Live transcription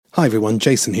Hi everyone,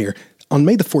 Jason here. On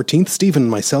May the 14th, Stephen and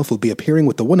myself will be appearing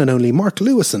with the one and only Mark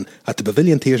Lewison at the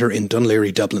Pavilion Theatre in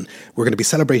Dunleary, Dublin. We're going to be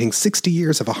celebrating 60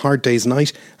 years of A Hard Day's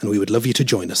Night, and we would love you to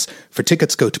join us. For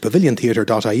tickets, go to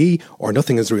paviliontheatre.ie or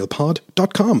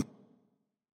nothingisrealpod.com.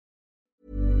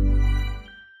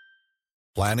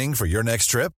 Planning for your next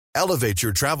trip? Elevate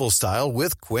your travel style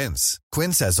with Quince.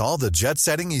 Quince has all the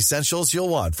jet-setting essentials you'll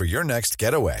want for your next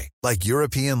getaway, like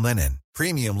European linen,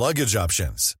 premium luggage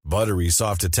options, buttery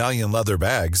soft Italian leather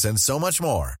bags, and so much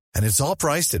more. And it's all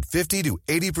priced at 50 to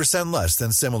 80% less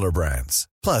than similar brands.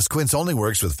 Plus, Quince only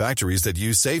works with factories that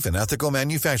use safe and ethical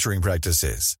manufacturing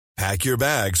practices. Pack your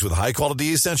bags with high-quality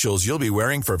essentials you'll be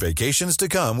wearing for vacations to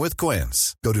come with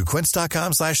Quince. Go to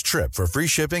quince.com/trip for free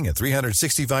shipping and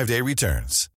 365-day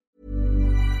returns.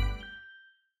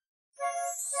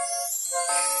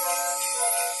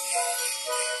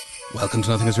 Welcome to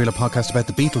Nothing Is Real, a podcast about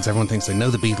the Beatles. Everyone thinks they know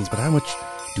the Beatles, but how much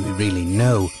do we really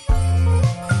know?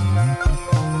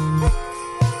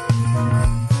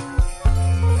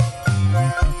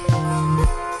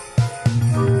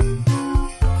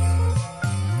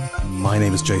 My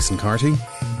name is Jason Carty.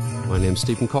 My name's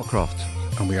Stephen Cockcroft.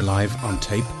 And we are live on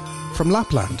tape from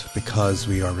Lapland because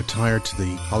we are retired to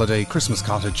the holiday Christmas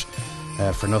cottage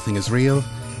for Nothing Is Real.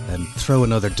 And throw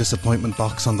another disappointment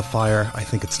box on the fire. I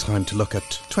think it's time to look at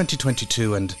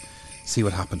 2022 and see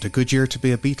what happened. A good year to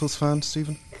be a Beatles fan,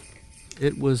 Stephen?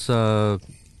 It was a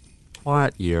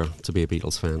quiet year to be a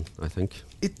Beatles fan, I think.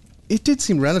 It did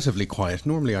seem relatively quiet.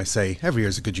 Normally I say every year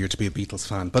is a good year to be a Beatles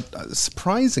fan, but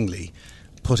surprisingly,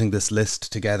 putting this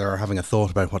list together or having a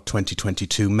thought about what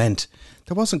 2022 meant,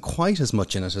 there wasn't quite as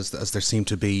much in it as there seemed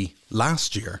to be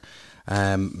last year.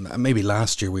 Maybe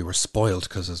last year we were spoiled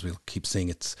because, as we'll keep seeing,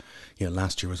 it's, you know,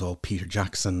 last year was all Peter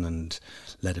Jackson and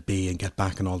Let It Be and Get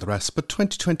Back and all the rest. But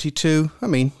 2022, I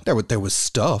mean, there was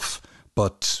stuff,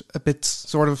 but a bit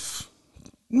sort of,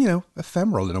 you know,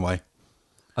 ephemeral in a way.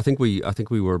 I think we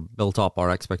were built up. Our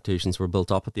expectations were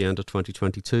built up at the end of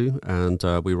 2022, and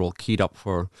we were all keyed up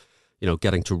for, you know,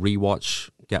 getting to rewatch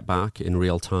Get Back in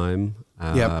real time.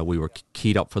 Yep. We were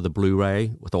keyed up for the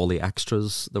Blu-ray with all the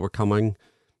extras that were coming.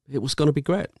 It was going to be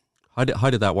great. How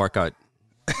did that work out?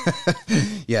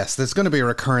 Yes, there's going to be a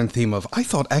recurrent theme of, I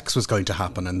thought X was going to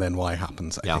happen and then Y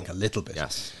happens, I think, a little bit.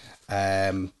 Yes.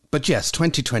 But yes,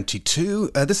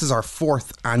 2022, this is our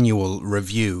fourth annual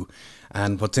review.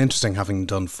 And what's interesting, having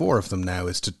done four of them now,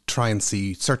 is to try and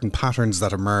see certain patterns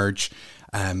that emerge,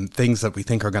 things that we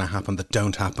think are going to happen that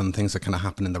don't happen, things that kind of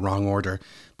happen in the wrong order.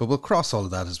 But we'll cross all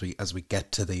of that as we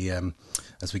get to the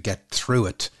as we get through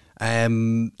it.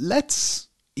 Let's.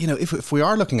 You know, if we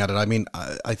are looking at it, I mean,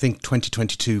 I think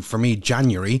 2022, for me,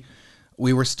 January,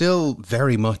 we were still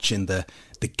very much in the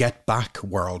Get Back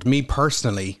world. Me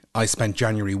personally, I spent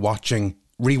January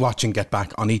rewatching Get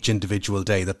Back on each individual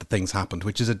day that the things happened,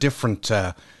 which is a different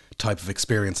type of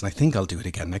experience. And I think I'll do it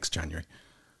again next January.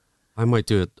 I might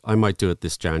do it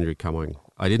this January coming.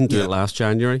 I didn't do it last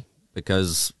January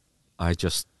because I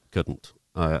just couldn't.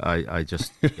 I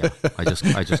just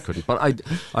couldn't. But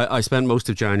I spent most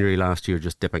of January last year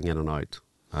just dipping in and out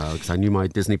because I knew my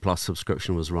Disney Plus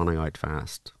subscription was running out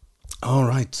fast. All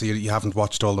right, so you haven't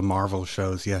watched all the Marvel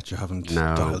shows yet. You haven't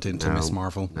dialed into Miss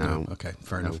Marvel. No. Okay,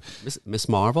 fair enough. Miss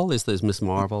Marvel is Miss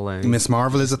Marvel. Miss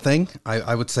Marvel is a thing.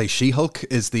 I would say She-Hulk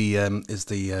is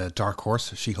the dark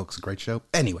horse. She-Hulk's a great show.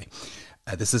 Anyway,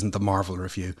 this isn't the Marvel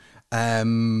review.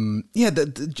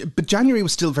 But January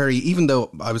was still very, even though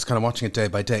I was kind of watching it day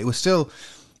by day, it was still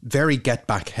very Get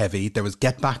Back heavy. There was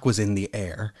Get Back was in the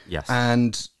air. Yes.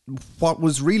 And what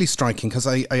was really striking, because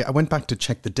I went back to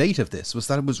check the date of this, was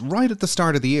that it was right at the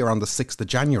start of the year on the 6th of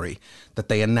January that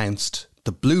they announced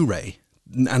the Blu-ray.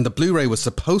 And the Blu-ray was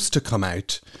supposed to come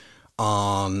out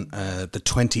on the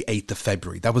 28th of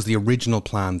February. That was the original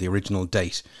plan, the original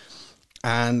date.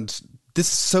 And this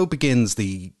so begins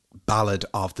the ballad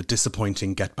of the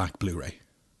disappointing Get Back Blu-ray.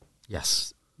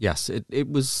 Yes, it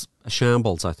was a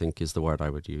shambles, I think, is the word I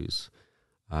would use.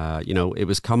 You know, it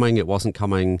was coming, it wasn't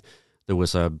coming. There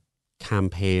was a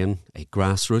campaign, a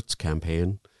grassroots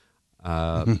campaign,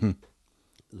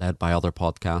 led by other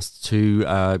podcasts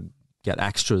to get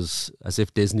extras, as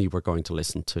if Disney were going to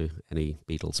listen to any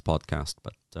Beatles podcast.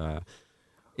 But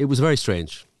it was very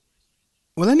strange.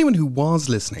 Well, anyone who was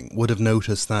listening would have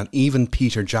noticed that even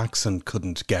Peter Jackson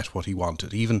couldn't get what he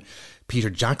wanted. Even Peter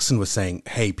Jackson was saying,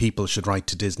 hey, people should write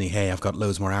to Disney. Hey, I've got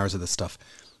loads more hours of this stuff.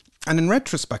 And in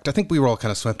retrospect, I think we were all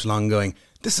kind of swept along going,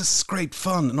 this is great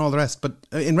fun and all the rest. But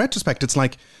in retrospect, it's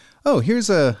like, oh, here's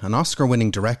an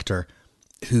Oscar-winning director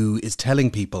who is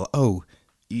telling people, oh,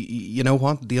 you know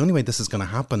what? The only way this is going to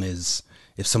happen is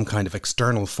if some kind of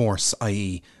external force,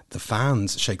 i.e. the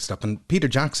fans shakes it up. And Peter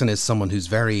Jackson is someone who's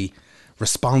very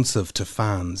responsive to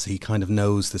fans. He kind of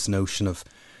knows this notion of,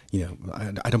 you know,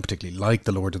 I don't particularly like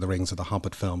the Lord of the Rings or the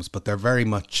Hobbit films, but they're very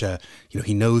much, you know,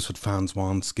 he knows what fans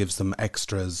want, gives them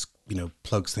extras, you know,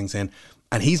 plugs things in,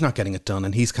 and he's not getting it done.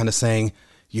 And he's kind of saying,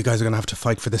 you guys are going to have to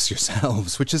fight for this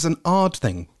yourselves, which is an odd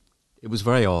thing. It was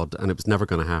very odd, and it was never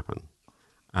going to happen.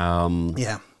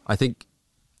 Yeah. I think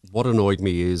what annoyed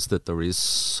me is that there is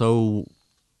so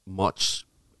much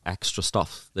extra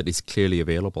stuff that is clearly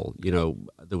available. You know,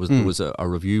 there was a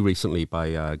review recently by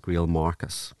Greil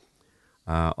Marcus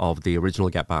of the original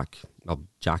Get Back, of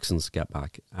Jackson's Get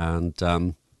Back,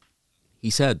 and he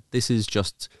said this is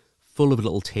just full of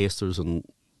little tasters and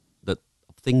that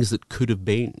things that could have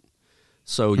been.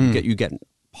 So you get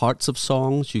parts of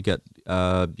songs, you get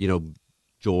you know,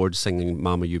 George singing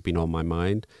 "Mama, You've Been on My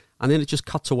Mind," and then it just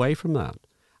cuts away from that.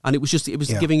 And it was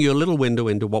giving you a little window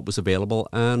into what was available.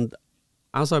 And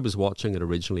as I was watching it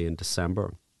originally in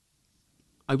December,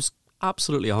 I was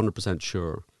absolutely 100%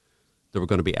 sure there were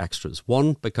going to be extras.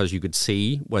 One, because you could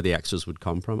see where the extras would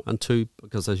come from, and two,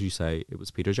 because, as you say, it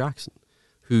was Peter Jackson,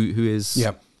 who is,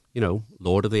 you know,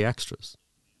 Lord of the Extras.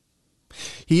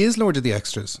 He is Lord of the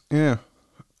Extras, yeah.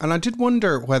 And I did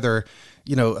wonder whether,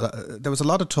 you know, there was a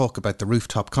lot of talk about the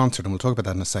rooftop concert, and we'll talk about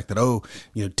that in a sec, that, oh,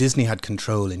 you know, Disney had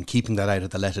control in keeping that out of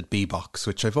the Let It Be box,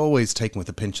 which I've always taken with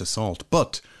a pinch of salt.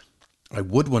 But I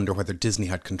would wonder whether Disney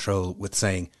had control with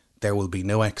saying there will be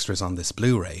no extras on this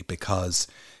Blu-ray because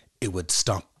it would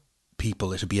stop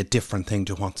people. It would be a different thing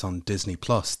to what's on Disney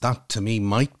Plus. That, to me,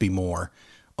 might be more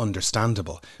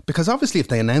understandable. Because obviously if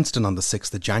they announced it on the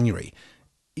 6th of January,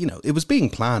 you know, it was being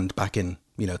planned back in,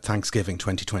 you know, Thanksgiving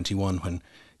 2021 when,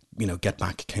 you know, Get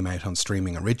Back came out on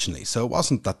streaming originally. So it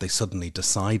wasn't that they suddenly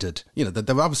decided, you know, that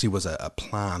there obviously was a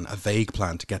plan, a vague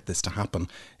plan to get this to happen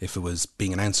if it was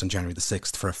being announced on January the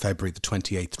 6th for a February the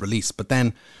 28th release. But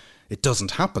then it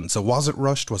doesn't happen. So was it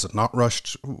rushed? Was it not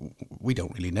rushed? We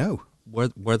don't really know.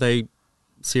 Were they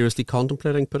seriously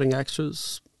contemplating putting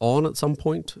extras on at some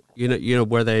point? You know,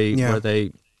 were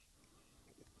they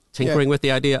tinkering with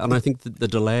the idea? And I think that the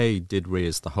delay did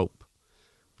raise the hope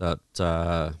that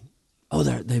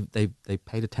they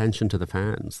paid attention to the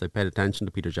fans. They paid attention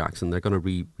to Peter Jackson. They're going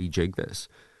to rejig this,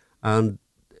 and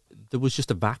there was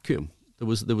just a vacuum. There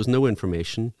was no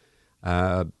information.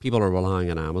 People are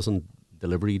relying on Amazon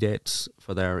delivery dates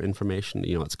for their information.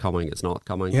 You know, it's coming, it's not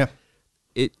coming. Yeah,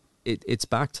 it's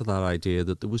back to that idea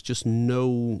that there was just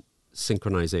no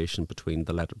synchronization between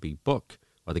the Let It Be book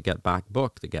or the Get Back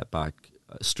book, the Get Back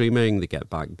streaming, the Get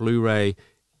Back Blu-ray.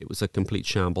 It was a complete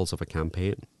shambles of a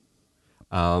campaign.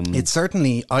 It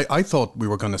certainly, I thought we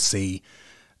were going to see,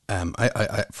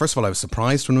 I first of all, I was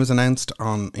surprised when it was announced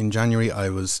in January. I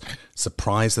was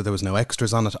surprised that there was no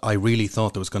extras on it. I really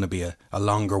thought there was going to be a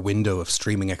longer window of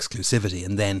streaming exclusivity.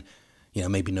 And then, you know,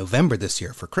 maybe November this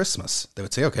year for Christmas, they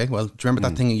would say, okay, well, do you remember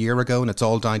that thing a year ago and it's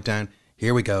all died down?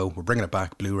 Here we go. We're bringing it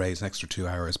back. Blu-rays, an extra 2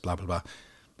 hours, blah, blah, blah.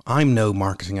 I'm no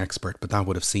marketing expert, but that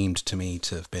would have seemed to me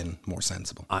to have been more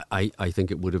sensible. I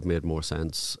think it would have made more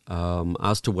sense.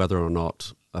 As to whether or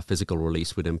not a physical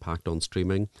release would impact on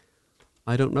streaming,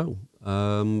 I don't know.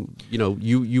 You know,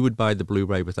 you would buy the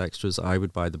Blu-ray with extras. I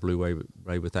would buy the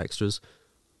Blu-ray with extras.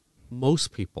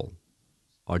 Most people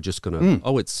are just going to,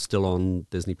 oh, it's still on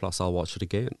Disney Plus, I'll watch it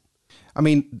again. I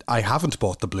mean, I haven't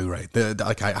bought the Blu-ray.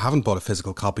 I haven't bought a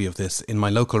physical copy of this. In my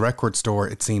local record store,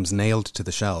 it seems nailed to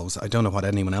the shelves. I don't know what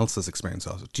anyone else's experience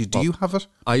was. Do you have it?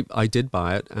 I did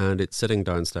buy it, and it's sitting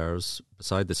downstairs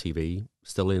beside the TV,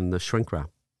 still in the shrink wrap.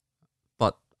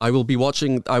 But I will be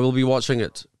watching it. I will be watching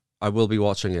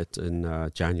it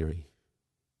in January.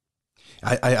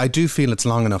 I do feel it's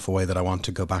long enough away that I want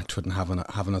to go back to it and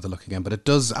have another look again. But it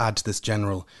does add to this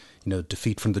general, you know,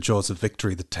 defeat from the jaws of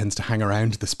victory that tends to hang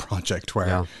around this project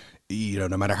where, you know,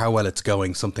 no matter how well it's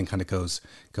going, something kind of goes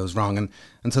wrong.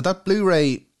 And so that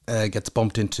Blu-ray gets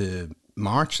bumped into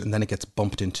March, and then it gets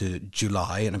bumped into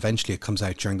July, and eventually it comes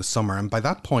out during the summer. And by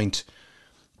that point,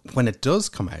 when it does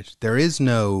come out, there is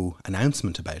no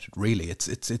announcement about it, really.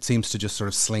 It seems to just sort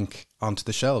of slink onto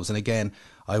the shelves. And again,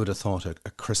 I would have thought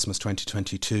a Christmas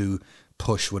 2022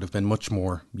 push would have been much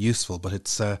more useful, but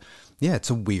it's a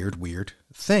weird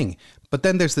thing. But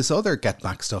then there's this other Get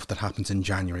Back stuff that happens in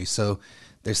January. So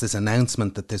there's this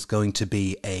announcement that there's going to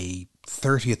be a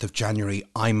 30th of January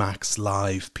IMAX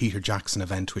Live Peter Jackson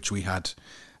event, which we had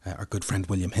our good friend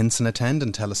William Hinson attend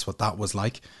and tell us what that was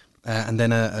like. And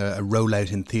then a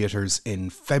rollout in theatres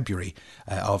in February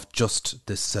of just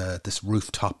this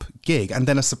rooftop gig. And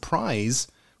then a surprise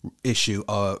issue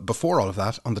before all of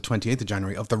that on the 28th of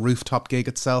January of the rooftop gig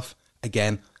itself.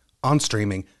 Again, on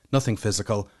streaming, nothing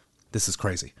physical. This is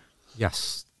crazy.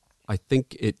 Yes. I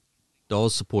think it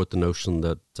does support the notion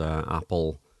that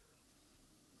Apple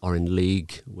are in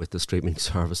league with the streaming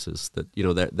services. That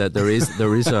that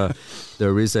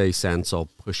there is a sense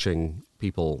of pushing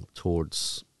people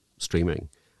towards streaming.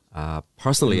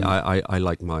 Personally, I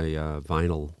like my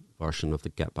vinyl version of the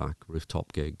Get Back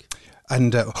rooftop gig.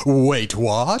 And wait,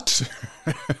 what?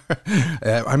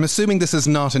 I'm assuming this is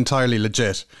not entirely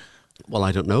legit. Well,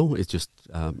 I don't know. It's just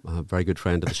a very good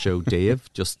friend of the show,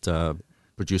 Dave, just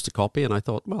produced a copy, and I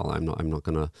thought, well, I'm not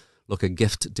going to look a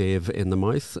gift Dave in the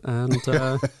mouth, and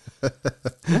yeah.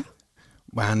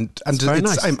 And it's very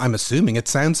nice. I'm assuming it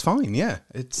sounds fine. Yeah,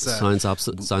 it sounds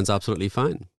absolutely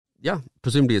fine. Yeah,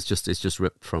 presumably it's just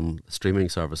ripped from streaming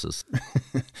services.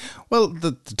 Well,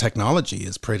 the technology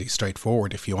is pretty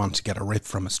straightforward. If you want to get a rip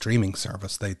from a streaming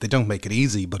service, they don't make it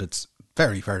easy, but it's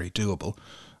very, very doable.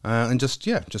 And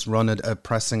just run a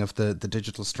pressing of the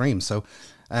digital stream. So,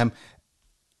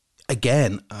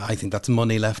 again, I think that's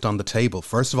money left on the table.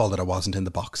 First of all, that it wasn't in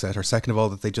the box set, or second of all,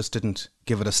 that they just didn't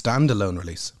give it a standalone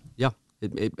release. Yeah,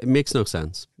 it makes no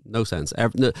sense. No sense.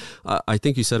 I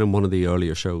think you said in one of the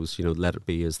earlier shows, Let It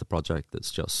Be is the project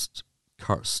that's just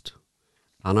cursed.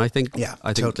 And I think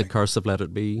totally. The curse of Let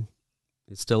It Be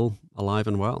is still alive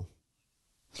and well.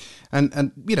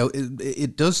 And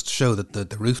it does show that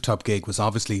the rooftop gig was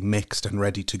obviously mixed and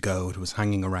ready to go. It was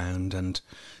hanging around, and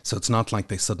so it's not like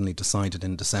they suddenly decided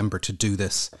in December to do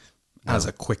this as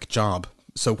a quick job.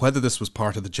 So whether this was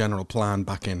part of the general plan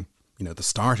back in the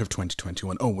start of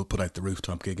 2021, we'll put out the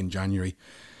rooftop gig in January,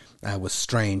 was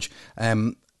strange.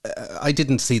 I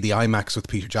didn't see the IMAX with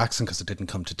Peter Jackson because it didn't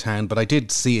come to town, but I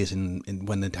did see it in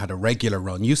when it had a regular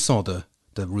run. You saw the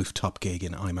rooftop gig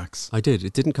in IMAX. I did.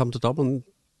 It didn't come to Dublin.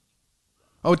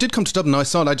 Oh, it did come to Dublin. No, I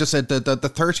saw it. I just said the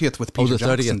 30th with Peter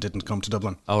Jackson didn't come to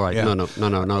Dublin. Oh, right. Yeah. No.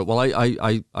 Well,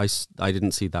 I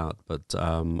didn't see that, but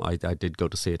I did go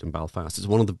to see it in Belfast. It's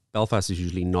one of the Belfast is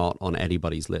usually not on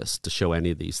anybody's list to show any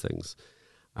of these things,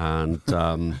 and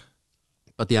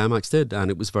but the IMAX did, and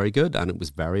it was very good, and it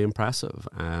was very impressive.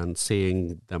 And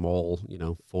seeing them all,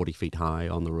 40 feet high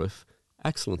on the roof,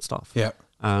 excellent stuff. Yeah.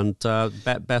 And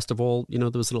best of all,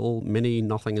 there was a little mini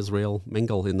Nothing Is Real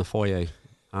mingle in the foyer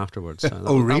afterwards.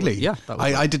 Really?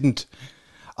 I didn't.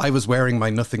 I was wearing my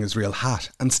Nothing Is Real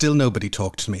hat, and still nobody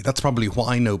talked to me. That's probably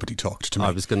why nobody talked to me.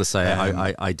 I was going to say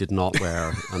I did not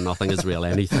wear a Nothing Is Real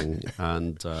anything,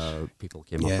 and people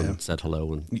came up and said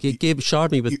hello and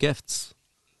showered me with gifts.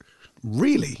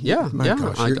 Really? Yeah.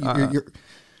 Gosh,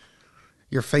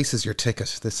 your face is your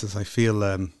ticket. This is. I feel.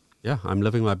 I'm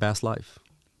living my best life,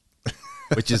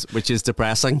 which is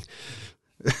depressing.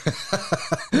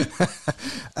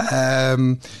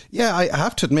 I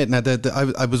have to admit now that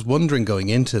I was wondering going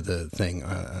into the thing,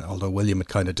 although William had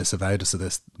kind of disavowed us of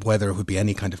this, whether it would be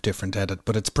any kind of different edit,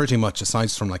 but it's pretty much,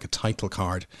 aside from like a title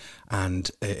card,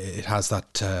 and it has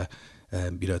that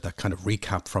that kind of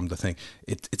recap from the thing.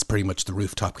 It's pretty much the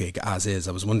rooftop gig as is.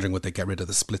 I was wondering would they get rid of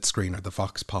the split screen or the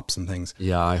Vox Pops and things.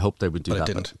 Yeah, I hope they would do but that,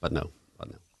 it didn't. But no.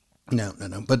 No.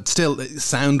 But still,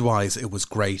 sound-wise, it was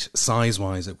great.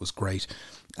 Size-wise, it was great.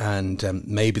 And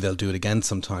maybe they'll do it again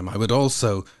sometime. I would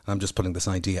also, I'm just putting this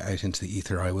idea out into the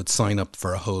ether, I would sign up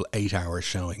for a whole 8-hour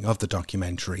showing of the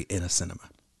documentary in a cinema.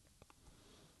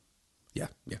 Yeah.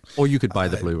 Or you could buy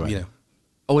the Blu-ray.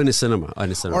 In a cinema,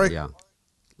 yeah.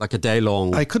 Like a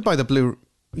day-long... I could buy the Blu-ray.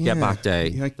 Get Back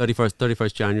Day,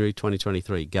 31st January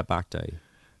 2023, Get Back Day.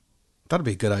 That'd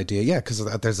be a good idea, yeah, because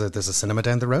there's a cinema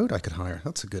down the road I could hire.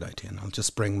 That's a good idea, and I'll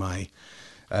just bring my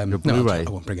Blu-ray. I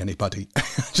won't bring anybody.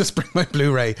 Just bring my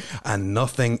Blu-ray and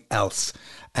nothing else.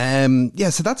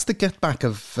 So that's the Get Back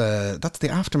of that's the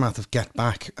aftermath of Get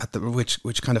Back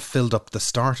which kind of filled up the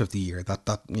start of the year.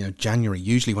 That January,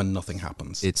 usually when nothing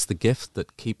happens. It's the gift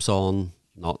that keeps on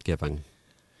not giving.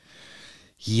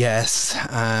 Yes,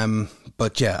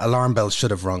 but yeah, alarm bells should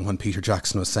have rung when Peter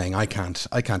Jackson was saying, I can't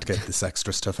get this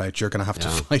extra stuff out. You're going to have to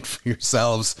fight for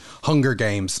yourselves, Hunger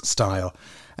Games style.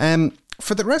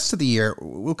 For the rest of the year,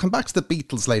 we'll come back to the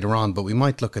Beatles later on, but we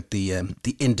might look at the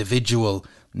individual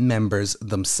members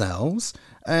themselves.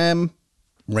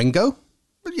 Ringo,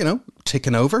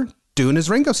 ticking over, doing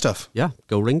his Ringo stuff. Yeah,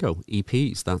 go Ringo.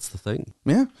 EPs, that's the thing.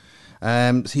 Yeah.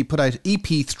 So he put out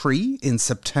EP3 in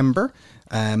September.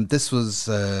 This was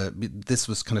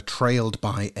kind of trailed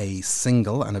by a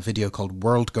single and a video called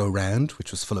World Go Round, which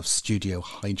was full of studio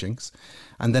hijinks.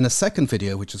 And then a second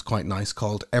video, which is quite nice,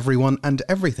 called Everyone and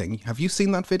Everything. Have you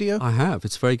seen that video? I have.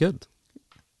 It's very good.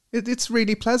 It's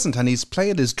really pleasant, and he's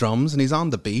playing his drums, and he's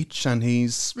on the beach, and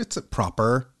it's a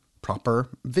proper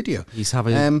video. He's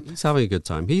having a good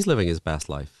time. He's living his best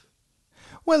life.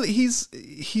 Well, he's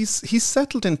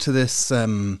settled into this.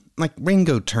 Like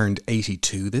Ringo turned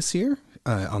 82 this year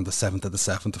on the 7th of the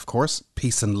 7th, of course.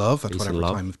 Peace and love at whatever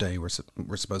time of day we're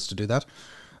supposed to do that.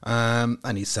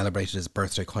 And he's celebrated his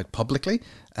birthday quite publicly,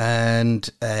 and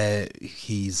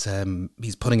he's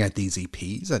putting out these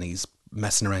EPs, and he's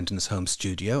messing around in his home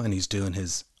studio, and he's doing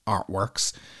his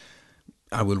artworks.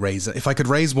 If I could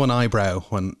raise one eyebrow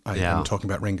when I'm talking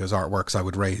about Ringo's artworks, I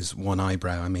would raise one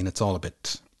eyebrow. I mean, it's all a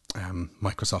bit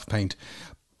Microsoft Paint,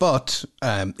 but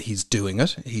he's doing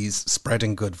it. He's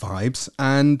spreading good vibes,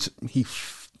 and he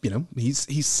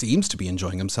seems to be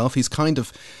enjoying himself. He's kind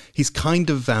of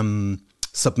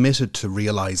submitted to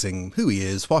realizing who he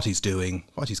is, what he's doing,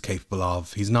 what he's capable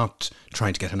of. He's not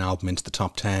trying to get an album into the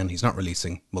top 10. He's not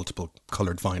releasing multiple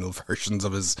coloured vinyl versions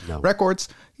of his records.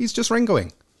 He's just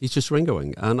Ringoing. He's just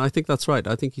Ringoing. And I think that's right.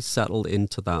 I think he's settled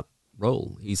into that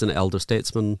role. He's an elder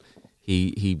statesman.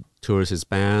 He tours his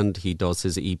band. He does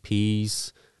his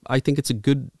EPs. I think it's a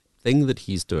good thing that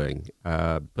he's doing,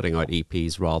 putting out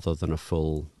EPs rather than a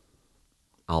full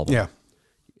album. Yeah.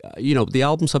 The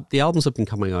albums have been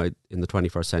coming out in the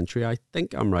 21st century. I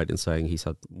think I'm right in saying he's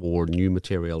had more new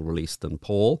material released than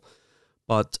Paul,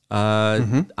 but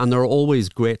and there are always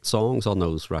great songs on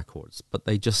those records, but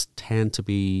they just tend to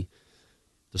be,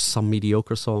 there's some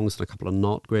mediocre songs and a couple of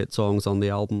not great songs on the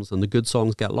albums, and the good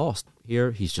songs get lost.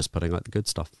 Here, he's just putting out the good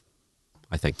stuff,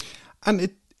 I think. And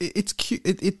it's cute.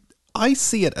 I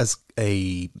see it as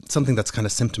something that's kind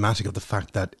of symptomatic of the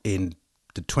fact that in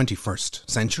the 21st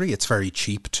century, it's very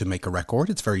cheap to make a record.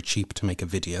 It's very cheap to make a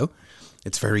video.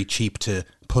 It's very cheap to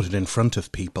put it in front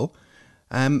of people.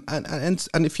 And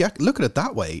if you look at it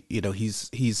that way, he's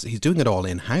doing it all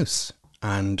in house,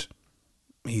 and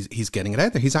he's getting it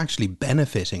out there. He's actually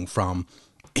benefiting from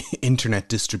internet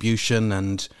distribution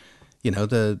and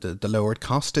the lowered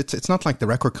cost. It's not like the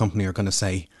record company are going to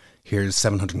say, here's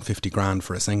 750 grand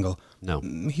for a single. No,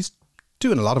 he's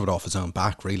doing a lot of it off his own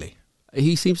back, really.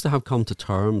 He seems to have come to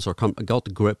terms or got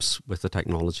to grips with the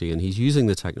technology, and he's using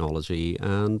the technology,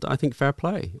 and I think fair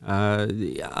play.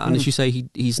 And as you say,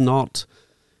 he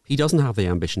doesn't have the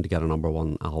ambition to get a number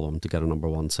one album, to get a number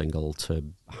one single, to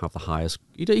have the highest.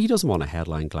 He doesn't want to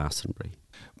headline Glastonbury.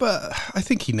 But I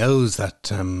think he knows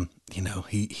that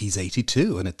he's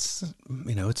 82, and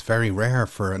it's very rare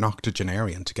for an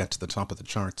octogenarian to get to the top of the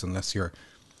charts unless you're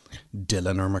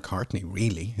Dylan or McCartney,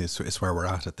 really, is where we're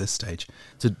at this stage.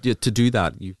 To do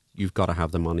that, you've got to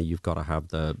have the money, you've got to have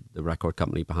the record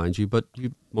company behind you, but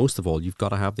most of all, you've got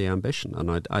to have the ambition,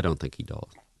 and I don't think he does.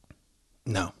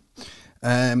 No.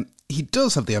 He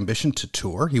does have the ambition to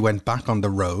tour. He went back on the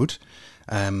road,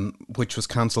 which was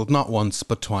cancelled not once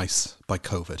but twice by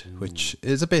COVID, which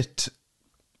is a bit...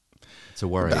 It's a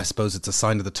worry. I suppose it's a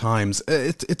sign of the times.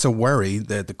 It's a worry.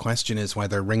 The question is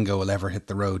whether Ringo will ever hit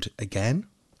the road again.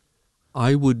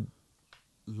 I would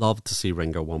love to see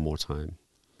Ringo one more time.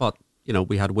 But,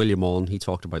 we had William on, he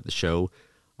talked about the show.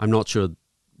 I'm not sure,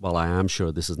 well, I am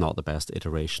sure this is not the best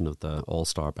iteration of the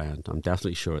All-Star Band. I'm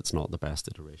definitely sure it's not the best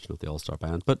iteration of the All-Star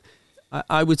Band. But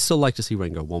I would still like to see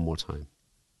Ringo one more time.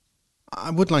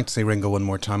 I would like to see Ringo one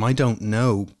more time. I don't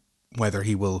know whether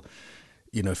he will,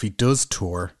 if he does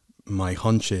tour, my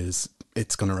hunch is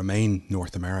it's going to remain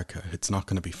North America. It's not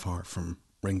going to be far from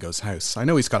Ringo's house. I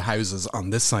know he's got houses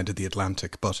on this side of the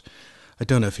Atlantic, but I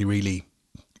don't know if he really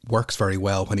works very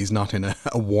well when he's not in a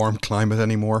warm climate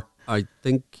anymore. I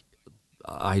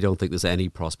don't think there's any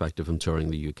prospect of him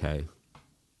touring the UK.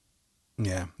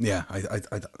 Yeah,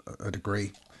 I'd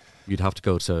agree. You'd have to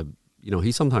go to,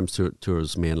 he sometimes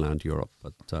tours mainland Europe,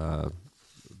 but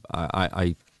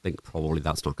I think probably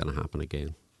that's not going to happen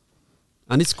again.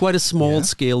 And it's quite a small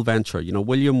scale venture.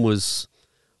 William was...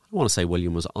 I want to say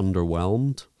William was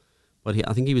underwhelmed, but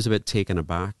I think he was a bit taken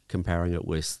aback comparing it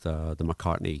with the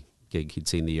McCartney gig he'd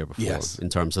seen the year before in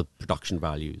terms of production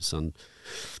values. And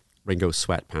Ringo's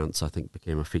sweatpants, I think,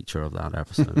 became a feature of that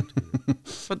episode.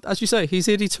 But as you say, he's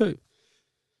 82.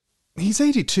 He's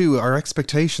 82. Our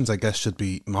expectations, I guess, should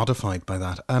be modified by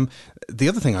that. The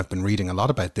other thing I've been reading a lot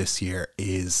about this year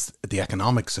is the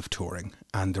economics of touring.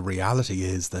 And the reality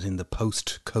is that in the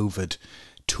post-COVID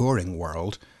touring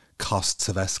world, costs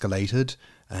have escalated.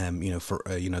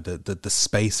 The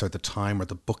space or the time or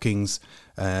the bookings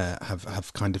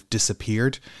have kind of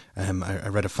disappeared. I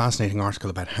read a fascinating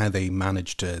article about how they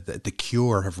managed the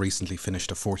Cure have recently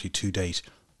finished a 42-date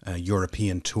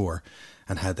European tour,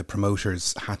 and how the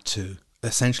promoters had to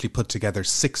essentially put together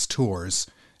 6 tours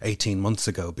 18 months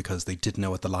ago because they didn't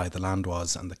know what the lie of the land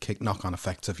was, and the knock-on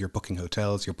effects of you're booking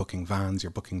hotels, you're booking vans,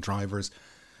 you're booking drivers.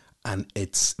 And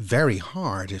it's very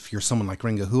hard if you're someone like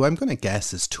Ringo, who I'm going to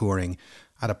guess is touring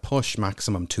at a push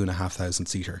maximum 2,500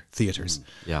 seater theatres.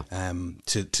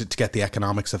 To get the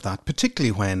economics of that,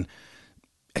 particularly when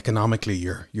economically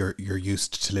you're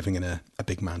used to living in a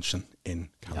big mansion in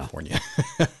California.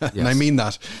 And I mean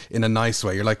that in a nice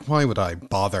way. You're like, why would I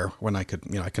bother when I could,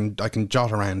 I can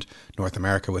jot around North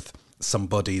America with some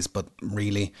buddies, but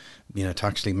really, to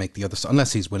actually make the other stuff,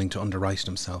 unless he's willing to underwrite it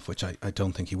himself, which I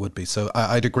don't think he would be. So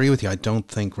I'd agree with you. I don't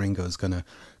think Ringo is going to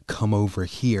come over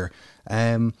here.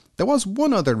 There was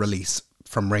one other release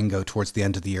from Ringo towards the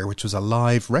end of the year, which was a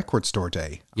live Record Store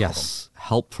Day Yes, album.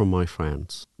 Help From My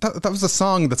Friends. That was a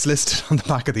song that's listed on the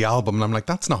back of the album, and I'm like,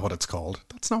 that's not what it's called.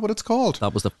 That's not what it's called.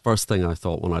 That was the first thing I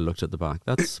thought when I looked at the back.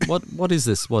 That's what is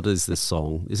this? What is this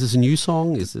song? Is this a new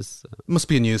song? Is this? Must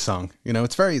be a new song.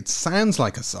 It sounds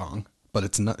like a song, but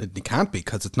it's not. It can't be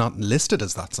because it's not listed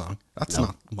as that song. That's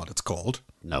not what it's called.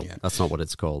 No, that's not what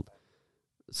it's called.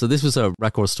 So this was a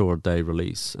Record Store Day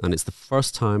release, and it's the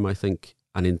first time I think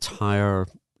an entire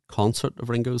concert of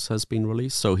Ringo's has been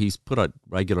released. So he's put out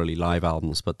regularly live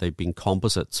albums, but they've been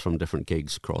composites from different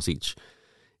gigs across each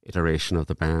iteration of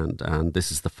the band. And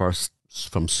this is the first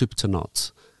from soup to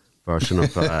nuts version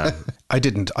of... I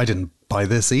didn't buy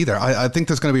this either. I think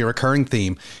there's going to be a recurring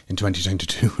theme in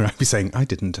 2022 where I'd be saying, I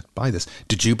didn't buy this.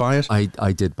 Did you buy it?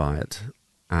 I did buy it.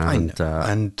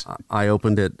 And I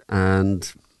opened it and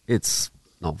it's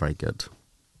not very good.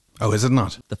 Oh, is it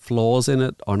not? The flaws in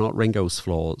it are not Ringo's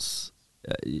flaws.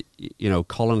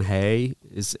 Colin Hay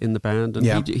is in the band,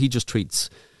 and he just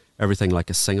treats everything like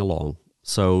a sing-along.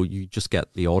 So you just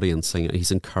get the audience singing.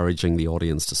 He's encouraging the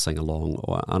audience to sing along.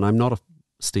 And I'm not a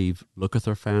Steve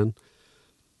Lukather fan,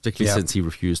 particularly since he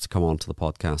refused to come on to the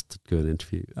podcast to do an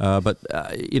interview. But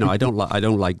I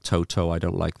don't like Toto. I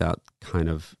don't like that kind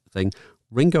of thing.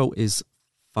 Ringo is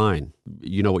fine.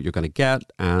 You know what you're going to get,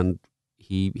 and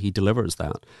he delivers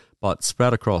that. But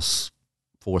spread across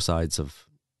 4 sides of,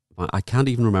 I can't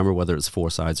even remember whether it's 4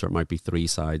 sides or it might be 3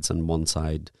 sides and 1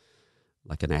 side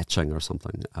like an etching or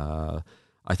something. I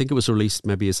think it was released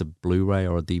maybe as a Blu-ray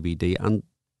or a DVD, and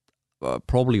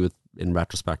probably in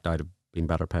retrospect I'd have been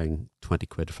better paying 20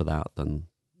 quid for that than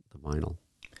the vinyl.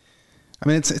 I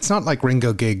mean, it's not like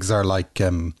Ringo gigs are like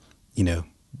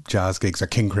jazz gigs or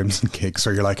King Crimson gigs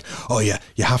where you're like, oh yeah,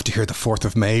 you have to hear the 4th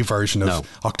of May version of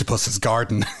Octopus's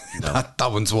Garden. No.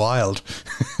 that one's wild.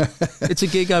 It's a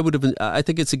gig I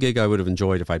think it's a gig I would have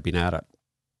enjoyed if I'd been at it,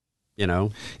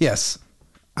 Yes.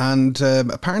 And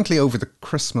apparently over the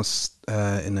Christmas,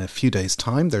 in a few days'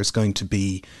 time, there's going to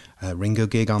be a Ringo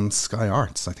gig on Sky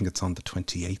Arts. I think it's on the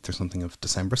 28th or something of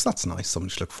December. So that's nice. Something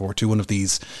to look forward to. One of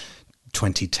these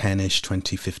 2010-ish,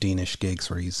 2015-ish gigs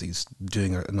where he's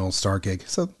doing an all-star gig.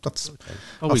 So that's... Okay.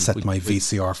 I'll set my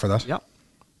VCR for that. Yeah,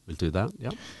 we'll do that,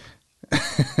 yeah.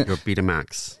 Your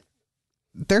Betamax.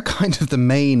 They're kind of the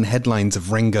main headlines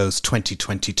of Ringo's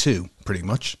 2022, pretty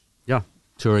much. Yeah,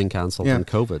 touring cancelled and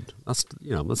COVID. That's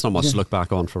not much to look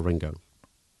back on for Ringo.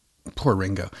 Poor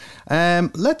Ringo.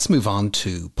 Let's move on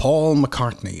to Paul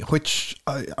McCartney, which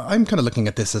I'm kind of looking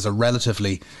at this as a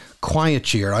relatively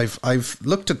quiet year. I've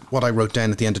looked at what I wrote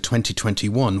down at the end of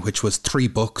 2021, which was 3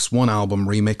 books, 1 album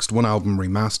remixed, 1 album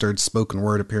remastered, spoken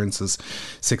word appearances,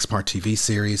 6-part TV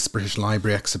series, British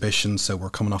Library exhibition. So we're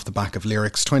coming off the back of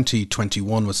lyrics.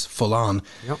 2021 was full on.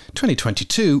 Yep.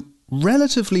 2022,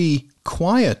 relatively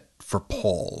quiet for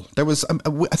Paul. There was,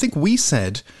 I think we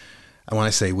said... And when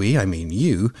I say we, I mean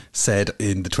you, said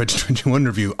in the 2021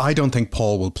 review, I don't think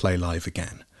Paul will play live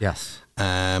again. Yes.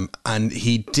 And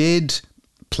he did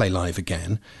play live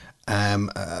again.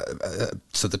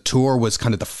 So the tour was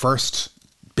kind of the first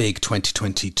big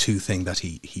 2022 thing that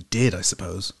he did, I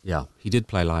suppose. Yeah, he did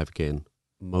play live again,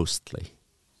 mostly.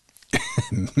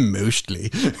 Mostly.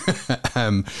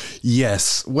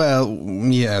 Yes. Well,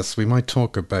 yes, we might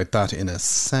talk about that in a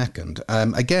second.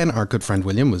 Again, our good friend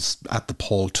William was at the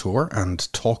Paul tour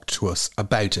and talked to us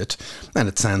about it. And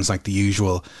it sounds like the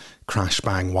usual crash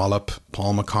bang wallop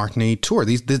Paul McCartney tour.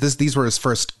 These were his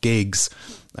first gigs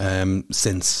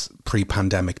since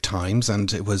pre-pandemic times.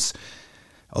 And it was,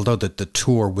 although the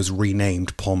tour was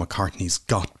renamed Paul McCartney's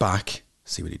Got Back.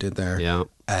 See what he did there? Yeah.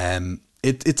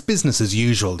 It's business as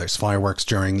usual. There's fireworks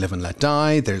during Live and Let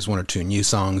Die. There's 1 or 2 new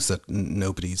songs that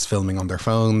nobody's filming on their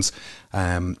phones.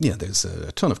 There's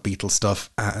a ton of Beatles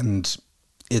stuff, and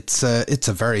it's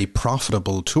a very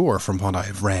profitable tour from what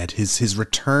I've read. His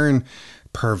return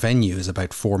per venue is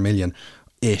about 4 million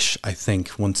ish, I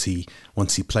think, once he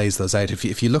plays those out.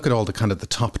 If you look at all the kind of the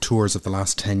top tours of the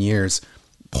last 10 years,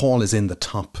 Paul is in the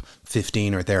top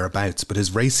 15 or thereabouts, but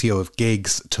his ratio of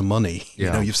gigs to money, you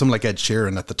know, you have someone like Ed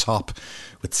Sheeran at the top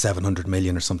with 700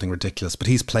 million or something ridiculous, but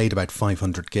he's played about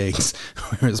 500 gigs,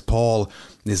 whereas Paul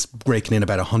is raking in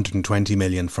about 120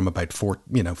 million from about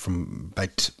 14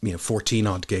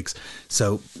 odd gigs.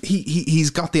 So he's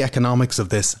got the economics of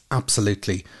this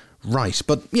absolutely right.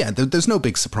 But yeah, there's no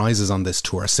big surprises on this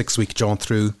tour. A 6-week jaunt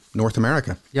through North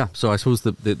America. Yeah, so I suppose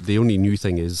the only new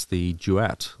thing is the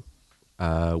duet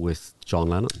with John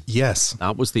Lennon. Yes.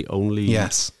 That was the only...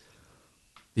 Yes.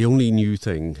 The only new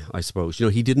thing, I suppose. You know,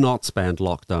 he did not spend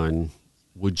lockdown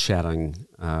woodshedding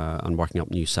and working up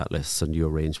new set lists and new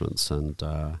arrangements. And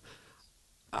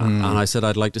I said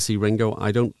I'd like to see Ringo.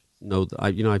 I don't know.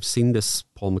 I've seen this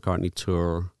Paul McCartney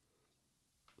tour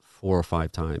 4 or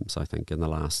 5 times, I think, in the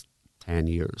last 10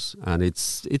 years, and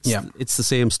it's the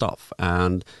same stuff,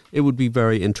 and it would be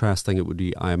very interesting. It would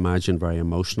be, I imagine, very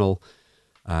emotional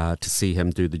to see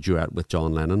him do the duet with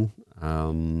John Lennon.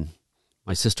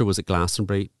 My sister was at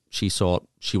Glastonbury. She saw it.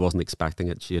 She wasn't expecting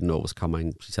it. She didn't know it was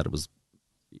coming. She said it was,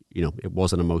 it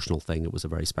was an emotional thing. It was a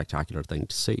very spectacular thing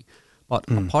to see. But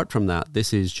apart from that,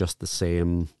 this is just the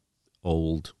same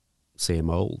old.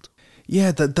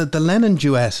 Yeah, the Lennon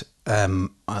duet.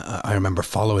 I remember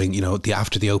following,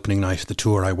 after the opening night of the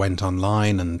tour, I went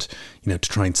online and, to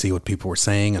try and see what people were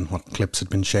saying and what clips had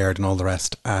been shared and all the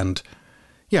rest. And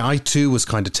yeah, I too was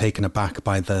kind of taken aback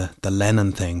by the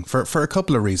Lennon thing for a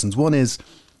couple of reasons. One is,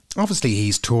 obviously,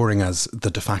 he's touring as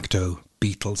the de facto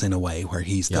Beatles in a way, where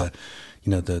he's the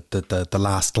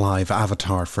last live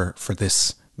avatar for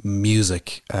this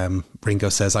music. Ringo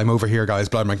says, "I'm over here, guys,"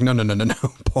 but I'm like, no,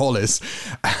 Paul is.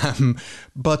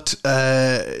 But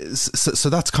so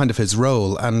that's kind of his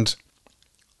role. And,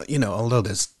 although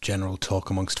there's general talk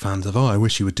amongst fans of, I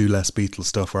wish he would do less Beatles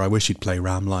stuff, or I wish he'd play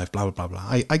Ram live, blah, blah, blah,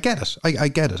 blah. I get it. I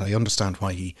get it. I understand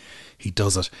why he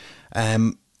does it.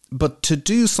 But to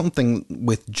do something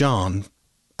with John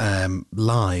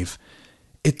live,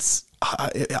 it's...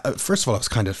 first of all, I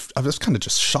was kind of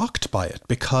just shocked by it,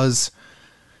 because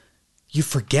you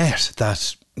forget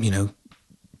that,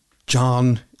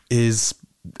 John is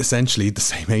essentially the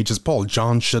same age as Paul.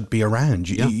 John should be around.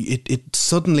 It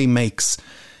suddenly makes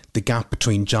the gap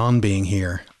between John being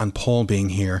here and Paul being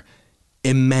here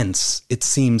immense. It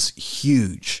seems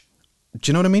huge. Do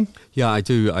you know what I mean? Yeah, I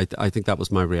do. I think that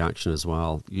was my reaction as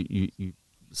well. You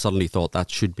suddenly thought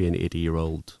that should be an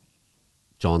 80-year-old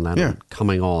John Lennon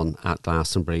coming on at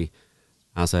Glastonbury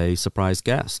as a surprise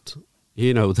guest.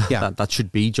 That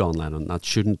should be John Lennon. That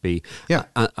shouldn't be. Yeah.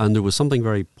 And there was something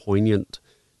very poignant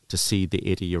to see the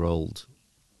 80-year-old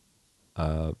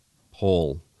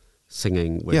Paul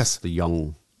singing with the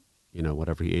young,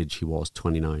 whatever age he was,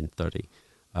 29, 30,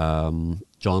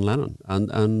 John Lennon.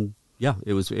 And yeah,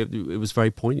 it was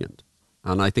very poignant.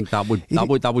 And I think that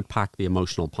would pack the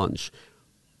emotional punch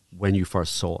when you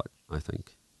first saw it, I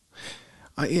think.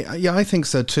 I think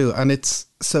so too. And it's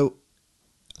so...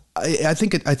 I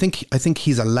think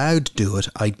he's allowed to do it.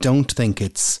 I don't think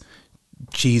it's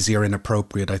cheesy or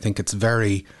inappropriate. I think it's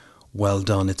very well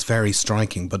done. It's very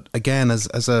striking. But again, as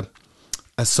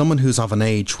someone who's of an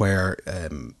age where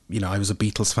I was a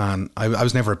Beatles fan. I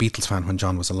was never a Beatles fan when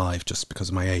John was alive, just because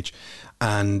of my age.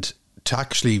 And to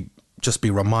actually just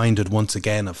be reminded once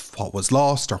again of what was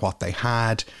lost or what they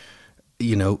had.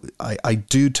 I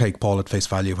do take Paul at face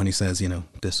value when he says,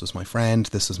 this was my friend,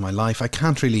 this was my life.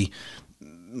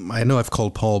 I know I've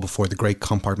called Paul before the great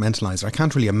compartmentalizer. I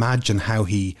can't really imagine how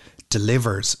he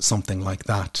delivers something like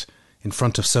that in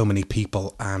front of so many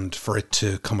people, and for it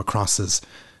to come across as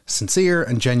sincere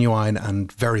and genuine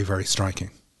and very, very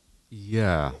striking.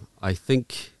 Yeah, I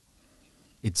think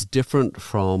it's different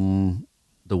from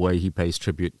the way he pays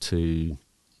tribute to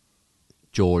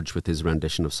George with his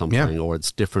rendition of something, or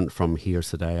it's different from Here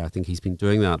Today. I think he's been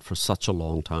doing that for such a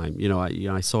long time.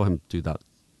 I saw him do that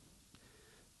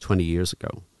 20 years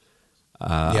ago.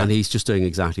 And he's just doing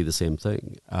exactly the same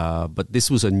thing. But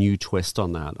this was a new twist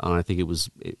on that, and I think it was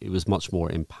much more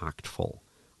impactful.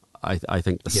 I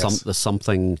think the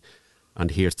something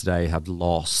and Here Today had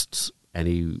lost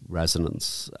any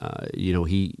resonance.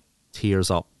 He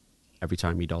tears up every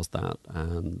time he does that,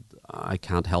 and I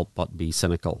can't help but be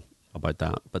cynical about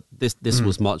that. But this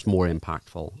was much more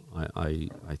impactful,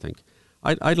 I think.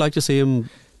 I'd like to see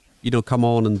him, come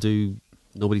on and do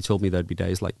Nobody Told Me There'd Be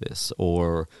Days Like This,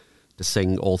 or to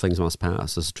sing All Things Must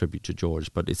Pass as a tribute to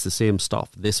George. But it's the same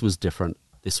stuff. This was different.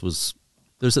 I suppose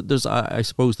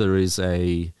there is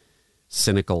a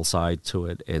cynical side to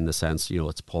it, in the sense,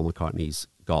 it's Paul McCartney's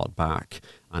Got Back,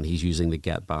 and he's using the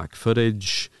Get Back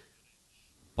footage.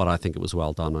 But I think it was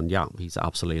well done, and he's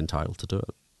absolutely entitled to do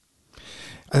it.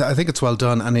 I think it's well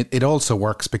done, and it also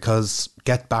works because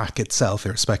Get Back itself,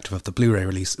 irrespective of the Blu-ray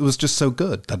release, it was just so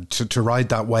good that to ride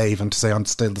that wave and to say I'm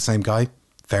still the same guy,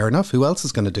 fair enough. Who else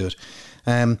is going to do it?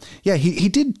 He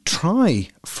did try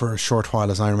for a short while,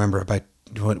 as I remember, about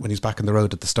when he's back on the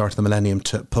road at the start of the millennium,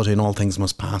 to put in All Things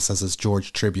Must Pass as his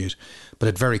George tribute, but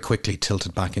it very quickly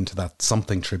tilted back into that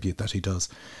something tribute that he does.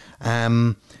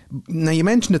 Now you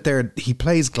mentioned it there, he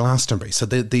plays Glastonbury, so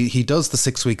he does the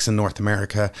 6 weeks in North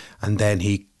America, and then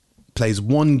he plays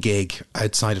one gig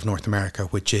outside of North America,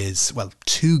 which is, well,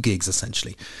 2 gigs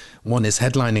essentially. One is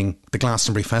headlining the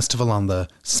Glastonbury Festival on the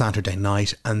Saturday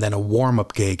night, and then a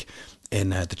warm-up gig in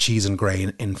the Cheese and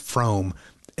Grain in Frome,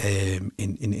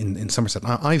 in Somerset.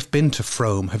 Now, I've been to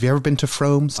Frome. Have you ever been to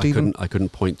Frome, Stephen? I couldn't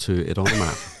point to it on the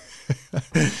map.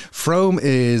 Frome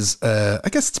is, I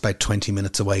guess it's about 20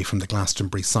 minutes away from the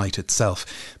Glastonbury site itself,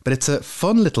 but it's a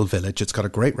fun little village. It's got a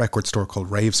great record store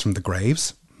called Raves from the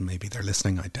Graves. Maybe they're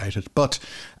listening, I doubt it. But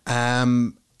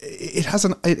it has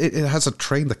a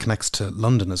train that connects to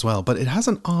London as well, but it has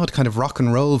an odd kind of rock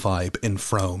and roll vibe in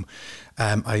Frome.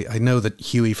 I know that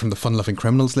Huey from the Fun Loving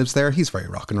Criminals lives there. He's very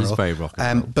rock and roll. He's very rock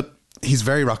and roll. But he's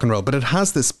very rock and roll. But it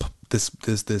has this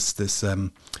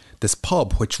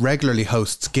pub which regularly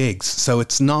hosts gigs, so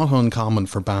it's not uncommon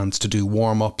for bands to do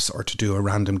warm-ups or to do a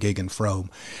random gig in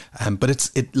Frome.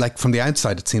 But it like from the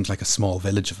outside, it seems like a small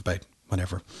village of about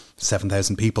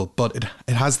 7,000 people, but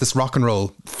it has this rock and roll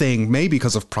thing, maybe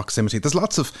because of proximity. There's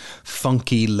lots of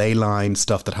funky ley line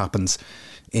stuff that happens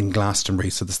in Glastonbury.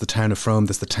 So there's the town of Frome,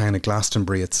 there's the town of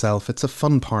Glastonbury itself. It's a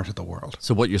fun part of the world.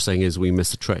 So what you're saying is we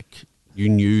missed a trick. You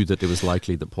knew that it was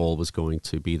likely that Paul was going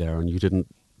to be there, and you didn't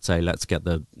say, let's get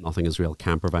the Nothing Is Real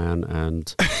camper van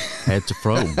and head to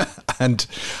Frome. And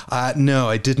no,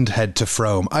 I didn't head to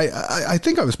Frome. I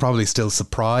think I was probably still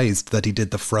surprised that he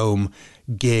did the Frome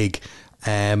gig,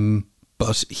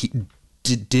 but he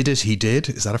did it. He did.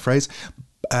 Is that a phrase?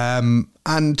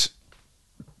 And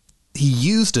he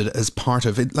used it as part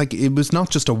of it. Like, it was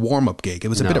not just a warm-up gig. It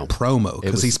was a bit of promo,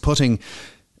 because he's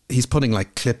putting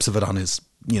like clips of it on his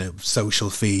social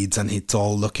feeds, and it's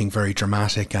all looking very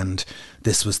dramatic. And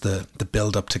this was the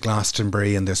build up to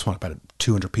Glastonbury, and there's about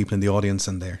 200 people in the audience,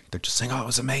 and they're just saying, "Oh, it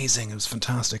was amazing, it was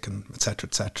fantastic," and etc.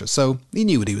 etc. So he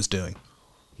knew what he was doing.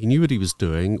 He knew what he was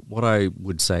doing. What I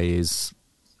would say is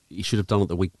he should have done it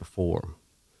the week before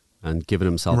and given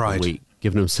himself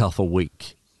a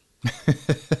week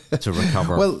to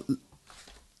recover. Well,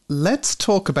 let's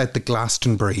talk about the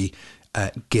Glastonbury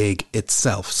gig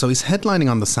itself. So he's headlining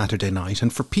on the Saturday night,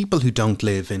 and for people who don't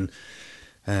live in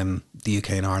the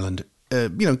UK and Ireland,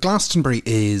 Glastonbury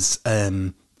is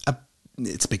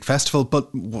it's a big festival,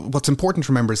 but what's important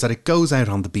to remember is that it goes out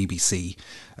on the BBC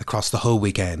across the whole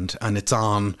weekend, and it's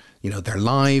on, they're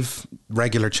live,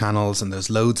 regular channels, and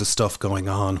there's loads of stuff going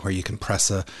on where you can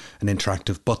press an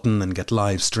interactive button and get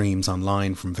live streams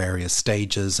online from various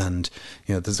stages, and,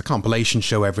 there's a compilation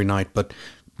show every night, but,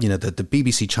 the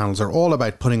BBC channels are all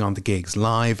about putting on the gigs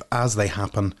live as they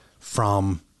happen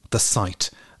from the site.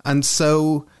 And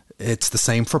so it's the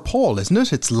same for Paul, isn't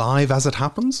it? It's live as it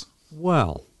happens?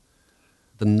 Well,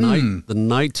 the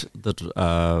night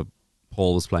that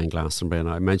Paul was playing Glastonbury, and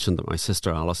I mentioned that my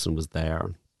sister Alison was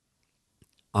there,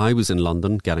 I was in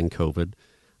London getting COVID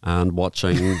and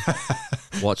watching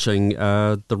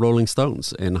the Rolling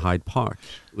Stones in Hyde Park,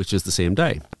 which is the same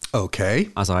day. Okay.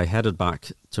 As I headed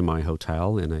back to my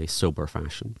hotel in a sober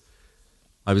fashion,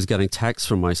 I was getting texts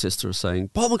from my sister saying,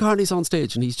 Paul McCartney's on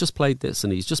stage and he's just played this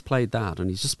and he's just played that and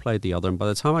he's just played the other. And by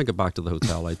the time I got back to the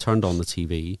hotel, I turned on the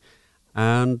TV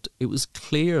and it was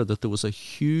clear that there was a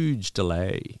huge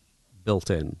delay built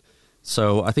in.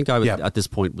 So I think I was, at this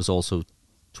point, was also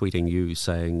tweeting you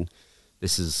saying,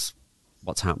 this is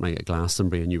what's happening at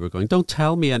Glastonbury. And you were going, don't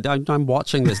tell me, and I'm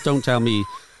watching this. Don't tell me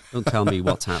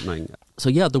what's happening. So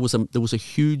yeah, there was a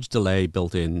huge delay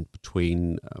built in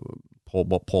between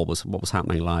what was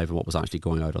happening live and what was actually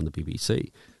going out on the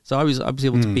BBC. So I was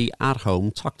able to be at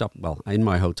home, tucked up, in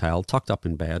my hotel, tucked up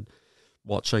in bed,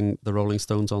 watching the Rolling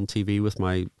Stones on TV with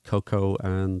my cocoa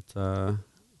and...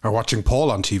 or watching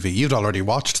Paul on TV. You'd already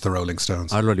watched the Rolling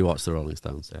Stones. I'd already watched the Rolling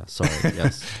Stones, yeah. Sorry,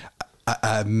 yes.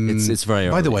 It's very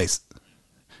early. By the way,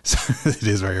 it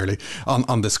is very early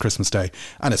on this Christmas day.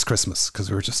 And it's Christmas because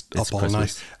we were just up all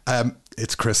night.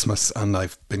 It's Christmas and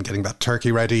I've been getting that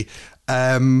turkey ready.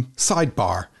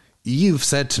 Sidebar, you've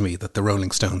said to me that the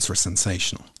Rolling Stones were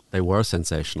sensational. They were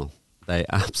sensational. They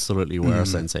absolutely were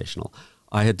sensational.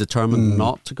 I had determined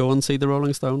not to go and see the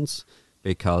Rolling Stones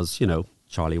because,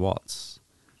 Charlie Watts.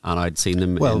 And I'd seen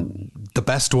them the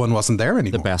best one wasn't there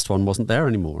anymore. The best one wasn't there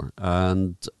anymore.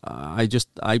 And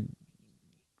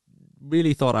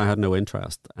really thought I had no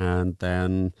interest. And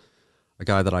then a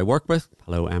guy that I work with,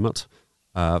 hello Emmett,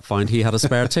 found he had a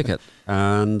spare ticket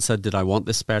and said, did I want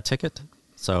this spare ticket?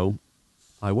 So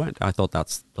I went. I thought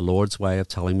that's the Lord's way of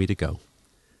telling me to go.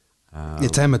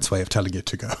 It's Emmett's way of telling you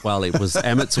to go. Well, it was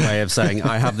Emmett's way of saying,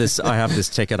 I have this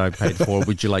ticket I paid for.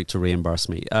 Would you like to reimburse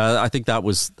me? I think that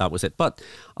was it. But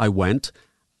I went.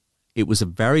 It was a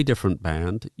very different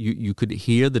band. You could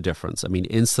hear the difference. I mean,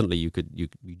 instantly you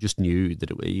just knew that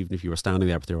even if you were standing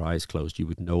there with your eyes closed, you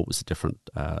would know it was a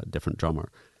different drummer.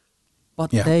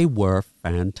 But they were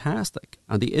fantastic.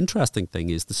 And the interesting thing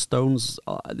is the Stones,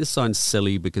 this sounds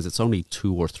silly because it's only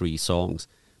 2 or 3 songs,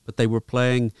 but they were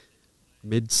playing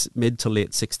mid to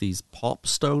late 60s pop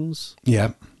Stones.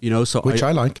 Yeah. So which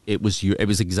I like. It was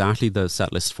exactly the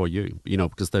set list for you,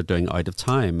 because they're doing Out of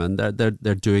Time and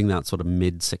they're doing that sort of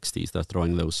mid 60s. They're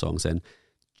throwing those songs in.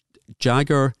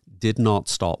 Jagger did not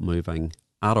stop moving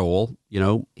at all.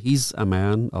 He's a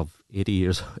man of 80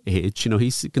 years of age.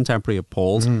 He's contemporary of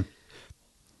Paul's. Mm.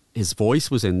 His voice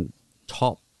was in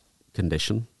top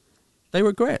condition. They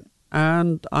were great.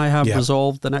 And I have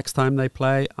resolved the next time they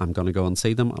play, I'm going to go and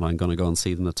see them, and I'm going to go and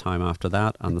see them the time after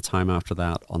that, and the time after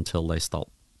that until they stop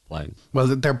playing. Well,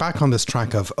 they're back on this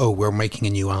track of, we're making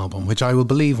a new album, which I will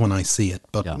believe when I see it,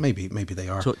 but maybe they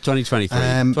are.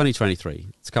 2023,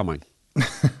 it's coming.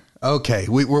 Okay,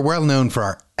 we're well known for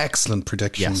our excellent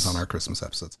predictions on our Christmas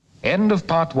episodes. End of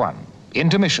part 1.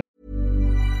 Intermission.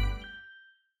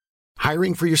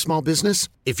 Hiring for your small business?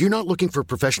 If you're not looking for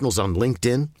professionals on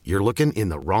LinkedIn, you're looking in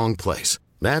the wrong place.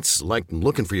 That's like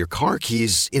looking for your car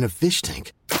keys in a fish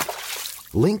tank.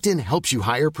 LinkedIn helps you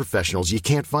hire professionals you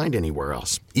can't find anywhere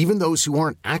else, even those who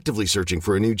aren't actively searching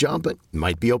for a new job but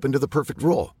might be open to the perfect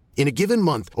role. In a given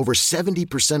month, over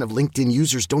 70% of LinkedIn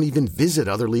users don't even visit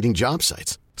other leading job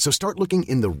sites. So start looking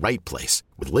in the right place.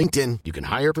 With LinkedIn, you can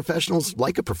hire professionals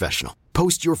like a professional.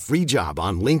 Post your free job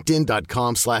on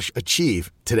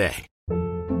linkedin.com/achieve today.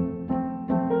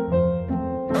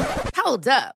 Hold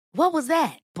up. What was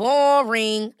that?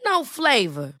 Boring. No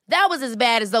flavor. That was as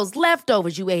bad as those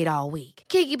leftovers you ate all week.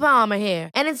 Keke Palmer here,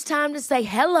 and it's time to say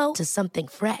hello to something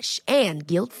fresh and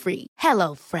guilt-free.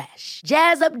 HelloFresh.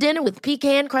 Jazz up dinner with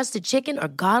pecan-crusted chicken or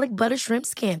garlic butter shrimp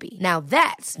scampi. Now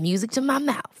that's music to my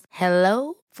mouth.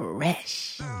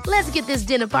 HelloFresh. Let's get this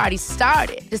dinner party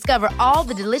started. Discover all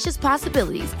the delicious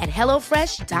possibilities at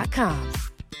HelloFresh.com.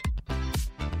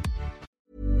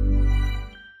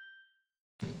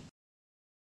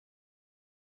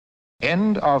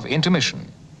 End of intermission.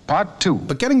 Part 2.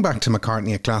 But getting back to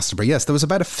McCartney at Glastonbury, yes, there was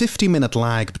about a 50-minute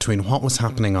lag between what was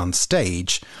happening on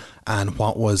stage and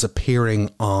what was appearing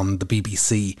on the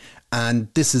BBC. And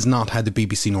this is not how the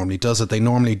BBC normally does it. They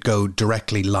normally go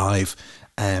directly live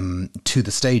to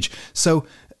the stage. So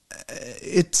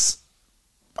it's,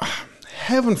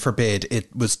 heaven forbid,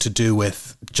 it was to do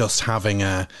with just having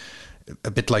a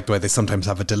bit like the way they sometimes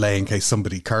have a delay in case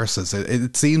somebody curses.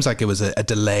 It seems like it was a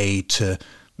delay to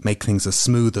make things as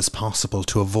smooth as possible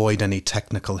to avoid any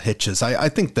technical hitches. I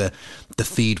think the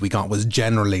feed we got was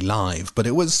generally live, but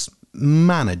it was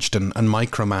managed and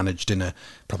micromanaged in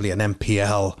probably an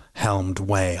MPL helmed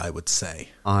way, I would say.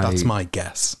 That's my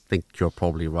guess. I think you're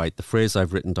probably right. The phrase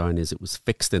I've written down is it was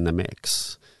fixed in the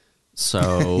mix.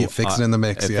 So you fix it in the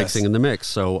mix, yes. Fixing in the mix.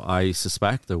 So I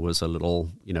suspect there was a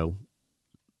little,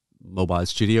 mobile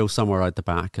studio somewhere out the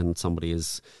back and somebody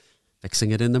is fixing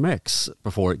it in the mix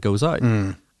before it goes out.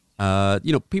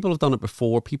 People have done it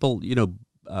before. People,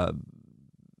 the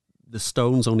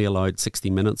Stones only allowed 60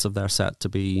 minutes of their set to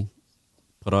be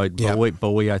put out. Yep.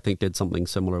 Bowie, I think, did something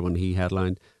similar when he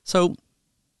headlined. So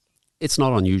it's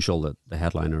not unusual that the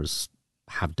headliners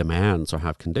have demands or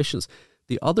have conditions.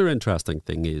 The other interesting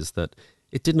thing is that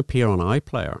it didn't appear on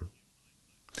iPlayer.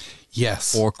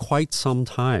 Yes. For quite some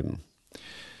time.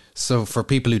 So for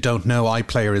people who don't know,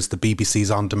 iPlayer is the BBC's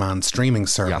on-demand streaming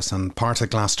service, and part of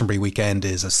Glastonbury weekend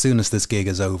is as soon as this gig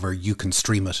is over, you can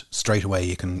stream it straight away.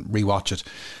 You can rewatch it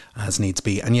as needs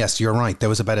be. And yes, you're right. There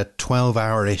was about a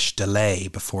 12-hour-ish delay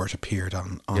before it appeared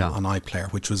on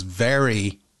iPlayer, which was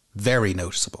very, very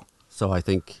noticeable. So I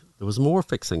think there was more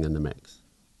fixing in the mix.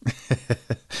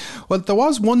 Well, there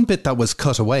was one bit that was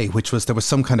cut away, which was there was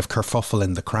some kind of kerfuffle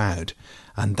in the crowd,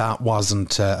 and that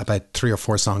wasn't about 3 or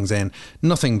 4 songs in.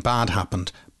 Nothing bad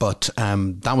happened, but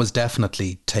that was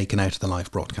definitely taken out of the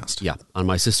live broadcast. Yeah, and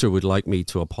my sister would like me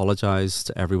to apologise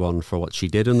to everyone for what she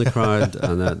did in the crowd,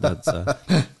 and that's.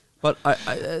 But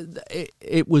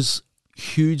it was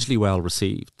hugely well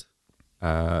received.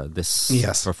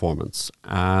 This performance,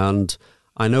 and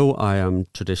I know I am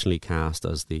traditionally cast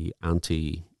as the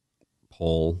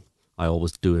anti-Paul. I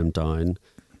always do him down.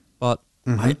 But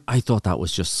I thought that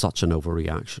was just such an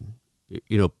overreaction.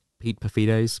 you know, Pete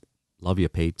Pafides, love you,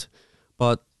 Pete,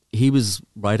 but he was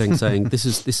writing saying this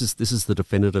is the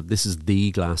definitive, this is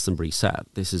the Glastonbury set,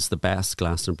 this is the best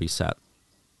Glastonbury set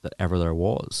that ever there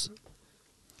was.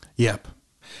 Yep.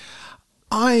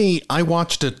 I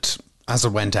watched it as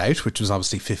it went out, which was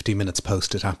obviously 50 minutes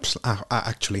post it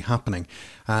actually happening,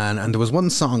 and there was one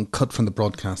song cut from the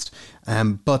broadcast,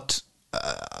 but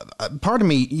part of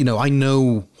me, you know, I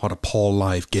know what a Paul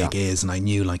live gig is, and I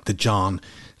knew like the John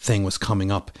thing was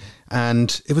coming up,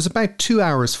 and it was about 2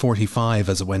 hours 45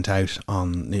 as it went out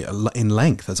in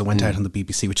length as it went out on the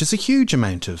BBC, which is a huge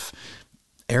amount of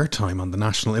airtime on the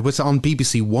national. It was on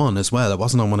BBC One as well. It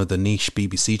wasn't on one of the niche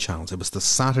BBC channels. It was the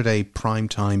Saturday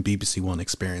primetime BBC One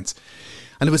experience,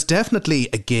 and it was definitely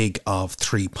a gig of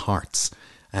three parts.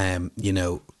 You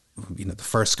know, the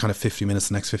first kind of 50 minutes,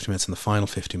 the next 50 minutes, and the final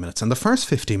 50 minutes. And the first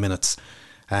 50 minutes,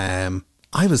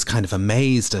 I was kind of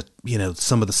amazed at, you know,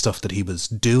 some of the stuff that he was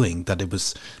doing, that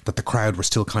the crowd were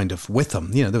still kind of with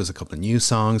him. You know, there was a couple of new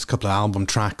songs, a couple of album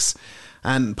tracks.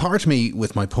 And part of me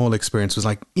with my Paul experience was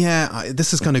like,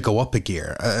 this is going to go up a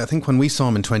gear. I think when we saw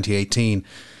him in 2018,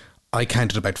 I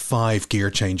counted about 5 gear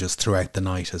changes throughout the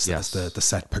night as the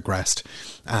set progressed.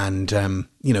 And,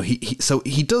 you know,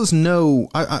 he does know,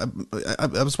 I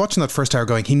was watching that first hour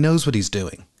going, he knows what he's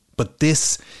doing. But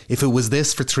this, if it was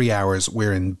this for 3 hours,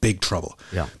 we're in big trouble.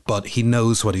 Yeah. But he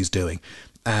knows what he's doing.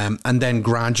 And then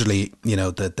gradually, you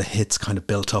know, the hits kind of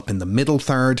built up in the middle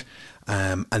third.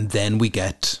 And then we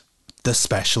get the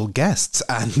special guests.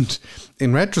 And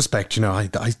in retrospect, you know, I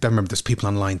remember there's people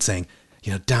online saying,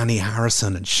 you know, Danny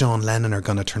Harrison and Sean Lennon are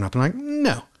going to turn up. I'm like,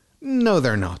 no,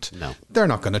 they're not. No, they're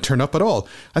not going to turn up at all.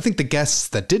 I think the guests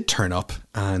that did turn up,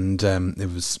 and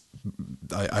it was,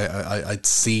 I'd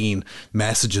seen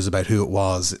messages about who it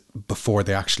was before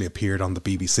they actually appeared on the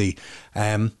BBC.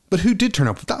 But who did turn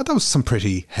up? That was some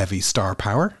pretty heavy star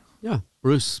power. Yeah,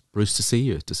 Bruce, to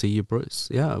see you, Bruce.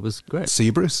 Yeah, it was great. See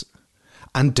you, Bruce.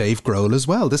 And Dave Grohl as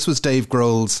well. This was Dave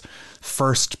Grohl's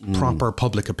first proper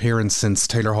public appearance since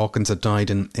Taylor Hawkins had died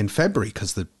in February,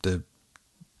 because the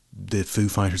Foo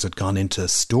Fighters had gone into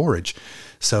storage.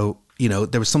 So, you know,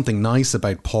 there was something nice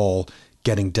about Paul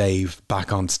getting Dave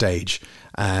back on stage.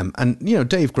 And, you know,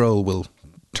 Dave Grohl will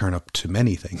turn up to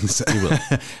many things. He will.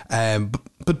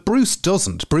 But Bruce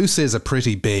doesn't. Bruce is a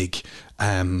pretty big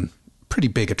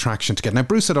attraction to get. Now,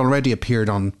 Bruce had already appeared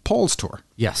on Paul's tour.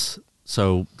 Yes.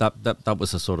 So that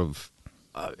was a sort of,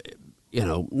 you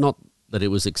know, not that it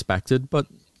was expected, but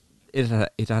it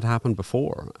had happened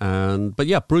before. But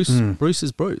yeah, Bruce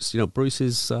is Bruce. You know, Bruce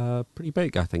is pretty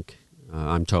big, I think.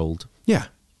 I'm told. Yeah.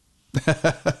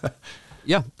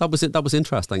 Yeah, that was it. That was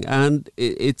interesting, and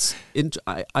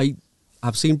I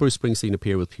have seen Bruce Springsteen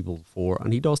appear with people before,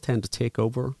 and he does tend to take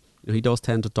over. You know, he does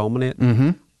tend to dominate.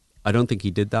 Mm-hmm. I don't think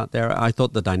he did that there. I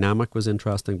thought the dynamic was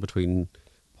interesting between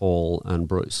Paul and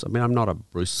Bruce. I mean, I'm not a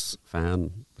Bruce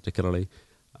fan particularly.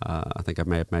 I think I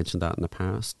may have mentioned that in the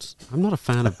past. I'm not a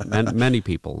fan of many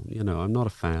people. You know, I'm not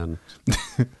a fan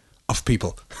of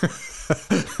people.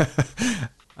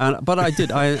 But I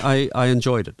did. I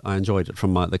enjoyed it. I enjoyed it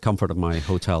from the comfort of my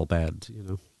hotel bed. You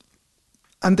know.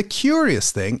 And the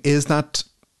curious thing is that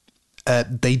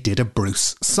they did a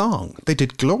Bruce song. They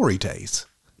did "Glory Days."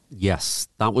 Yes,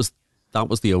 that was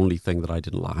the only thing that I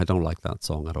didn't like. I don't like that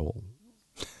song at all.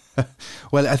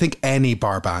 Well, I think any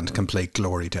bar band can play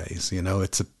 "Glory Days." You know,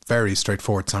 it's a very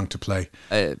straightforward song to play.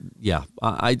 Yeah,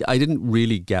 I didn't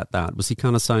really get that. Was he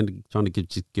kind of trying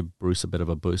to give Bruce a bit of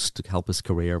a boost to help his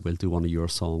career? We'll do one of your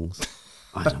songs.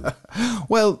 I don't know.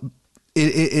 Well,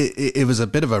 it was a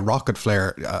bit of a rocket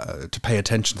flare to pay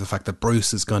attention to the fact that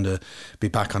Bruce is going to be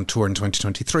back on tour in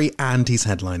 2023, and he's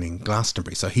headlining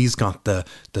Glastonbury, so he's got the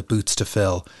boots to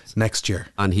fill next year,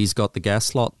 and he's got the guest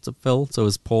slot to fill. So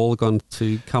is Paul going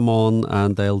to come on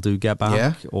and they'll do Get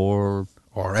Back, or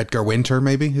Edgar Winter,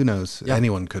 maybe? Who knows? Yeah.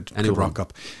 Anyone could rock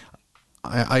up.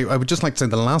 I would just like to say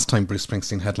the last time Bruce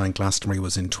Springsteen headlined Glastonbury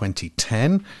was in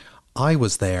 2010. I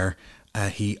was there.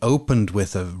 He opened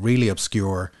with a really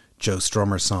obscure Joe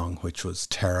Strummer song, which was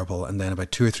terrible, and then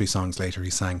about 2 or 3 songs later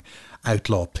he sang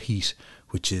Outlaw Pete,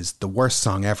 which is the worst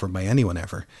song ever by anyone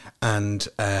ever, and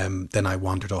then I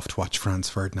wandered off to watch Franz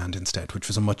Ferdinand instead, which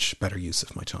was a much better use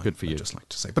of my time. Good for you. I'd just like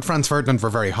to say. But Franz Ferdinand were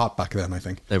very hot back then, I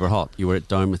think. They were hot. You were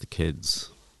down with the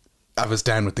kids. I was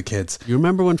down with the kids. You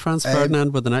remember when Franz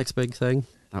Ferdinand were the next big thing?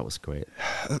 That was great.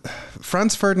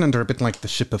 Franz Ferdinand are a bit like the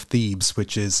Ship of Thebes,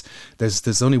 which is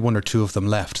there's only 1 or 2 of them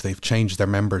left. They've changed their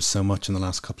members so much in the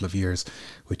last couple of years,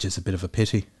 which is a bit of a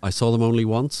pity. I saw them only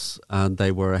once, and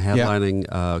they were headlining,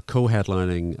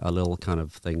 co-headlining a little kind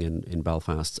of thing in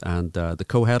Belfast, and the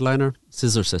co-headliner,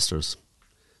 Scissor Sisters.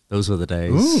 Those were the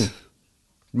days. Ooh.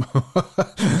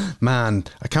 Man,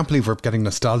 I can't believe we're getting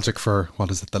nostalgic for, what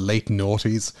is it, the late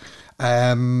noughties.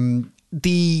 At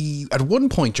one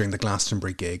point during the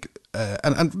Glastonbury gig,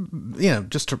 and you know,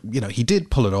 just to, you know, he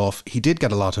did pull it off. He did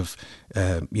get a lot of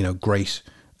you know, great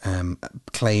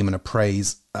claim and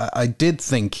appraise. I did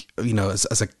think, you know,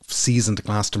 as a seasoned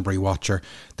Glastonbury watcher,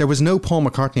 there was no Paul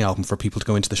McCartney album for people to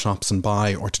go into the shops and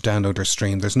buy or to download or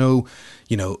stream. There's no,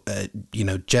 you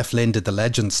know, Jeff Lynne did the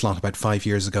Legends slot about 5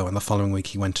 years ago, and the following week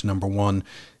he went to number one.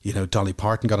 You know, Dolly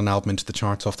Parton got an album into the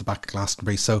charts off the back of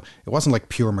Glastonbury. So it wasn't like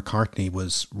pure McCartney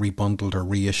was rebundled or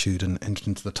reissued and entered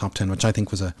into the top 10, which I think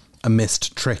was a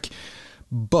missed trick.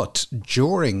 But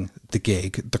during the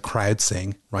gig, the crowd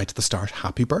sang right at the start,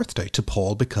 "Happy Birthday" to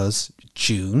Paul, because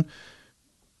June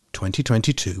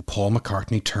 2022, Paul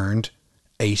McCartney turned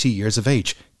 80 years of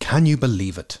age. Can you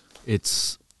believe it?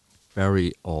 It's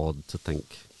very odd to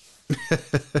think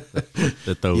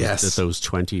that those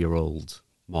 20-year-old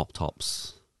mop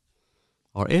tops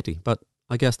are 80. But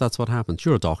I guess that's what happens.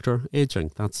 You're a doctor,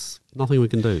 aging. That's nothing we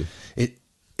can do.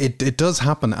 It does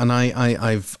happen, and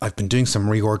I've been doing some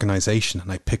reorganisation,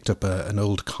 and I picked up an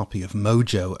old copy of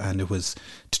Mojo, and it was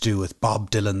to do with Bob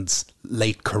Dylan's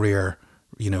late career,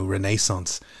 you know,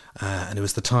 renaissance, and it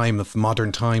was the time of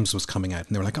Modern Times was coming out,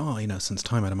 and they were like, oh, you know, since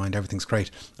Time Out of Mind, everything's great,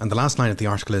 and the last line of the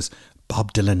article is,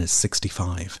 Bob Dylan is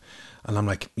 65. And I'm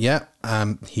like, yeah,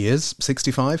 he is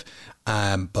 65,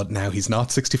 but now he's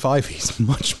not 65. He's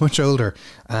much, much older.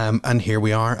 And here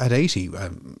we are at 80.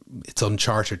 It's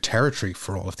uncharted territory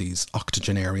for all of these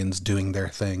octogenarians doing their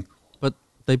thing. But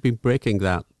they've been breaking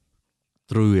that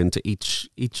through into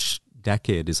each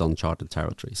decade is uncharted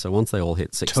territory. So once they all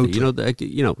hit 60, totally.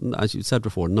 you know, as you said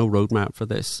before, no roadmap for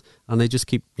this, and they just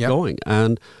keep going.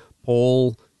 And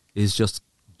Paul is just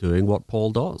doing what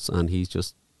Paul does, and he's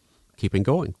just keeping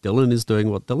going. Dylan is doing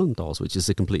what Dylan does, which is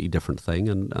a completely different thing,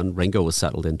 and Ringo has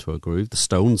settled into a groove. The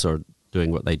Stones are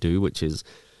doing what they do, which is,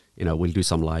 you know, we'll do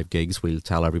some live gigs, we'll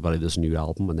tell everybody there's a new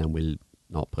album, and then we'll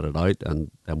not put it out,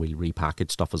 and then we'll repackage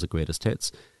stuff as a greatest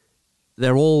hits.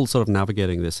 They're all sort of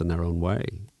navigating this in their own way.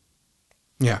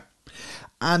 Yeah.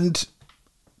 And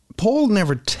Paul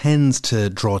never tends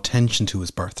to draw attention to his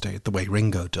birthday the way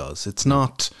Ringo does. It's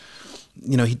not,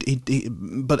 you know, he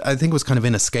but I think it was kind of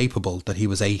inescapable that he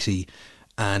was 80,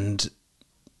 and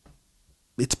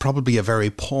it's probably a very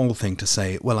Paul thing to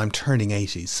say, well, I'm turning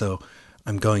 80, so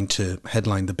I'm going to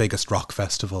headline the biggest rock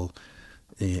festival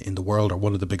in the world, or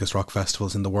one of the biggest rock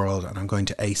festivals in the world, and I'm going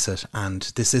to ace it, and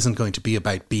this isn't going to be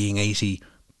about being 80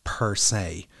 per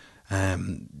se.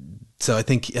 So I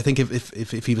think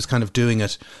if he was kind of doing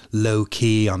it low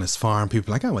key on his farm,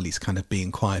 people are like, oh well, he's kind of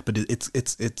being quiet, but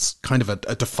it's kind of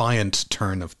a defiant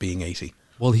turn of being 80.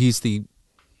 Well, he's the,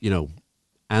 you know,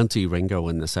 anti Ringo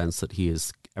in the sense that he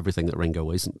is everything that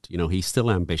Ringo isn't. You know, he's still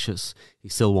ambitious. He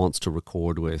still wants to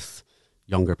record with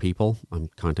younger people. I'm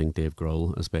counting Dave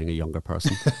Grohl as being a younger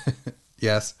person.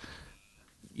 Yes.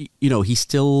 You know, he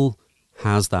still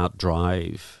has that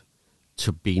drive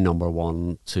to be number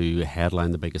one, to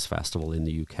headline the biggest festival in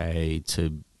the UK,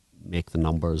 to make the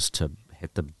numbers, to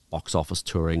hit the box office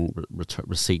touring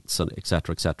receipts, and et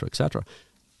cetera, et cetera, et cetera.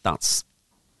 That's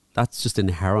just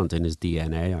inherent in his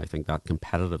DNA, I think, that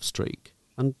competitive streak.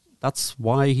 And that's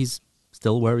why he's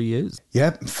still where he is.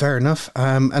 Yeah, fair enough.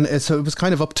 And so it was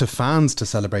kind of up to fans to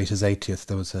celebrate his 80th.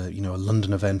 There was a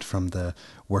London event from the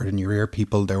Word in Your Ear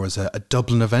people. There was a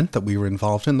Dublin event that we were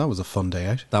involved in. That was a fun day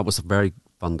out. That was a very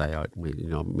fun day out. We, you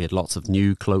know, made lots of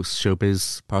new close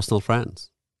showbiz personal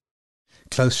friends.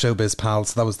 Close showbiz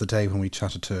pals. That was the day when we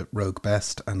chatted to Rogue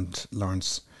Best and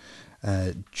Lawrence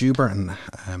Juber and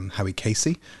Howie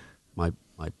Casey. My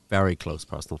very close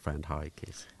personal friend Howie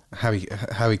Casey.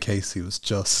 Howie Casey was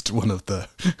just he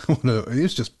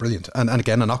was just brilliant. And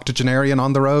again, an octogenarian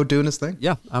on the road doing his thing.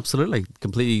 Yeah, absolutely.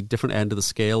 Completely different end of the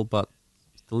scale, but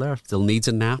still there. Still needs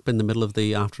a nap in the middle of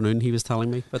the afternoon, he was telling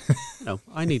me. But no,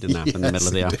 I need a nap in the middle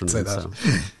of the afternoon. So.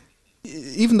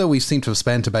 Even though we seem to have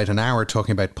spent about an hour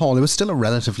talking about Paul, it was still a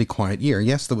relatively quiet year.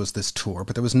 Yes, there was this tour,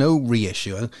 but there was no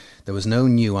reissue. There was no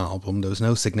new album. There was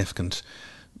no significant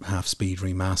half-speed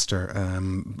remaster.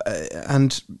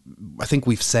 And I think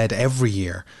we've said every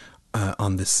year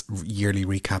on this yearly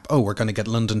recap, oh, we're going to get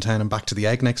London Town and Back to the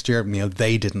Egg next year. You know,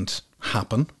 they didn't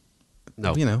happen.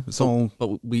 No. You know, it's all...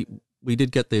 But we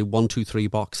did get the 1, 2, 3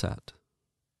 box set.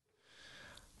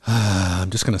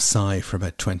 I'm just going to sigh for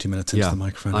about 20 minutes into the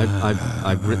microphone.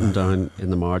 I've written down in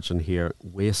the margin here,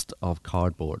 waste of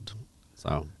cardboard.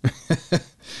 So,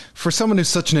 for someone who's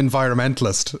such an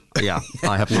environmentalist, yeah,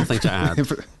 I have nothing to add.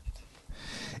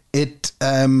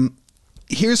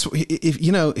 Here's,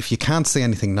 if you can't say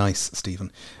anything nice,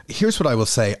 Stephen, here's what I will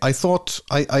say. I thought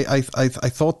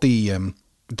thought the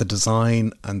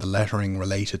design and the lettering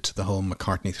related to the whole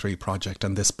McCartney 3 project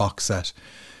and this box set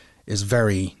is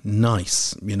very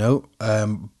nice,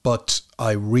 but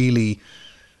I really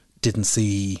didn't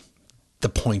see the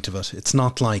point of it. It's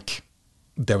not like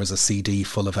there was a CD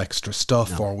full of extra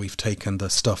stuff, or we've taken the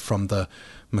stuff from the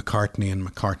McCartney and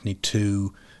McCartney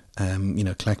 2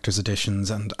 collector's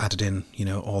editions and added in,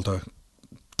 all the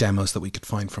demos that we could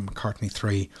find from McCartney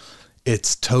 3.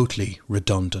 It's totally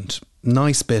redundant.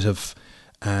 Nice bit of,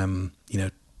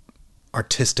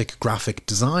 artistic graphic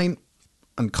design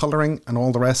and colouring and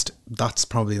all the rest. That's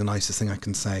probably the nicest thing I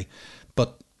can say.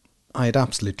 But I'd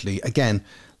absolutely, again,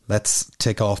 let's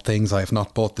take off things I have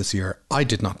not bought this year. I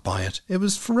did not buy it. It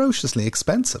was ferociously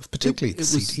expensive, particularly the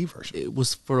CD version. It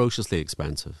was ferociously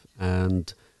expensive.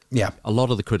 And yeah, a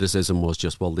lot of the criticism was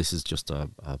just, well, this is just a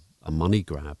money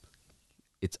grab.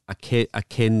 It's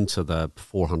akin to the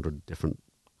 400 different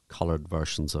coloured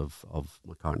versions of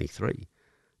McCartney 3.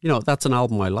 That's an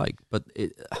album I like, but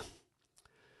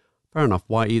fair enough.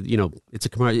 Why?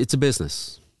 It's a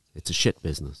business. It's a shit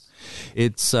business.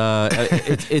 It's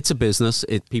a business.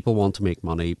 People want to make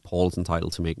money. Paul's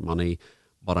entitled to make money,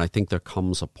 but I think there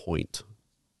comes a point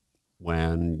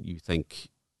when you think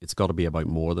it's got to be about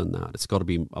more than that. It's got to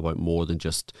be about more than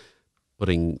just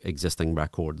putting existing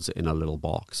records in a little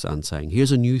box and saying,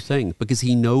 here's a new thing, because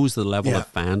he knows the level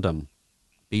of fandom,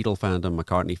 Beatle fandom,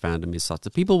 McCartney fandom is such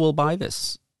that people will buy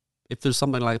this. If there's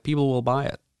something like it, people will buy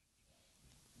it.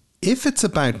 If it's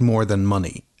about more than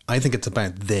money, I think it's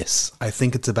about this. I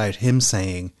think it's about him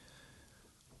saying,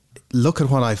 look at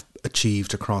what I've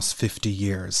achieved across 50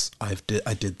 years. I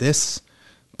did this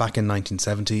back in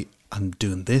 1970. I'm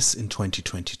doing this in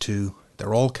 2022.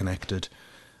 They're all connected.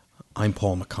 I'm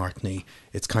Paul McCartney.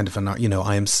 It's kind of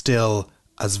I am still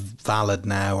as valid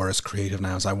now or as creative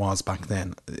now as I was back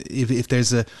then. If there's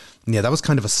that was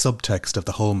kind of a subtext of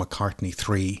the whole McCartney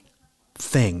 3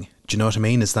 thing. Do you know what I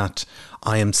mean? Is that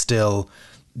I am still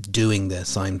doing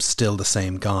this. I'm still the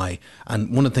same guy.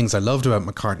 And one of the things I loved about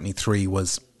McCartney 3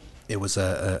 was it was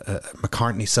a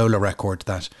McCartney solo record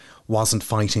that wasn't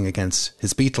fighting against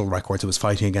his Beatle records. It was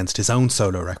fighting against his own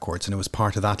solo records, and it was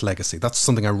part of that legacy. That's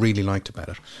something I really liked about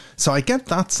it. So I get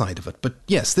that side of it. But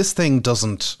yes, this thing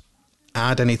doesn't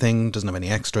add anything, doesn't have any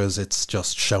extras. It's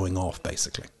just showing off,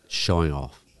 basically. Showing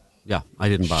off. Yeah, I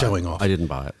didn't buy it. Showing off. I didn't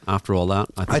buy it. After all that,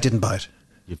 I didn't buy it.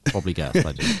 You've probably guessed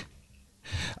I didn't.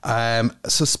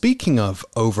 So speaking of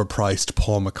overpriced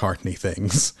Paul McCartney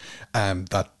things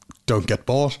that don't get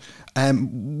bought,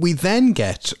 we then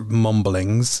get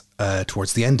mumblings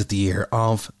towards the end of the year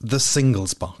of the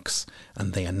singles box,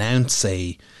 and they announce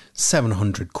a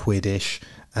 700 quid-ish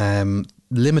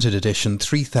limited edition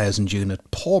 3,000 unit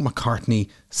Paul McCartney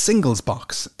singles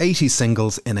box, 80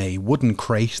 singles in a wooden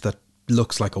crate that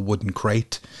looks like a wooden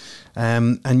crate.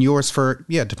 And yours for,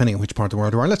 depending on which part of the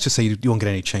world you are, let's just say you won't get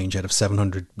any change out of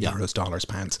 700 euros, dollars,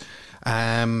 pounds.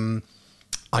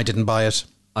 I didn't buy it.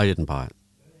 I didn't buy it.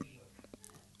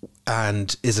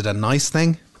 And is it a nice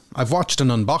thing? I've watched an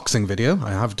unboxing video.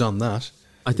 I have done that.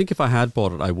 I think if I had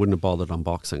bought it, I wouldn't have bothered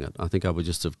unboxing it. I think I would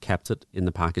just have kept it in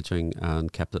the packaging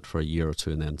and kept it for a year or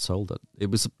two and then sold it. It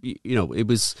was, it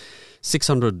was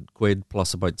 600 quid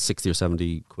plus about 60 or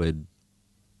 70 quid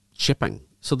shipping.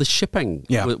 So the shipping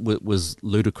was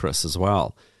ludicrous as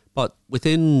well. But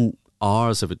within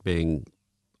hours of it being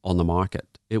on the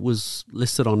market, it was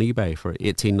listed on eBay for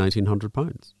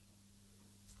 £1,900.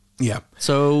 Yeah.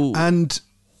 So and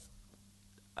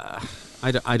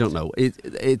I don't know.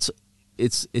 It's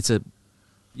a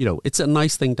it's a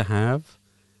nice thing to have.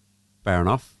 Fair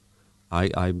enough.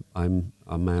 I'm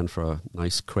a man for a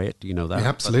nice crate. You know that. Yeah,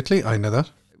 absolutely, I know that.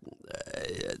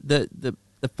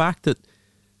 The fact that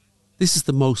this is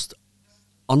the most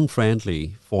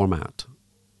unfriendly format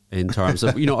in terms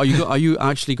of, are you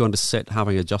actually going to sit,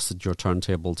 having adjusted your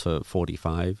turntable to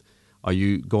 45? Are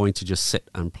you going to just sit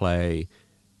and play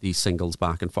these singles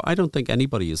back and forth? I don't think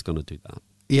anybody is going to do that.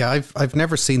 Yeah, I've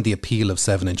never seen the appeal of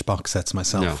 7-inch box sets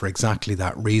myself for exactly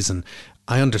that reason.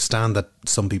 I understand that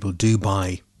some people do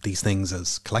buy these things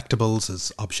as collectibles,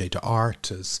 as objet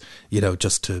d'art, as,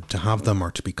 just to have them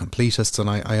or to be completists. And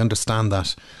I understand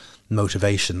that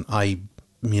motivation. I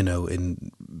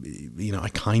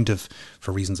kind of,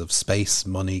 for reasons of space,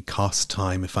 money, cost,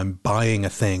 time, if I'm buying a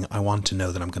thing, I want to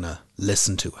know that I'm going to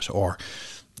listen to it, or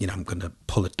I'm going to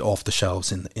pull it off the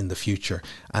shelves in the future.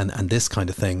 And this kind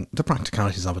of thing, the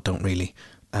practicalities of it don't really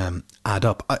add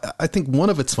up. I think one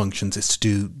of its functions is to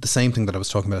do the same thing that I was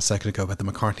talking about a second ago about the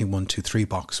McCartney 1, 2, 3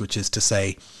 box, which is to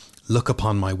say, look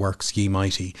upon my works, ye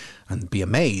mighty, and be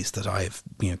amazed that I've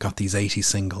got these 80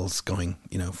 singles going,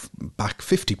 back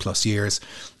 50 plus years,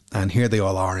 and here they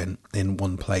all are in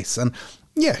one place. And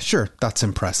yeah, sure, that's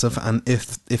impressive. And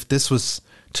if this was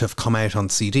to have come out on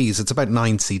CDs, it's about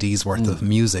 9 CDs worth of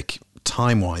music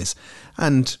time-wise.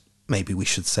 And maybe we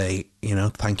should say,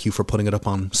 thank you for putting it up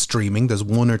on streaming. There's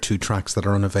 1 or 2 tracks that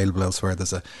are unavailable elsewhere.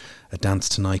 There's a Dance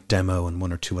Tonight demo and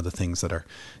 1 or 2 other things that are,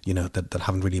 that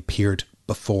haven't really appeared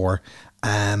before.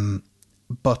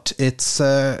 But it's,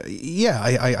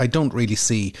 I don't really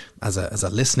see as a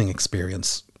listening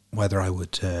experience whether I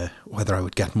would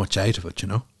get much out of it,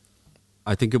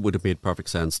 I think it would have made perfect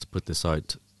sense to put this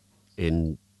out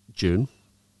in June.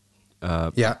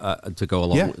 To go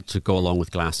along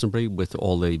with Glastonbury, with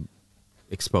all the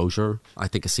exposure. I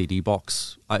think a CD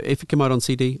box, if it came out on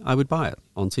CD, I would buy it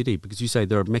on CD, because you say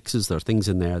there are mixes, there are things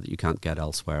in there that you can't get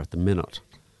elsewhere at the minute.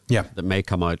 Yeah, that may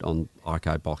come out on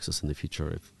archive boxes in the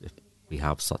future if we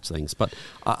have such things. But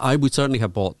I would certainly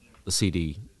have bought the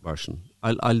CD version.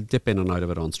 I'll dip in and out of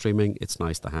it on streaming. It's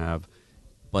nice to have,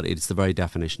 but it's the very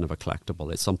definition of a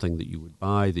collectible. It's something that you would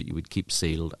buy, that you would keep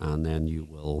sealed, and then you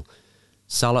will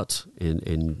sell it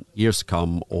in years to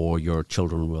come, or your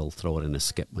children will throw it in a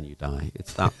skip when you die.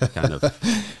 It's that kind of...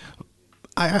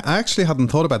 I actually hadn't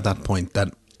thought about that point,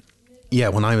 that,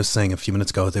 when I was saying a few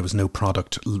minutes ago there was no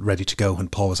product ready to go when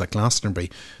Paul was at Glastonbury,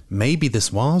 maybe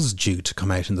this was due to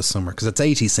come out in the summer, because it's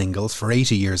 80 singles for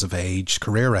 80 years of age,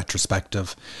 career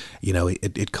retrospective.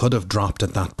 It could have dropped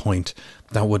at that point.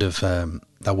 That would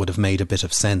have made a bit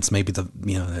of sense. Maybe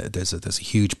there's a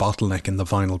huge bottleneck in the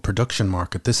vinyl production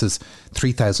market. This is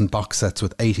 3,000 box sets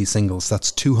with 80 singles.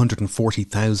 That's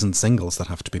 240,000 singles that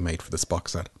have to be made for this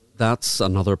box set. That's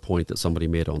another point that somebody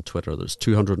made on Twitter. There's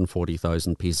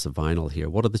 240,000 pieces of vinyl here.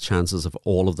 What are the chances of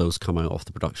all of those coming off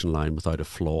the production line without a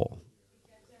flaw?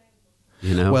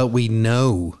 Well, we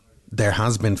know there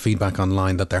has been feedback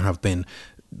online that there have been,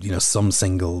 some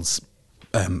singles,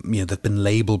 there've been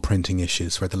label printing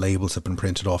issues where the labels have been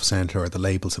printed off centre, or the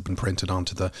labels have been printed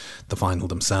onto the vinyl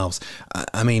themselves.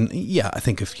 I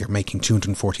think if you're making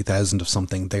 240,000 of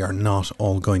something, they are not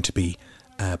all going to be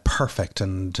perfect,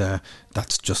 and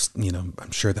that's just,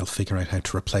 I'm sure they'll figure out how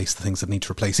to replace the things that need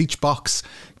to replace. Each box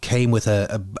came with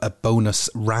a bonus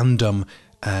random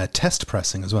test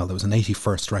pressing as well. There was an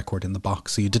 81st record in the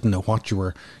box, so you didn't know what you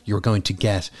were going to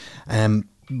get.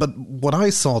 But when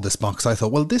I saw this box, I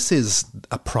thought, well, this is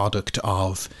a product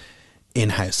of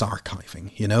in-house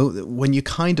archiving. When you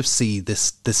kind of see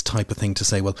this type of thing, to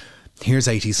say, well, here's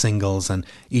 80 singles, and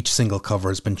each single cover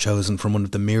has been chosen from one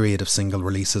of the myriad of single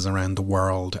releases around the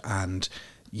world, and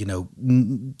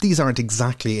these aren't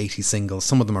exactly 80 singles.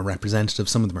 Some of them are representative,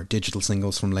 some of them are digital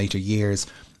singles from later years.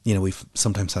 We've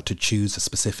sometimes had to choose a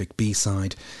specific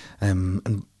B-side,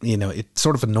 and it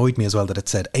sort of annoyed me as well that it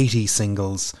said 80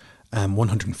 singles,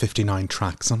 159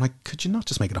 tracks. I'm like, could you not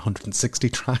just make it 160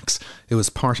 tracks? It was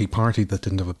Party that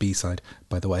didn't have a B-side,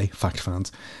 by the way, fact fans.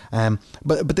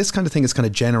 But this kind of thing is kind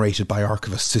of generated by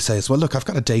archivists who says, well, look, I've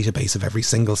got a database of every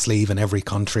single sleeve in every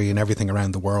country and everything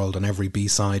around the world and every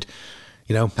B-side.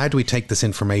 How do we take this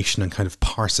information and kind of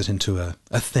parse it into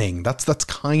a thing? That's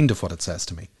kind of what it says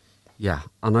to me. Yeah,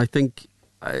 and I think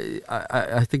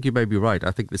I think you may be right.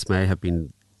 I think this may have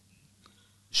been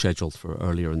scheduled for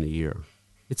earlier in the year.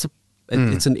 It's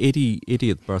an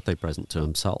 80th birthday present to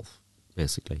himself,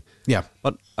 basically. Yeah.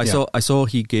 But I saw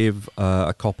he gave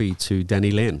a copy to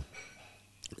Denny Lane.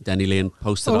 Denny Lane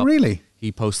posted up. Oh, really?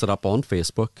 He posted up on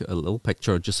Facebook a little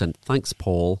picture, just saying, thanks,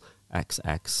 Paul,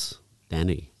 XX,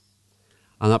 Denny.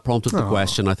 And that prompted the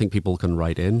question. I think people can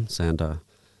write in, send a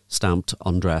stamped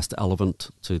undressed elephant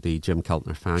to the Jim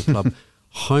Keltner fan club.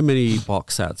 How many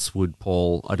box sets would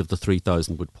Paul, out of the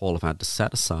 3,000, would Paul have had to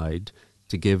set aside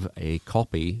to give a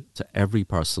copy to every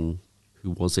person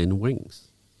who was in Wings?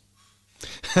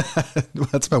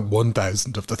 That's about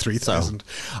 1,000 of the 3,000.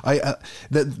 So,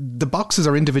 the boxes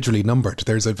are individually numbered.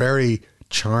 There's a very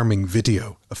charming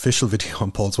official video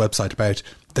on Paul's website about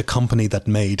the company that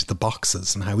made the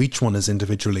boxes and how each one is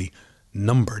individually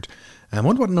numbered. I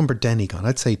wonder what number Denny got.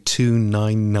 I'd say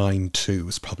 2992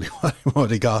 is probably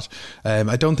what he got.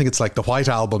 I don't think it's like the White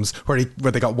Albums where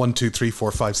they got 1, 2, 3,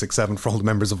 4, 5, 6, 7 for all the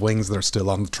members of Wings that are still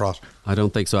on the trot. I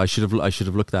don't think so. I should have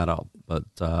looked that up, but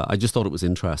I just thought it was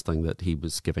interesting that he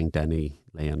was giving Denny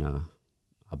Lane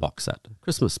a box set, a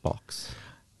Christmas box.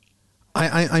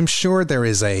 I'm sure there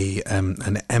is an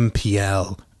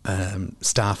MPL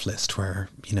staff list where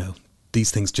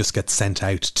these things just get sent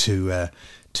out to a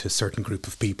certain group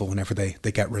of people whenever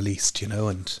they get released,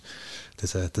 and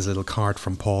there's a little card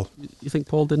from Paul. You think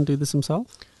Paul didn't do this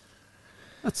himself?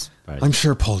 That's very I'm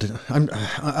sure Paul did.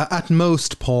 At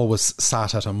most, Paul was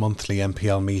sat at a monthly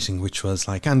MPL meeting, which was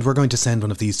like, and we're going to send one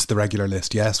of these to the regular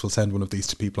list. Yes, we'll send one of these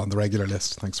to people on the regular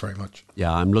list. Thanks very much.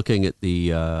 Yeah, I'm looking at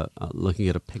looking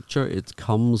at a picture. It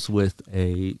comes with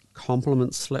a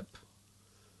compliment slip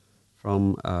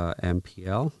from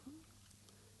MPL.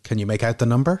 Can you make out the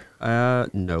number?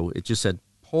 No, it just said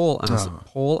Paul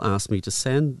asked me to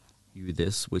send you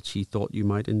this, which he thought you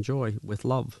might enjoy, with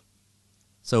love.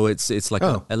 So it's like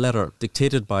a letter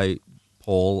dictated by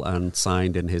Paul and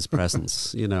signed in his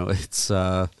presence. It's.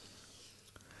 But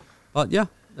yeah,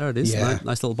 there it is. Yeah.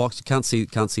 Nice little box. You can't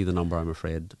see the number, I'm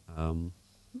afraid.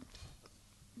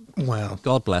 Well,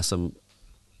 God bless him.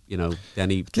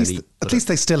 Denny. At least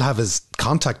they still have his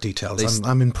contact details.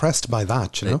 I'm impressed by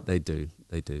that. They do.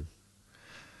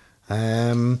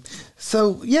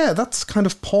 So yeah, that's kind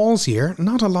of Paul's year.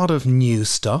 Not a lot of new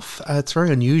stuff. It's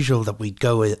very unusual that we'd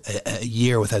go a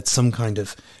year without some kind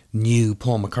of new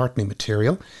Paul McCartney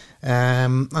material.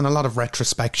 And a lot of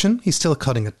retrospection. He's still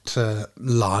cutting it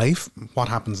live. What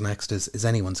happens next is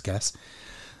anyone's guess.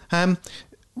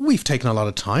 We've taken a lot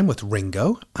of time with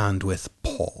Ringo and with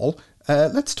Paul.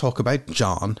 Let's talk about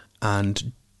John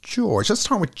and George. Let's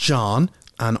start with John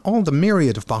and all the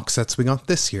myriad of box sets we got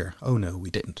this year. Oh no, we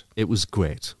didn't. It was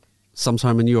great.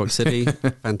 Sometime in New York City,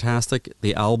 fantastic.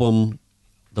 The album,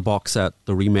 the box set,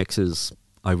 the remixes,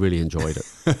 I really enjoyed it.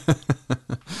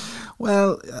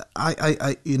 Well,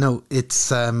 I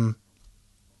it's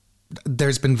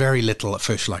there's been very little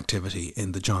official activity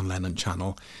in the John Lennon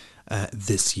channel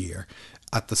this year.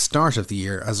 At the start of the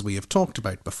year, as we have talked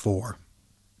about before,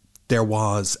 there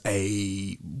was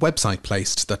a website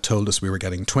placed that told us we were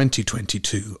getting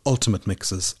 2022 ultimate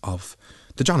mixes of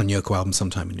the John and Yoko album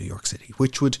Sometime in New York City,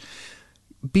 which would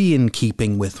be in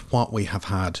keeping with what we have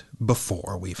had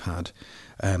before. We've had,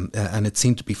 and it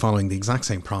seemed to be following the exact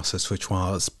same process, which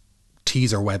was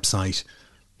teaser website,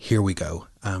 here we go.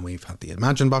 And we've had the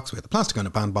Imagine box, we had the Plastic Ono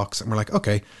Band box, and we're like,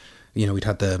 okay, we'd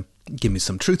had the Give Me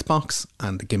Some Truth box,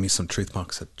 and the Give Me Some Truth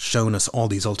box had shown us all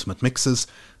these ultimate mixes.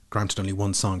 Granted, only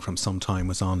one song from Sometime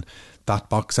was on that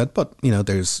box set, but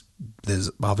there's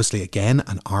obviously again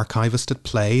an archivist at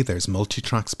play. There's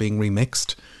multi-tracks being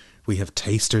remixed. We have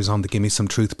tasters on the Gimme Some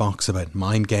Truth box about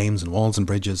Mind Games and Walls and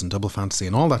Bridges and Double Fantasy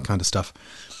and all that kind of stuff.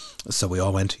 So we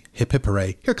all went hip hip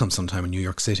hooray, here comes Sometime in New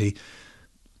York City.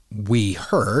 We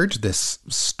heard this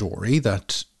story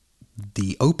that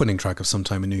the opening track of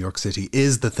Sometime in New York City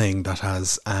is the thing that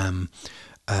has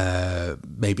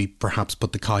maybe perhaps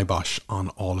put the kibosh on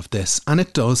all of this, and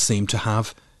it does seem to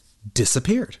have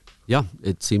disappeared. Yeah,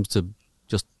 it seems to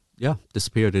just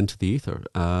disappeared into the ether.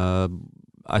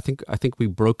 I think we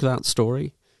broke that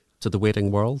story to the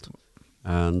waiting world,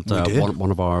 and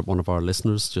one of our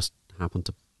listeners just happened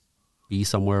to be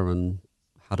somewhere and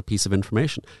had a piece of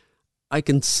information. I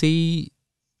can see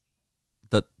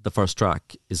that the first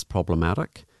track is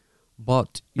problematic,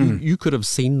 but you could have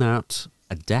seen that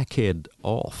a decade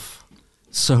off.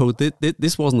 So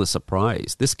this wasn't a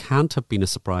surprise. This can't have been a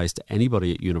surprise to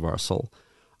anybody at Universal.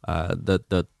 That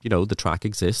the track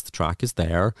exists, the track is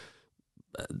there,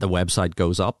 the website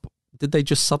goes up. Did they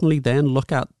just suddenly then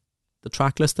look at the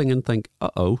track listing and think,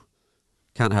 uh-oh,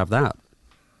 can't have that?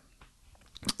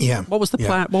 Yeah. What was the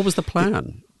plan? What was the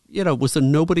plan? Was there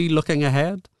nobody looking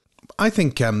ahead? I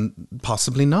think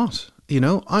possibly not.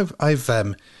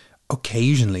 I've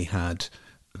occasionally had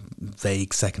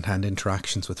vague secondhand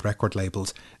interactions with record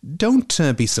labels. Don't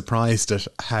be surprised at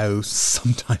how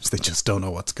sometimes they just don't know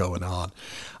what's going on,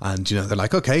 and they're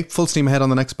like, okay, full steam ahead on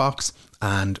the next box,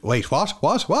 and wait, what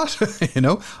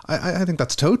I think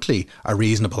that's totally a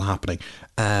reasonable happening.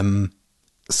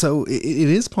 So it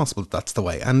is possible that's the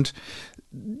way. And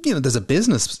there's a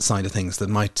business side of things that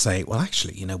might say, well,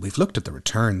 actually, we've looked at the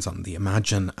returns on the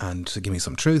Imagine and Give Me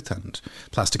Some Truth and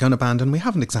Plastic Ono Band, and we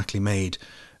haven't exactly made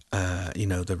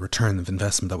the return of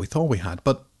investment that we thought we had.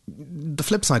 But the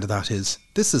flip side of that is,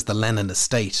 this is the Lennon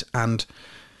estate, and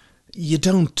you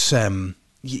don't,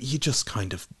 you just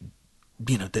kind of,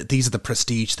 these are the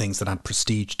prestige things that add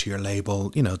prestige to your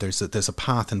label. There's a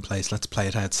path in place, let's play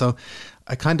it out. So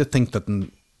I kind of think that,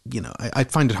 I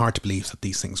find it hard to believe that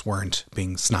these things weren't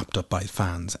being snapped up by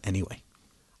fans anyway.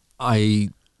 I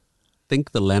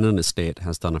think the Lennon estate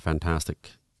has done a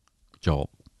fantastic job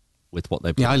with what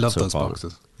they've done. Yeah, I love so those far.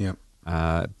 boxes. Yeah,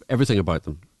 everything about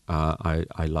them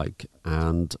I like,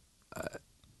 and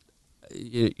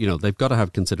they've got to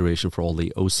have consideration for all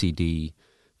the OCD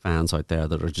fans out there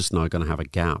that are just now going to have a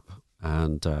gap,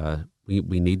 and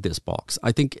we need this box.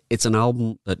 I think it's an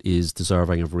album that is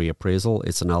deserving of reappraisal.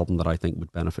 It's an album that I think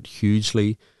would benefit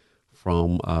hugely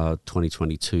from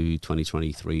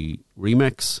 2022-2023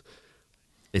 remix.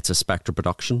 It's a Spectre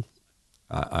production.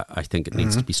 I think it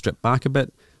needs to be stripped back a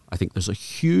bit. I think there's a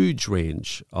huge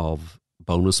range of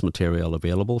bonus material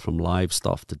available, from live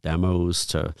stuff to demos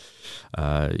to,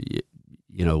 the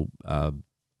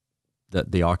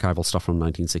archival stuff from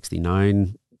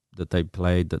 1969 that they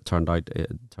played that turned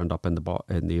up in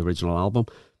the original album.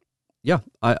 Yeah,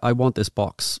 I want this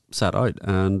box set out,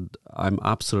 and I'm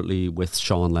absolutely with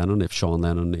Sean Lennon if Sean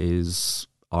Lennon is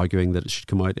arguing that it should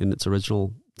come out in its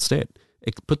original state.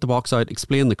 Put the box out,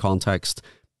 explain the context.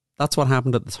 That's what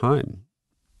happened at the time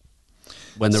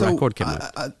when the record came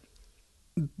out.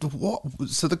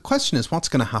 So the question is, what's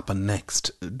going to happen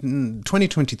next?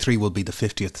 2023 will be the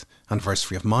 50th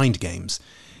anniversary of Mind Games.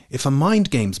 If a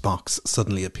Mind Games box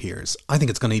suddenly appears, I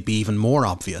think it's going to be even more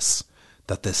obvious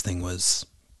that this thing was,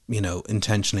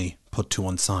 intentionally put to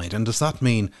one side. And does that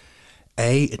mean,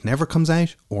 A, it never comes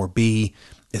out, or B,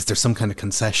 is there some kind of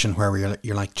concession where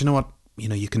you're like, do you know what?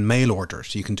 You can mail order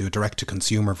it. You can do a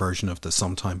direct-to-consumer version of the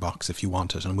Sometime box if you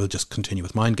want it, and we'll just continue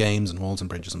with Mind Games and Walls and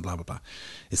Bridges and blah, blah, blah.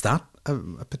 Is that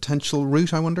a potential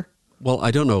route, I wonder? Well, I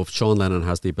don't know if Sean Lennon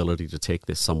has the ability to take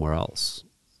this somewhere else.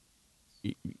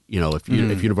 If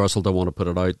Universal don't want to put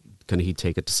it out, can he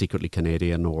take it to Secretly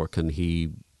Canadian, or can he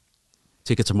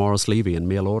take it to Morris Levy and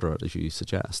mail order it, as you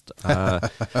suggest?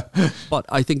 But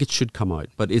I think it should come out.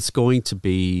 But it's going to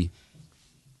be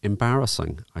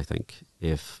embarrassing, I think,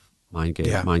 if Mind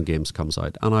Games comes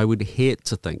out. And I would hate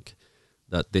to think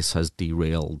that this has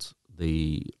derailed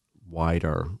the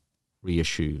wider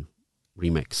reissue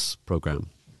remix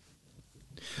program.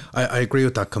 I agree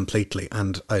with that completely,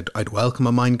 and I'd welcome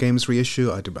a Mind Games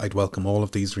reissue. I'd welcome all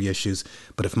of these reissues.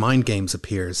 But if Mind Games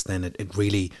appears, then it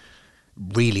really,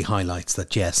 really highlights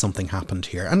that, yes, something happened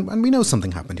here. And we know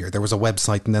something happened here. There was a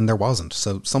website and then there wasn't.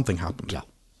 So something happened. Yeah.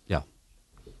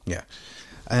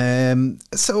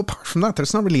 So apart from that,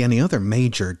 there's not really any other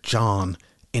major John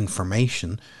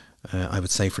information, I would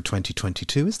say, for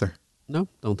 2022, is there? No,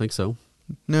 don't think so.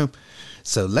 No.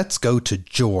 So let's go to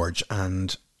George,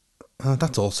 and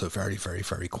that's also very, very,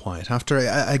 very quiet. After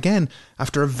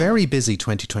a very busy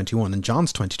 2021, and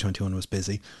John's 2021 was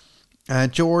busy,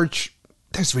 George,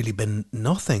 there's really been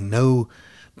nothing. No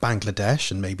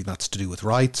Bangladesh, and maybe that's to do with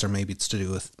rights, or maybe it's to do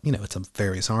with, it's a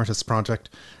various artists project.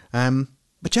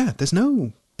 But yeah, there's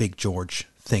no big George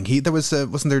thing. There was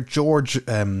wasn't there George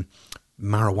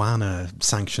marijuana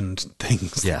sanctioned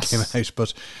things that came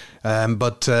out,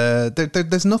 but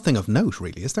there's nothing of note,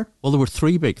 really, is there? Well, there were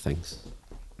three big things.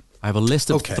 I have a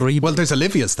list of three. Well, there's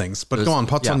Olivia's things, but go on.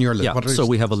 What's on your list? So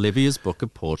we have Olivia's book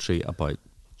of poetry about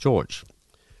George,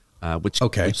 which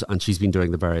and she's been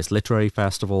doing the various literary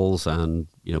festivals, and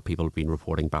people have been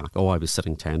reporting back. Oh, I was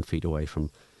sitting 10 feet away from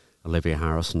Olivia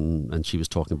Harrison, and she was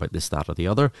talking about this, that, or the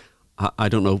other. I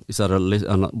don't know. Is that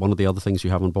one of the other things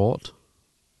you haven't bought?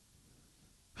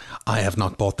 I have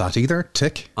not bought that either.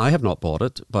 Tick. I have not bought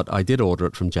it, but I did order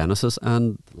it from Genesis,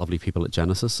 and lovely people at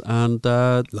Genesis, and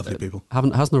lovely people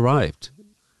hasn't arrived,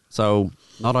 so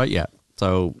not out yet.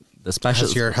 So the special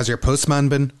has your postman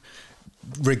been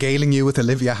regaling you with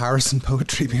Olivia Harrison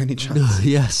poetry by any chance?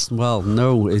 Yes. Well,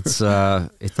 no. It's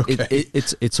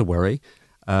it's a worry.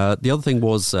 The other thing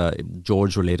was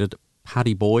George related.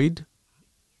 Paddy Boyd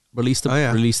released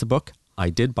a book. I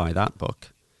did buy that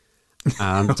book,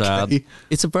 and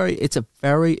it's a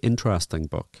very interesting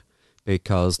book,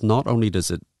 because not only does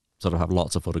it sort of have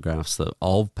lots of photographs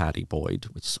of Paddy Boyd,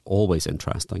 which is always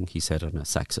interesting. He said it in a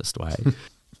sexist way,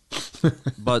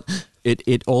 but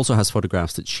it also has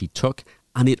photographs that she took,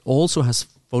 and it also has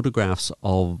photographs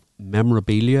of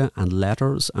memorabilia and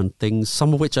letters and things,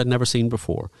 some of which I'd never seen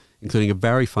before, including a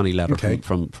very funny letter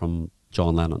from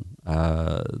John Lennon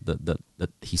that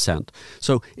he sent.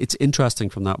 So it's interesting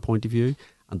from that point of view.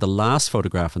 And the last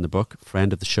photograph in the book,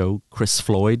 friend of the show, Chris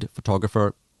Floyd,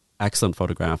 photographer, excellent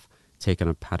photograph taken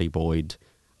of Paddy Boyd,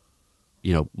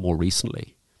 more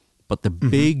recently. But the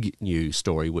big news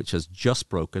story, which has just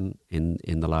broken in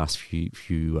the last few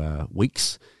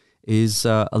weeks, is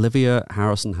Olivia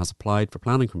Harrison has applied for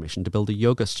planning permission to build a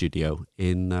yoga studio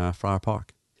in Friar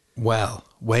Park. Well,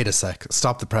 wait a sec.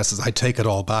 Stop the presses. I take it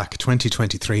all back.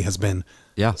 2023 has been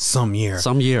some year.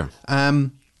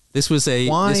 This was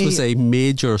a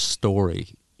major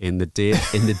story in the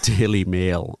Daily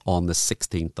Mail on the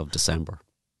 16th of December,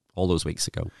 all those weeks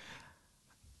ago.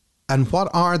 And what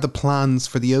are the plans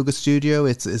for the yoga studio?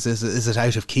 Is it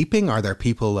out of keeping? Are there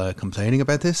people complaining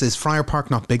about this? Is Friar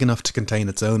Park not big enough to contain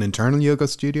its own internal yoga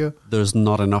studio? There's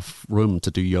not enough room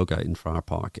to do yoga in Friar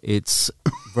Park. It's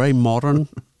very modern,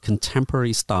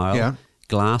 contemporary style,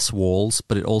 glass walls,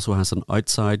 but it also has an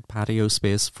outside patio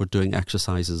space for doing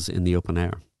exercises in the open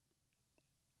air.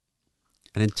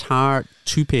 an entire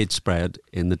 2-page spread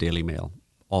in the Daily Mail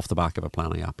off the back of a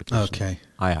planning application. Okay.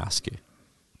 I ask you.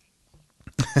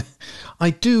 I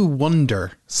do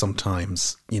wonder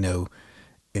sometimes, in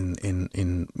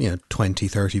 20,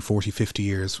 30, 40, 50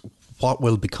 years, what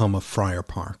will become of Friar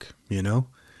Park, It'd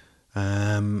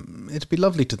be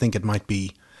lovely to think it might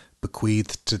be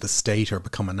bequeathed to the state or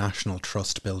become a national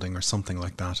trust building or something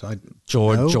like that.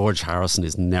 George Harrison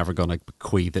is never going to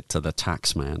bequeath it to the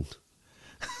taxman.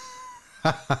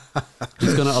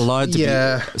 He's going to allow it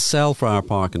to sell Friar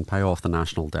Park and pay off the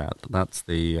national debt. That's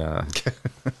the...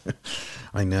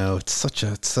 I know,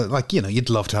 it's like, you'd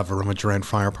love to have a rummage around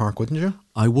Friar Park, wouldn't you?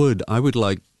 I would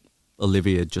like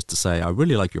Olivia just to say, I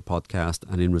really like your podcast,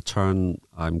 and in return,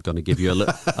 I'm going to give you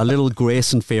a little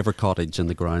grace and favour cottage in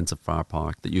the grounds of Friar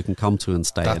Park that you can come to and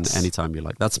stay in anytime you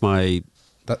like. That's my...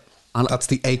 That's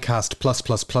the Acast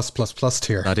plus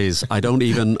tier. That is. I don't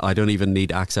even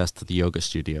need access to the yoga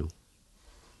studio.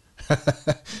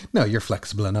 No, you're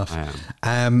flexible enough. I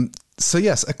am. So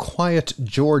yes, a quiet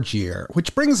George year,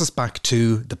 which brings us back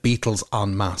to the Beatles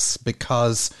en masse,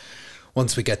 because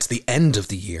once we get to the end of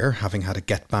the year, having had a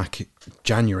get back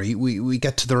January, we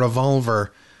get to the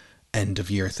Revolver end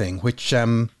of year thing, which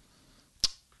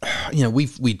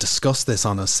we discussed this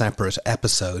on a separate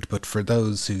episode, but for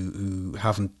those who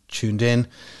haven't tuned in,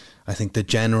 I think the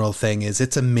general thing is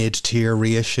it's a mid-tier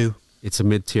reissue. It's a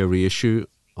mid-tier reissue.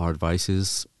 Our advice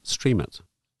is stream it.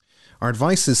 Our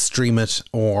advice is stream it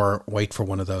or wait for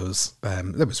one of those.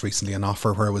 There was recently an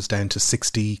offer where it was down to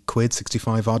 60 quid,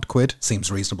 65 odd quid.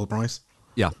 Seems reasonable price.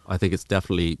 Yeah, I think it's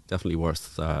definitely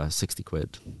worth 60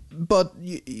 quid. But,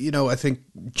 I think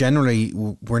generally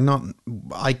we're not...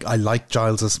 I like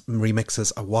Giles's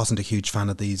remixes. I wasn't a huge fan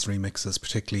of these remixes,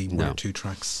 particularly one or two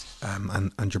tracks,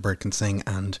 and Your Bird Can Sing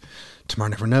and Tomorrow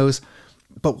Never Knows.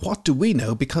 But what do we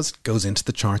know? Because it goes into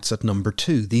the charts at number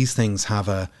 2. These things have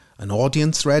an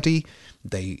audience ready.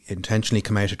 They intentionally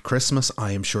come out at Christmas.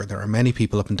 I am sure there are many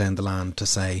people up and down the land to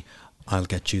say, I'll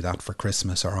get you that for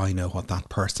Christmas, or I know what that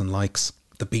person likes.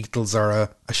 The Beatles are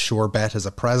a sure bet as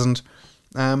a present.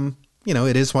 It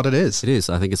is what it is. It is.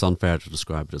 I think it's unfair to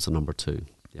describe it as a number 2.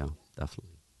 Yeah, definitely.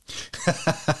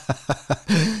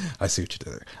 I see what you did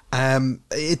there.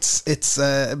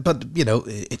 But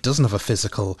it doesn't have a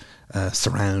physical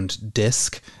surround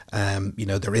disc.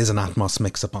 There is an Atmos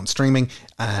mix up on streaming.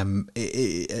 I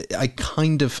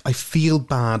feel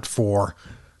bad for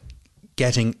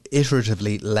getting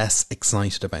iteratively less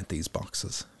excited about these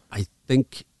boxes. I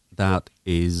think that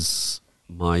is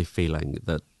my feeling,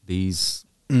 that these...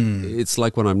 It's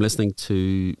like when I'm listening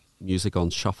to music on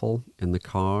shuffle in the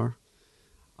car,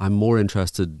 I'm more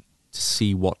interested to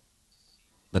see what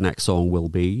the next song will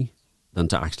be than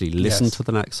to actually listen to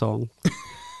the next song.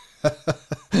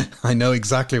 I know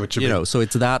exactly what you mean. So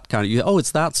it's that kind of,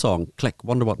 it's that song, click,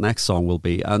 wonder what next song will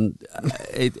be. And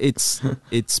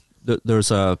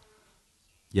there's a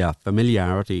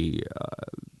familiarity,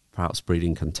 perhaps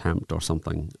breeding contempt or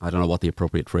something. I don't know what the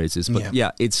appropriate phrase is, but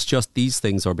it's just these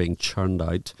things are being churned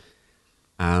out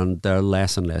and they're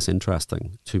less and less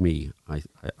interesting to me.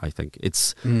 I think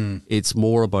it's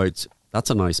more about, that's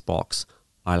a nice box,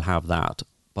 I'll have that,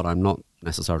 but I'm not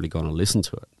necessarily going to listen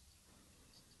to it.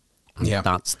 And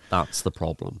that's the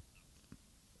problem.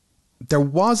 There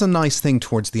was a nice thing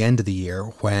towards the end of the year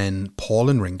when Paul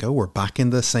and Ringo were back in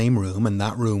the same room, and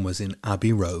that room was in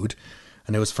Abbey Road,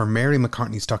 and it was for Mary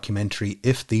McCartney's documentary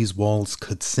If These Walls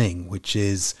Could Sing, which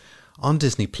is on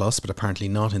Disney Plus, but apparently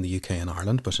not in the UK and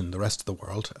Ireland, but in the rest of the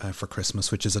world for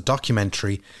Christmas, which is a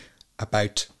documentary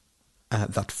about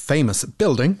that famous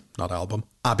building, not album,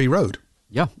 Abbey Road.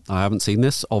 Yeah, I haven't seen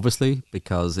this, obviously,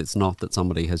 because it's not that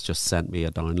somebody has just sent me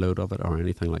a download of it or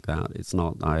anything like that. It's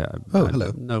not...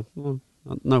 hello.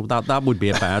 No, that would be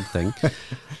a bad thing.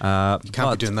 You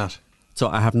can't be doing that. So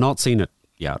I have not seen it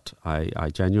yet. I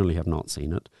genuinely have not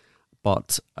seen it.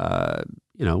 But,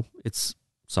 it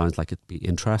sounds like it'd be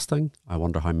interesting. I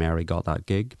wonder how Mary got that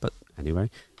gig. But anyway...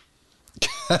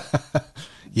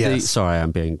 Yes. Sorry,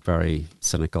 I'm being very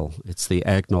cynical. It's the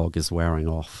eggnog is wearing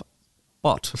off.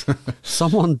 But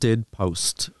someone did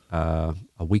post a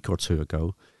week or two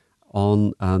ago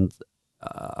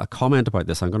a comment about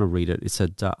this. I'm going to read it. It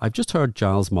said, I've just heard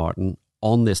Giles Martin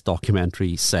on this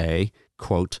documentary say,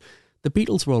 quote, the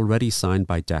Beatles were already signed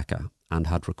by Decca and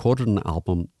had recorded an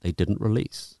album they didn't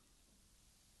release.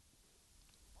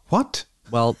 What?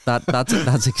 Well, that's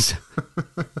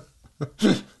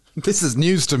This is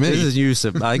news to me. I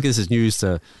think this is news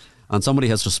to... And somebody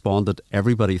has responded,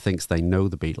 everybody thinks they know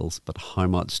the Beatles, but how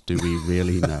much do we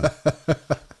really know?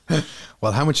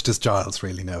 Well, how much does Giles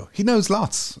really know? He knows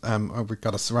lots. We've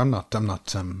got I'm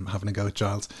not having a go at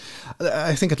Giles.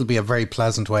 I think it'll be a very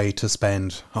pleasant way to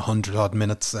spend 100 odd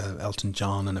minutes. Elton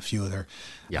John and a few other,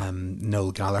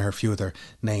 Noel Gallagher, a few other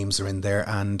names are in there.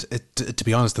 And to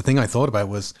be honest, the thing I thought about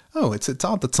was, it's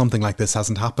odd that something like this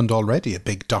hasn't happened already. A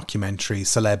big documentary,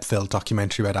 celeb-filled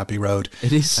documentary about Abbey Road.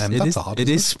 It is. That's odd. It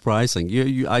is surprising.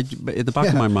 In the back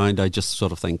of my mind, I just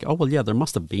sort of think, oh well, yeah, there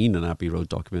must have been an Abbey Road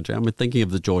documentary. I'm thinking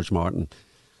of the George Martin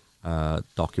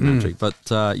documentary, but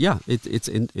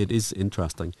it is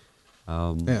interesting.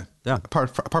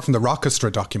 Apart from the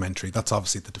Rockestra documentary, that's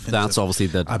obviously the definitive. That's obviously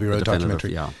the Abbey Road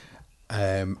documentary. Yeah.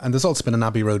 And there's also been an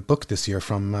Abbey Road book this year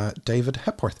from David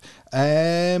Hepworth.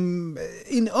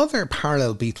 In other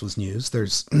parallel Beatles news,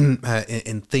 there's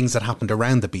in things that happened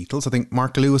around the Beatles, I think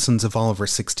Mark Lewison's Evolver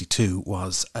 62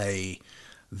 was a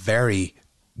very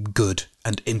good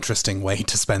and interesting way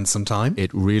to spend some time.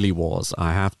 It really was.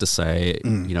 I have to say,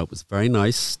 it was very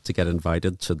nice to get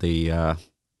invited to the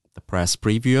press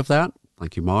preview of that.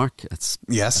 Thank you, Mark. It's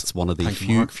one of the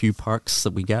few perks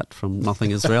that we get from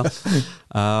Nothing Israel.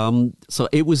 So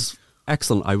it was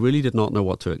excellent. I really did not know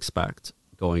what to expect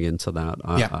going into that.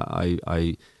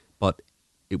 But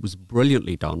it was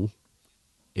brilliantly done.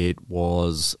 It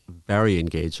was very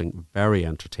engaging, very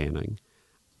entertaining.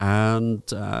 And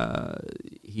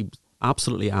he was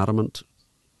absolutely adamant.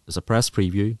 As a press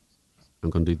preview, I'm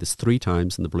going to do this 3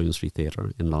 times in the Bloomsbury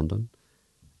Theatre in London.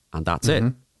 And that's it.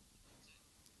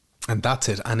 And that's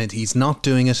it. And he's not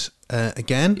doing it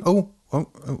again. Hold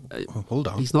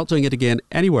on. He's not doing it again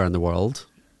anywhere in the world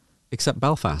except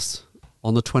Belfast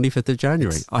on the 25th of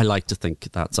January. I like to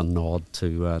think that's a nod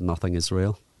to Nothing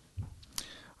Israel.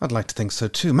 I'd like to think so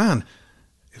too. Man,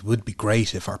 it would be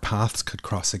great if our paths could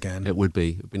cross again. It would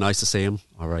be. It would be nice to see him.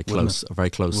 A very close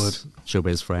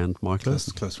showbiz friend, Mark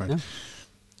Lewis. Close friend.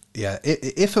 Yeah.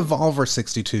 If Evolver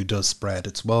 62 does spread,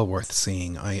 it's well worth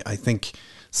seeing. I think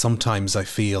sometimes I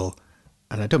feel,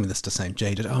 and I don't mean this to sound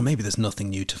jaded, maybe there's nothing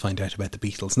new to find out about the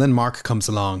Beatles. And then Mark comes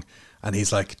along and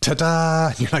he's like, ta-da!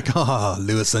 And you're like,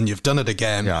 Lewison, you've done it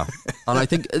again. Yeah. And I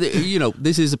think,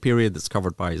 this is a period that's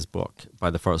covered by his book, by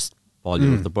the first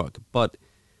volume of the book. But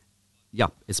yeah,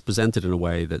 it's presented in a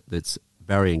way that's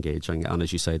very engaging. And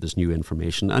as you say, there's new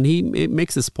information. And he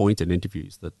makes this point in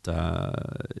interviews that,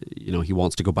 he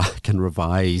wants to go back and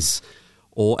revise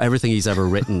or everything he's ever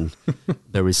written.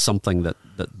 There is something that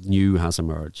new has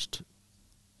emerged.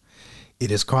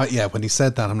 It is quite, when he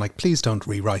said that, I'm like, please don't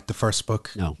rewrite the first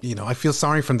book. No. I feel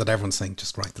sorry for him that everyone's saying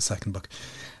just write the second book.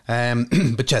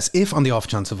 But yes, if on the off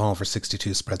chance Evolver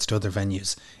 62 spreads to other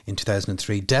venues in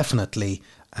 2003, definitely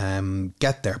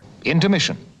get there.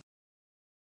 Intermission.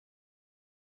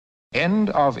 End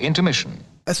of intermission.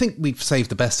 I think we've saved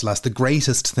the best to last. The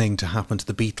greatest thing to happen to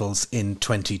the Beatles in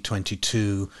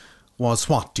 2022 was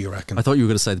what, do you reckon? I thought you were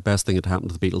going to say the best thing that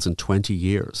happened to the Beatles in 20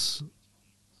 years.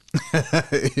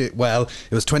 Well,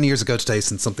 it was 20 years ago today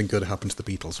since something good happened to the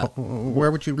Beatles. Where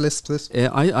would you list this?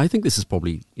 I think this is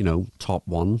probably, top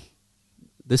 1.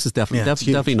 This is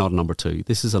definitely not a number 2.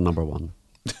 This is a number 1.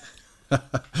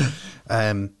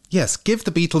 Yes, give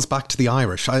the Beatles back to the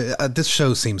Irish. This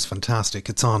show seems fantastic.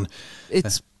 It's on.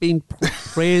 It's been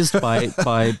praised by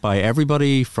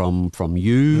everybody from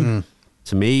you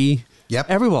to me. Yep.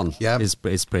 Everyone is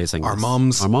praising our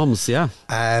mums. Our mums, yeah.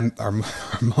 Our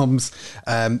mums.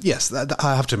 Yes,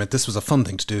 I have to admit, this was a fun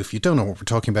thing to do. If you don't know what we're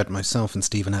talking about, myself and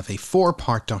Stephen have a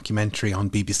 4-part documentary on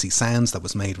BBC Sounds that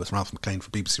was made with Ralph McLean for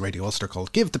BBC Radio Ulster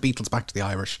called Give the Beatles Back to the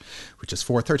Irish, which is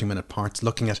 4 30-minute parts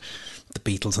looking at the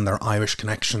Beatles and their Irish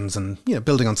connections and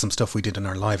building on some stuff we did in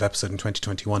our live episode in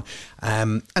 2021.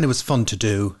 And it was fun to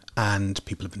do, and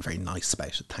people have been very nice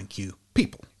about it. Thank you,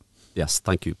 people. Yes,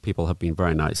 thank you. People have been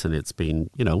very nice, and it's been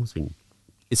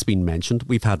it's been mentioned.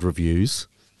 We've had reviews.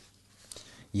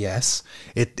 Yes,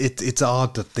 it's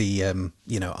odd that the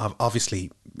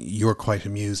obviously you're quite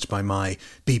amused by my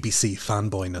BBC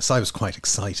fanboyness. I was quite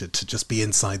excited to just be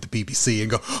inside the BBC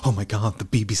and go, oh my God, the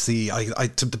BBC.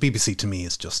 The BBC to me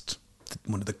is just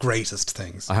one of the greatest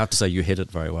things. I have to say, you hit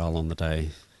it very well on the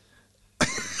day.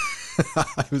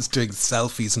 I was doing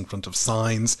selfies in front of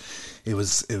signs. It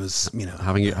was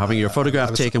having your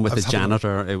photograph taken with the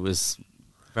janitor. It was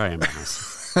very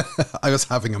embarrassing. I was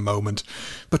having a moment,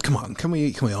 but come on, can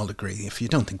we all agree? If you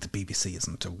don't think the BBC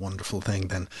isn't a wonderful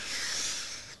thing,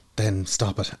 then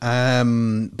stop it.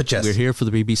 But yes, we're here for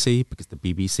the BBC because the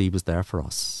BBC was there for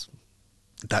us.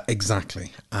 That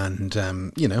exactly, and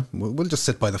we'll just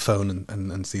sit by the phone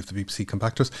and see if the BBC come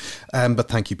back to us. But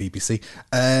thank you, BBC.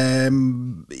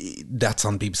 that's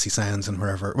on BBC Sounds and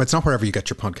wherever. Well, it's not wherever you get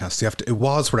your podcasts. It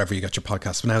was wherever you get your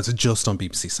podcasts, but now it's just on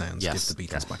BBC Sounds. Yes. Give the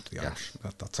Beatles back to the Irish.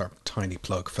 That's our tiny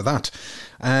plug for that.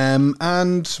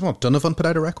 And what, Donovan put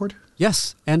out a record?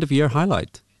 Yes, end of year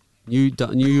highlight. New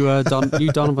Donovan.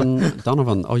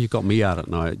 Oh, you got me at it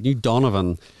now. New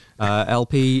Donovan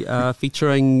LP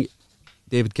featuring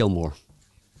David Gilmour.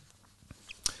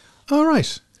 All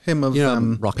right. Him of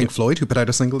Pink Floyd, who put out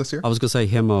a single this year. I was going to say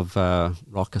him of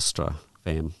Rockestra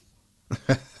fame.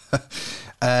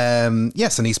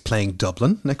 Yes, and he's playing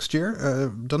Dublin next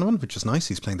year, Donovan, which is nice.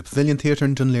 He's playing the Pavilion Theatre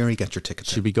in Dunleary. Get your ticket.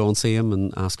 Should we go and see him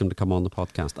and ask him to come on the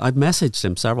podcast? I've messaged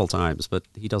him several times, but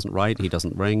he doesn't write, he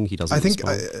doesn't ring, he doesn't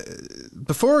respond.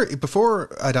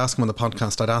 Before I'd ask him on the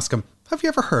podcast, I'd ask him, have you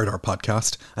ever heard our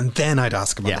podcast? And then I'd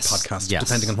ask him on the podcast,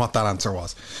 depending on what that answer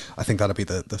was. I think that'd be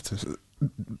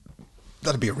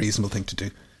that'd be a reasonable thing to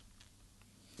do.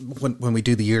 When we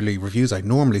do the yearly reviews, I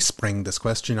normally spring this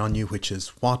question on you, which is,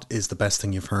 what is the best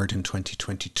thing you've heard in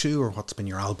 2022, or what's been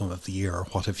your album of the year, or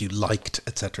what have you liked,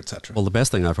 etc., etc. Well, the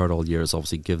best thing I've heard all year is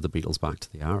obviously Give the Beatles Back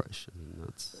to the Irish. I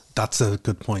mean, that's a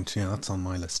good point. Yeah, that's on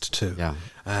my list too. Yeah.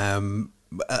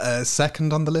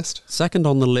 Second on the list? Second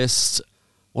on the list,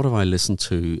 what have I listened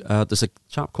to? There's a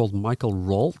chap called Michael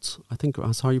Rault, I think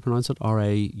that's how you pronounce it,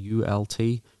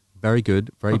 Rault. Very good,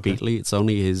 very beatly. It's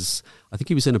only his, I think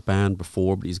he was in a band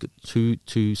before, but he's got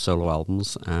two solo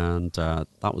albums, and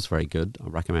that was very good. I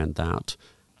recommend that.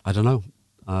 I don't know.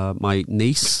 My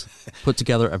niece put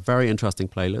together a very interesting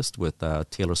playlist with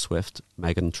Taylor Swift,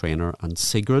 Meghan Trainor, and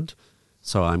Sigrid.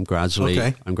 So I'm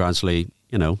gradually,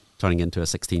 turning into a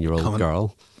 16-year-old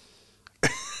girl.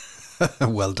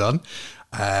 Well done.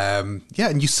 Yeah,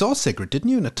 and you saw Sigrid, didn't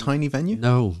you, in a tiny venue?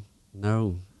 No.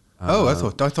 I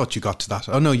thought you got to that.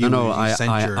 Oh no,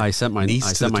 I sent my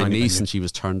niece and she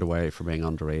was turned away for being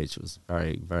underage. It was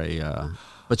very, very.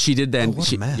 But she did then.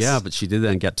 But she did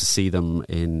then get to see them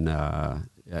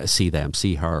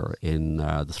see her in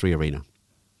the 3 Arena.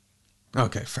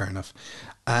 Okay, fair enough.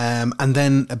 And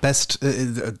then best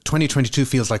 2022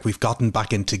 feels like we've gotten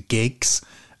back into gigs.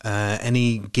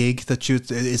 Any gig that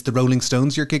is the Rolling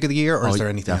Stones your gig of the year, or is there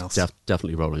anything else?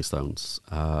 Definitely Rolling Stones.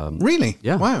 Really?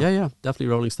 Yeah. Wow. Yeah. Definitely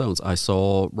Rolling Stones. I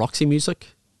saw Roxy Music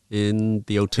in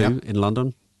the O2 in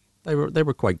London. They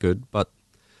were quite good, but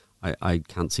I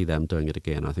can't see them doing it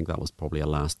again. I think that was probably a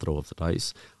last throw of the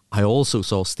dice. I also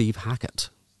saw Steve Hackett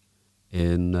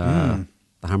in the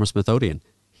Hammersmith Odeon.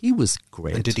 He was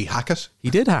great. And did he hack it?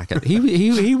 He did hack it.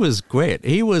 He was great.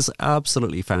 He was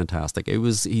absolutely fantastic. It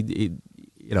was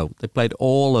they played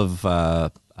all of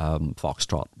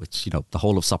Foxtrot, which the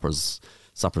whole of Supper's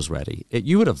Ready.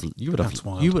 You would have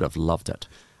loved it.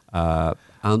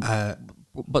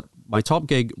 But my top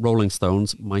gig, Rolling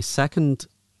Stones. My second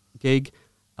gig,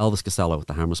 Elvis Costello at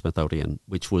the Hammersmith Odeon,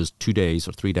 which was 2 days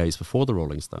or 3 days before the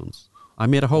Rolling Stones. I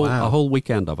made a whole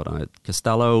weekend of it. I had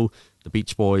Costello, the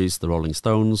Beach Boys, the Rolling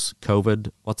Stones,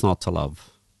 COVID. What's not to love?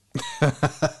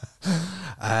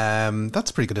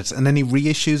 That's pretty good. And any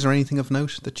reissues or anything of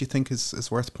note that you think is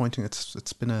worth pointing?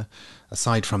 It's been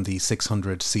aside from the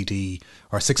 600 CD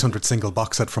or 600 single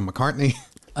box set from McCartney.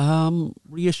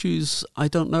 Reissues, I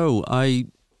don't know.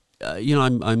 I'm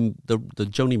the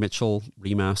Joni Mitchell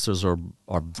remasters are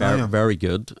very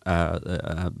good.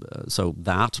 So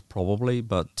that probably,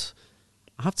 but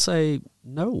I have to say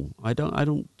no. I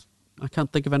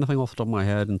can't think of anything off the top of my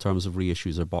head in terms of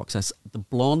reissues or box sets. The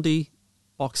Blondie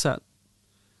box set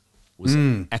was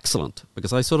excellent,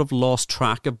 because I sort of lost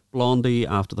track of Blondie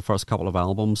after the first couple of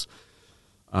albums.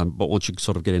 But once you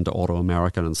sort of get into Auto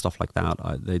American and stuff like that,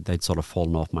 they'd sort of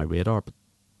fallen off my radar. But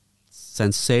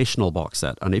sensational box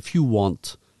set. And if you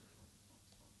want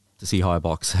to see how a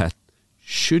box set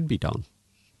should be done,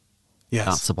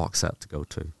 that's a box set to go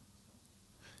to.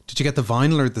 Did you get the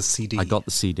vinyl or the CD? I got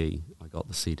the CD.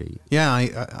 Yeah,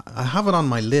 I have it on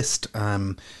my list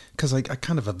because I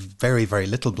kind of have very, very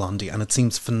little Blondie, and it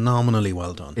seems phenomenally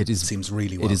well done. It seems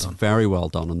really well done. It is very well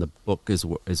done, and the book is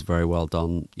very well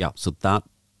done. Yeah, so that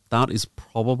is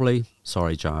probably,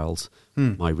 sorry Giles,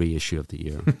 my reissue of the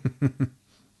year.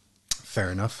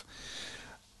 Fair enough.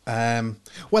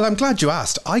 Well, I'm glad you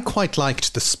asked. I quite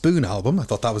liked the Spoon album. I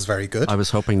thought that was very good. I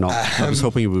was hoping not. I was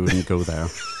hoping we wouldn't go there.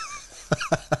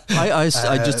 I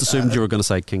just assumed you were going to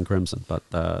say King Crimson, but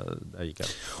there you go.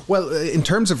 Well, in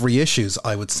terms of reissues,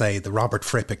 I would say the Robert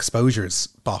Fripp Exposures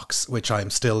box, which I'm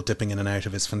still dipping in and out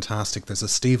of, is fantastic. There's a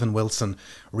Stephen Wilson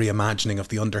reimagining of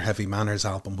the Under Heavy Manners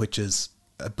album, which is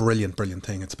a brilliant, brilliant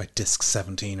thing. It's about disc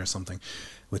 17 or something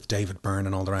with David Byrne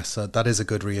and all the rest. So that is a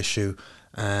good reissue.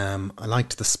 I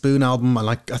liked the Spoon album.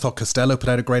 I thought Costello put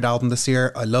out a great album this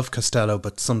year. I love Costello,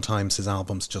 but sometimes his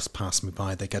albums just pass me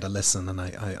by. They get a listen and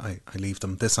I leave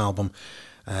them. This album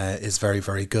is very,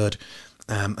 very good.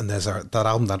 And there's that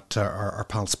album that our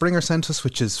pal Springer sent us,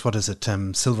 which is, what is it,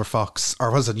 Silver Fox, or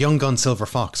was it Young Gun Silver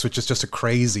Fox, which is just a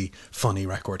crazy, funny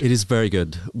record. It is very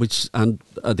good, and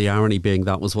the irony being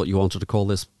that was what you wanted to call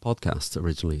this podcast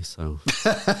originally, so...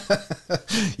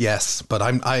 Yes, but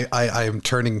I am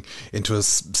turning into a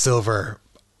silver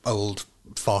old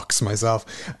fox myself.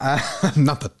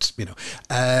 Not that,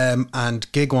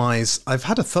 and gig-wise, I've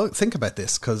had a think about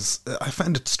this because I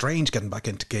found it strange getting back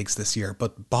into gigs this year,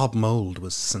 but Bob Mould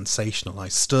was sensational. I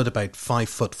stood about 5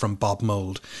 foot from Bob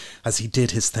Mould as he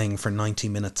did his thing for 90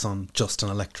 minutes on just an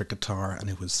electric guitar, and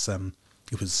it was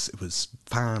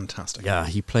fantastic. Yeah,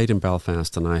 he played in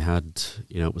Belfast, and I had,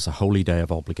 it was a holy day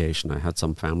of obligation. I had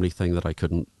some family thing that I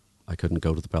couldn't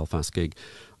go to the Belfast gig.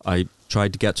 I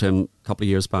tried to get to him a couple of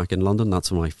years back in London.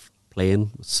 That's when my plane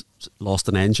lost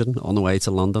an engine on the way to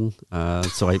London,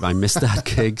 so I missed that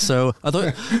gig. So I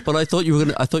thought you were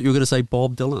going to say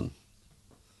Bob Dylan.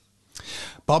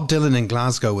 Bob Dylan in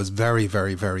Glasgow was very,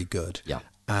 very, very good. Yeah.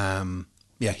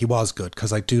 Yeah, he was good,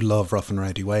 because I do love Rough and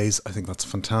Rowdy Ways. I think that's a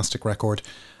fantastic record.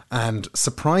 And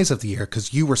surprise of the year,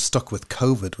 because you were stuck with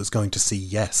COVID, was going to see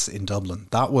Yes in Dublin.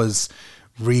 That was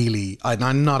really...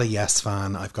 I'm not a Yes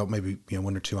fan. I've got maybe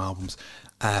 1 or 2 albums.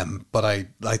 But I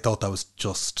thought that was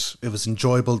just... It was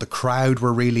enjoyable. The crowd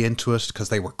were really into it because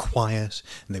they were quiet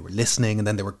and they were listening, and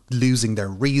then they were losing their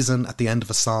reason at the end of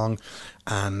a song.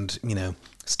 And,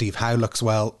 Steve Howe looks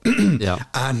well. Yeah.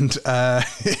 And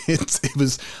it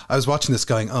was... I was watching this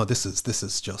going, oh, this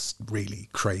is just really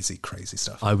crazy, crazy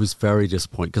stuff. I was very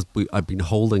disappointed because I've been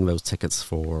holding those tickets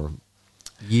for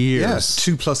years.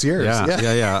 Yeah, 2+ years.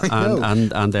 Yeah.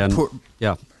 And then...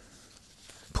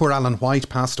 Poor Alan White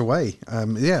passed away.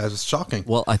 It was shocking.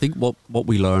 Well, I think what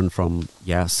we learned from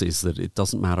Yes is that it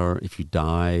doesn't matter if you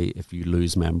die, if you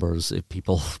lose members, if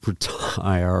people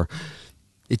retire...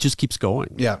 It just keeps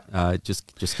going. Yeah. It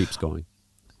just keeps going.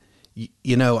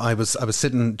 I was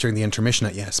sitting during the intermission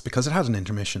at Yes, because it had an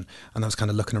intermission, and I was kind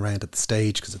of looking around at the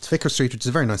stage, because it's Vicar Street, which is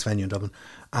a very nice venue in Dublin,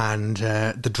 and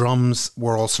the drums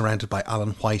were all surrounded by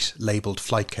Alan White labelled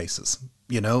flight cases,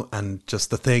 and just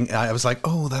the thing, I was like,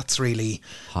 oh, that's really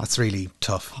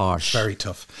tough. Harsh. Very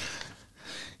tough.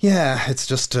 Yeah, it's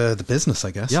just the business, I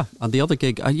guess. Yeah, and the other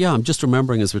gig, I'm just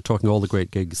remembering as we're talking all the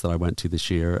great gigs that I went to this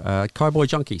year, Cowboy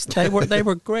Junkies. They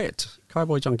were great.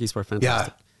 Cowboy Junkies were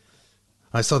fantastic. Yeah,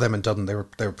 I saw them in Dublin. They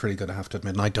were pretty good, I have to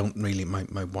admit. And I don't really,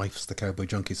 my wife's the Cowboy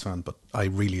Junkies fan, but I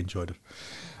really enjoyed it.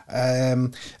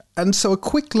 And so a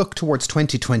quick look towards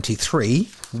 2023.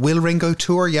 Will Ringo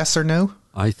tour, yes or no?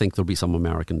 I think there'll be some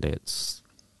American dates.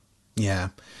 Yeah.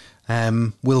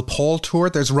 Will Paul tour?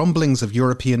 There's rumblings of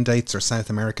European dates or South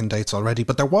American dates already,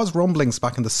 but there was rumblings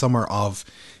back in the summer of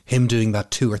him doing that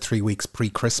 2 or 3 weeks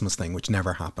pre-Christmas thing, which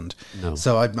never happened. No.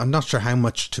 So I'm not sure how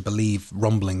much to believe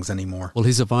rumblings anymore. Well,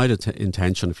 his avowed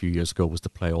intention a few years ago was to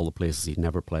play all the places he'd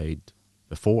never played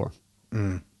before,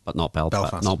 but not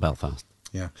Belfast. Not Belfast.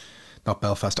 Yeah, not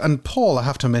Belfast. And Paul, I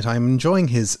have to admit, I'm enjoying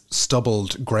his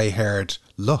stubbled, grey-haired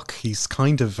look. He's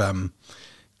kind of...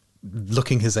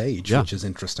 looking his age, which is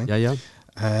interesting. Yeah.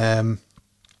 Will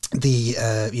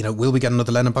we get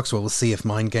another Lennon box? Well, we'll see if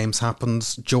Mind Games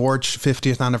happens. George,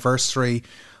 50th anniversary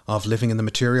of Living in the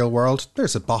Material World.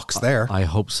 There's a box there. I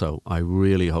hope so. I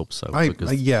really hope so.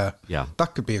 Yeah,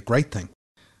 that could be a great thing.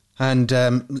 And,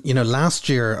 last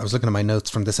year, I was looking at my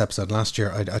notes from this episode. Last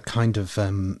year, I kind of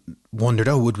wondered,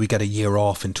 would we get a year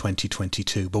off in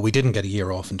 2022? But we didn't get a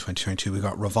year off in 2022. We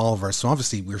got Revolver. So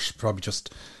obviously, we should probably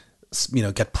just...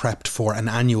 get prepped for an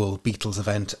annual Beatles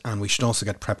event, and we should also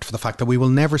get prepped for the fact that we will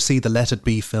never see the Let It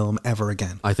Be film ever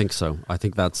again. I think so. I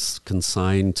think that's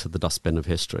consigned to the dustbin of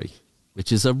history,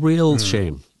 which is a real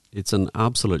shame. It's an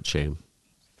absolute shame.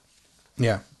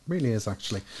 Yeah, really is,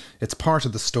 actually. It's part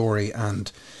of the story, and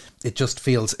it just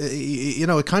feels,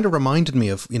 it kind of reminded me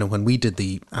of, when we did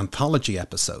the anthology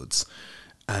episodes.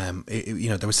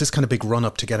 There was this kind of big run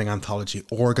up to getting anthology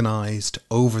organised,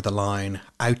 over the line,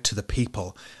 out to the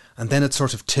people. And then it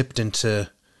sort of tipped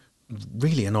into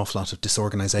really an awful lot of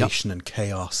disorganisation and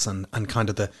chaos and kind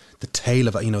of the tale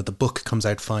of, the book comes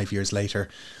out 5 years later.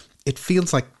 It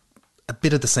feels like a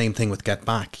bit of the same thing with Get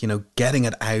Back, getting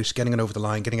it out, getting it over the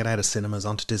line, getting it out of cinemas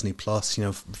onto Disney Plus.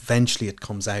 Eventually it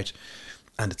comes out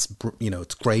and it's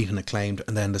great and acclaimed.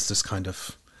 And then there's this kind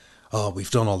of,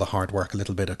 we've done all the hard work, a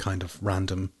little bit of kind of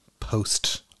random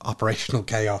post-operational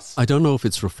chaos. I don't know if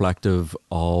it's reflective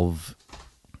of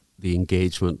the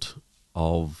engagement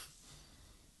of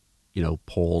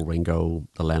Paul, Ringo,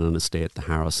 the Lennon estate, the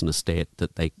Harrison estate,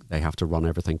 that they have to run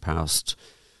everything past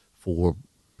 4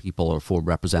 people or 4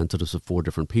 representatives of 4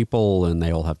 different people, and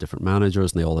they all have different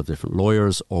managers and they all have different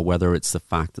lawyers, or whether it's the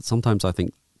fact that sometimes I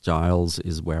think Giles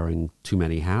is wearing too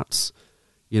many hats.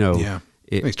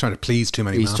 He's trying to please too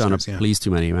many masters. He's trying to please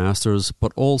too many masters,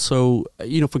 but also, for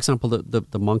example,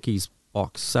 the Monkees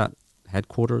box set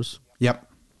headquarters. Yep.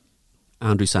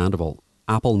 Andrew Sandoval.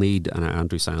 Apple need an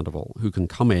Andrew Sandoval who can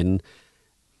come in,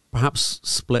 perhaps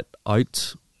split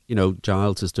out.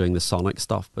 Giles is doing the sonic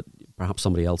stuff, but perhaps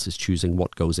somebody else is choosing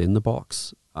what goes in the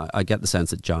box. I get the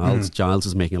sense that Giles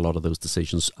is making a lot of those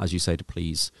decisions, as you say, to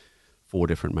please 4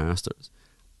 different masters.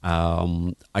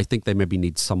 I think they maybe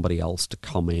need somebody else to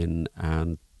come in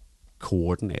and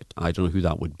coordinate. I don't know who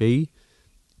that would be.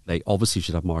 They obviously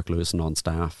should have Mark Lewison on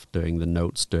staff doing the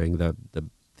notes, doing the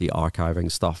archiving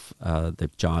stuff.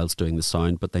 They've Giles doing the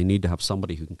sound, but they need to have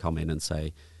somebody who can come in and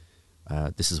say,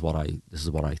 "This is what I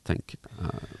think."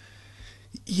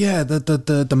 Yeah,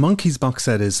 the Monkees box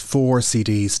set is 4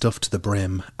 CDs stuffed to the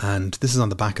brim, and this is on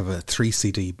the back of a 3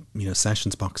 CD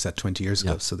sessions box set 20 years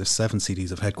ago. So there's 7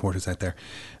 CDs of headquarters out there.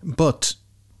 But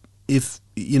if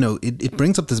it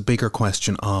brings up this bigger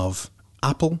question of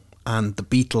Apple and the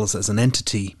Beatles as an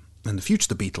entity and the future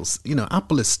of the Beatles.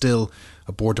 Apple is still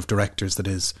a board of directors that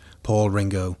is Paul,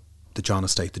 Ringo, the John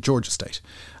estate, the George estate,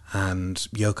 and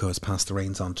Yoko has passed the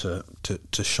reins on to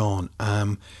Sean.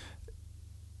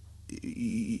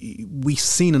 We've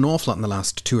seen an awful lot in the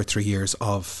last 2 or 3 years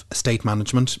of estate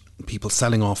management, people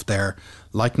selling off their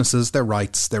likenesses, their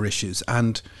rights, their issues,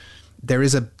 and there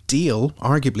is a deal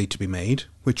arguably to be made,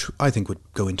 which I think would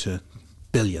go into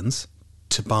billions,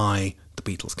 to buy the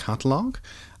Beatles catalogue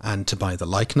and to buy the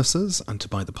likenesses and to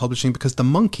buy the publishing, because the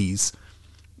Monkees,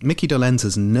 Mickey Dolenz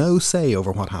has no say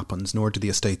over what happens, nor do the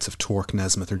estates of Torque,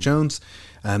 Nesmith or Jones.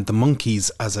 The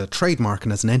Monkees as a trademark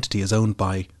and as an entity is owned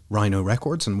by Rhino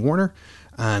Records and Warner,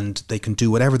 and they can do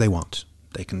whatever they want.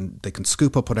 They can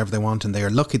scoop up whatever they want, and they are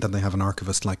lucky that they have an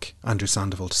archivist like Andrew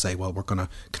Sandoval to say, well, we're going to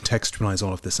contextualise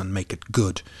all of this and make it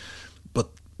good. But,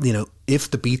 if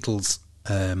the Beatles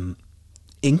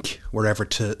Inc. were ever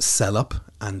to sell up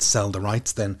and sell the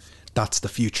rights, then that's the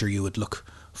future you would look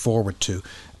forward to.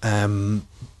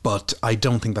 But I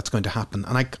don't think that's going to happen.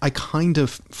 And I kind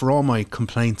of, for all my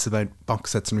complaints about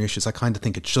box sets and reissues, I kind of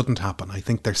think it shouldn't happen. I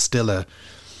think there's still I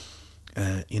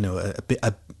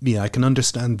can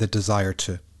understand the desire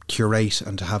to curate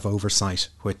and to have oversight,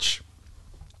 which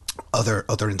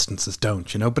other instances don't,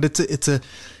 but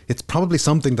it's probably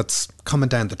something that's coming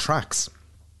down the tracks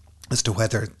as to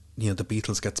whether, the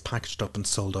Beatles gets packaged up and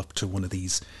sold up to one of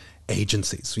these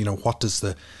agencies. What does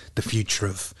the future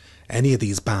of any of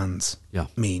these bands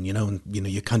mean? And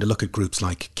you kind of look at groups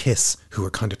like Kiss, who are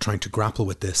kind of trying to grapple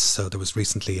with this. So there was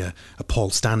recently a Paul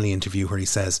Stanley interview where he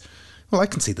says, well, I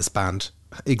can see this band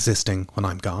existing when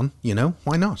I'm gone,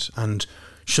 why not? And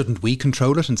shouldn't we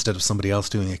control it instead of somebody else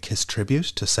doing a Kiss tribute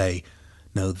to say,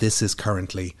 no, this is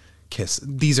currently Kiss?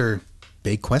 These are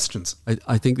big questions.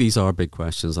 I think these are big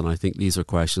questions, and I think these are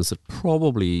questions that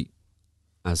probably,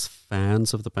 as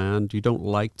fans of the band, you don't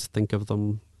like to think of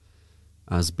them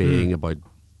as being about,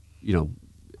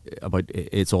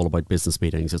 it's all about business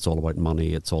meetings, it's all about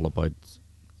money, it's all about,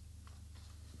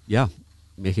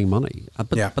 making money.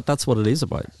 But that's what it is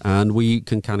about. And we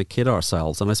can kind of kid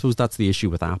ourselves. And I suppose that's the issue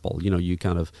with Apple. You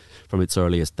kind of, from its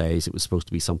earliest days, it was supposed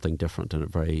to be something different, and it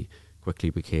very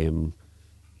quickly became,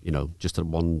 just a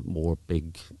one more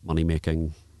big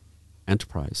money-making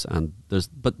enterprise. And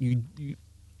you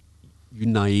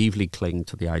naively cling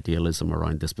to the idealism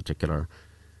around this particular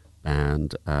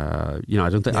band. I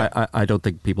don't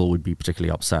think people would be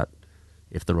particularly upset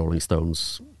if the Rolling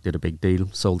Stones did a big deal,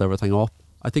 sold everything off.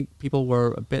 I think people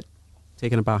were a bit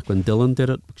taken aback when Dylan did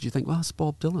it, because you think, well, it's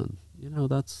Bob Dylan.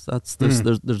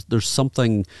 There's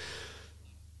something.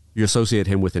 You associate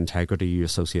him with integrity, you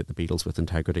associate the Beatles with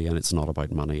integrity, and it's not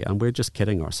about money. And we're just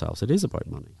kidding ourselves. It is about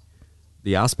money.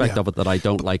 The aspect of it that I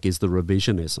don't like is the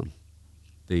revisionism.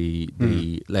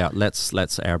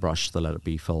 Let's airbrush the Let It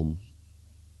Be film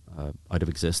out of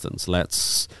existence.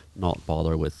 Let's not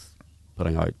bother with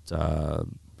putting out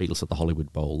Beatles at the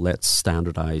Hollywood Bowl. Let's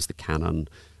standardise the canon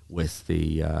with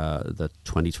the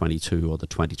 2022 or the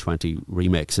 2020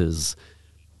 remixes.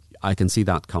 I can see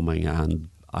that coming, and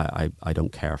I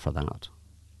don't care for that.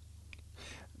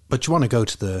 But you want to go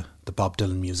to the Bob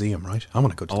Dylan Museum, right? I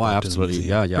want to go to the Bob Dylan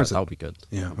Museum. Yeah, that would be good.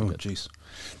 Yeah, jeez.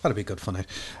 That'd be good fun.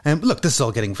 Look, this is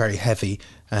all getting very heavy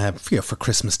for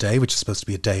Christmas Day, which is supposed to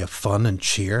be a day of fun and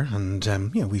cheer. And,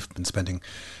 we've been spending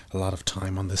a lot of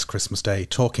time on this Christmas Day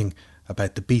talking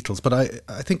about the Beatles. But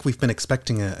I think we've been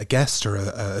expecting a guest or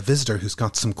a visitor who's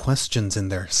got some questions in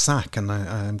their sack, and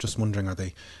I'm just wondering, are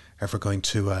they ever going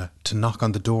to knock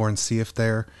on the door and see if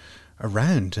they're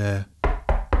around?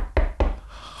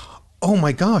 Oh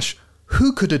my gosh,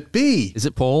 who could it be? Is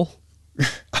it Paul?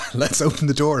 Let's open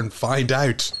the door and find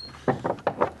out.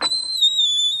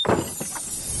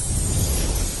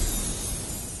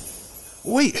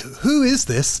 Wait, who is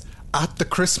this at the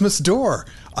Christmas door?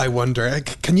 I wonder,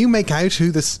 can you make out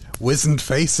who this wizened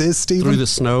face is, Stephen? Through the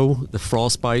snow, the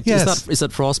frostbite. Yes. Is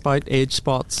that frostbite, age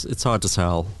spots? It's hard to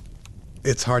tell.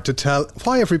 It's hard to tell.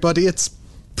 Why, everybody, it's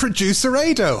Producer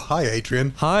Ado. Hi,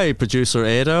 Adrian. Hi, Producer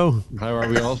Ado. How are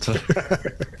we all today?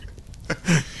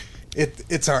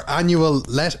 It's our annual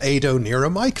Let Ado Near a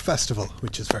Mic festival,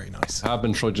 which is very nice. I've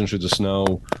been trudging through the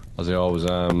snow, as I always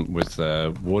am, with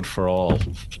Wood for All.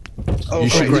 Oh,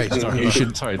 great. You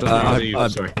should. Sorry, sorry.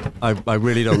 I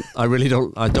really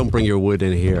don't. I don't bring your wood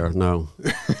in here. No.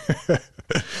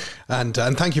 And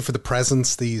thank you for the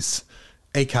presents. These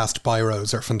Acast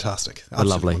biros are fantastic. They're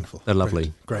lovely. Wonderful. They're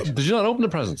lovely. Great. Did you not open the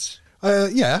presents?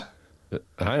 Yeah.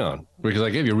 Hang on, because I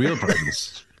gave you real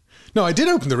presents. No, I did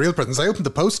open the real presents. I opened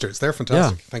the posters. They're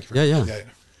fantastic. Thank you. Yeah.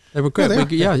 They were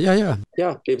great. Yeah, Yeah.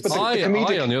 I,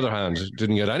 on the other hand,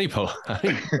 didn't get any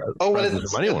presents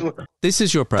from anyone. This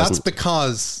is your present. That's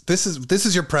because this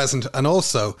is your present, and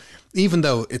also, even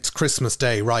though it's Christmas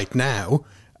Day right now,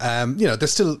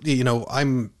 there's still,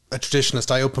 I'm a traditionalist.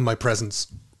 I open my presents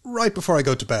right before I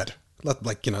go to bed.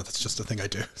 That's just a thing I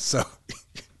do. So.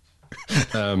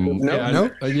 I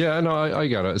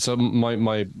get it. So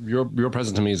your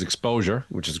present to me is exposure,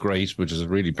 which is great, which is a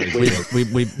really big deal.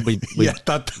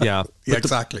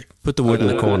 Exactly. Put the wood in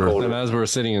the corner. And as we're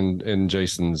sitting in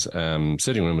Jason's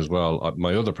sitting room as well,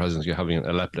 my other present, you're having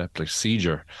an epileptic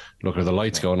seizure. Look at the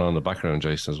lights going on in the background,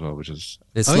 Jason, as well, which is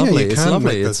lovely. It's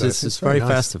lovely. It's very nice.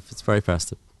 festive. It's very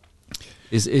festive.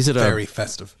 Is it very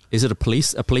festive? Is it a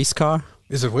police car?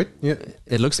 Is it what? Yeah.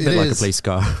 It looks a bit like a police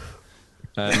car.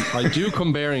 I do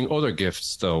come bearing other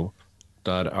gifts though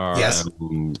that are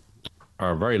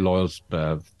very loyal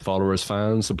followers,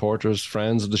 fans, supporters,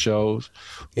 friends of the shows.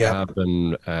 Yeah. Who have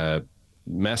been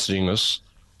messaging us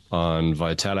on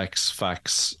via telex,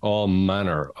 fax, all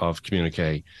manner of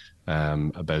communique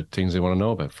about things they want to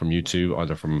know about from you two,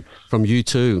 either from you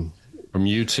two. From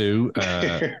you two.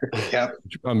 Yep.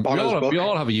 We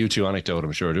all have a U2 anecdote,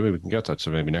 I'm sure, do we? We can get that to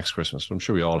maybe next Christmas. I'm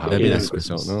sure we all have. Maybe next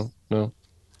Christmas. No.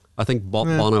 I think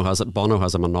Bono has it. Bono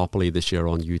has a monopoly this year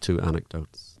on U2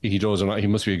 anecdotes. He does, and he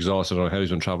must be exhausted on how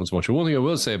he's been traveling so much. But one thing I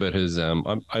will say about his, I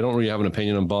don't really have an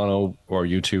opinion on Bono or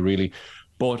U2 really,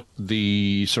 but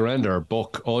the Surrender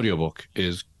audiobook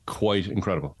is quite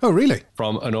incredible. Oh, really?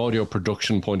 From an audio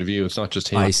production point of view, it's not just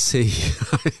him. I see.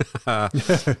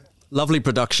 Lovely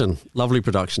production.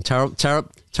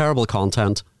 Terrible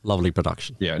content. Lovely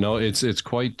production. Yeah, no, it's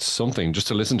quite something. Just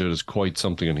to listen to it is quite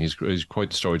something, and he's quite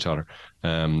the storyteller.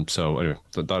 So anyway,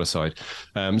 that aside,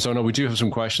 so no, we do have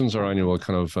some questions. Our annual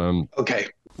kind of. Okay.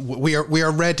 We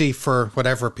are ready for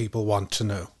whatever people want to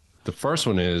know. The first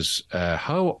one is,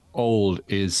 how old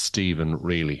is Stephen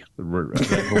really?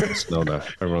 Everyone's know that.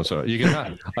 Everyone's so you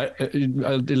can.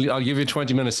 I'll give you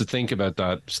 20 minutes to think about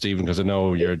that, Stephen, because I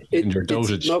know you're in your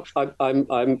dotage. No,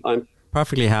 I'm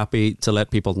perfectly happy to let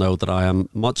people know that I am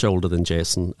much older than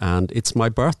Jason, and it's my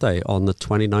birthday on the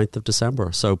 29th of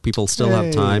December. So people still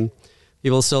have time.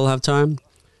 People still have time,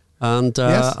 and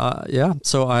yes.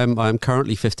 So I'm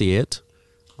currently 58.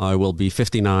 I will be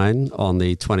 59 on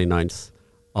the 29th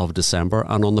of December,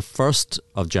 and on the 1st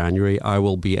of January I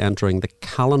will be entering the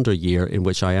calendar year in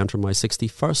which I enter my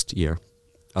 61st year,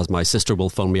 as my sister will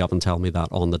phone me up and tell me that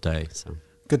on the day. So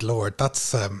good Lord,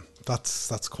 that's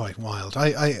quite wild.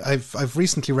 I've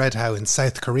recently read how in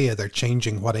South Korea they're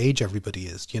changing what age everybody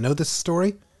is. Do you know this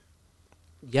story?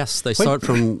 Yes, they start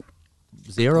from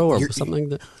 0 or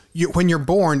something. When you're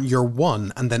born, you're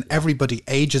 1, and then everybody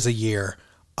ages a year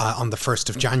on the 1st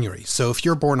of January. So if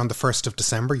you're born on the 1st of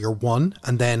December, you're 1,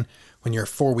 and then when you're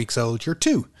 4 weeks old, you're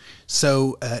 2.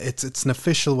 So it's an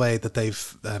official way that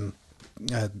they've,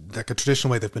 like a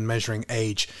traditional way they've been measuring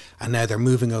age, and now they're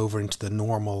moving over into the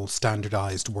normal,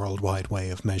 standardized, worldwide way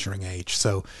of measuring age.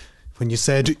 So when you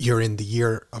said you're in the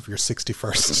year of your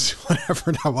 61st,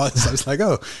 whatever that was, I was like,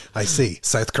 oh, I see.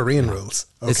 South Korean rules.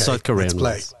 Okay, it's South Korean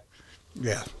rules.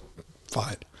 Yeah,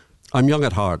 fine. I'm young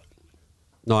at heart.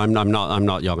 No, I'm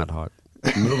not young at heart.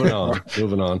 Moving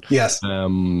on. Yes.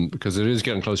 Because it is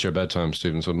getting close to your bedtime,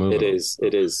 Stephen. So moving.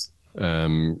 It is.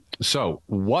 So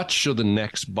what should the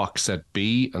next box set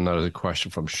be? And that is a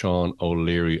question from Sean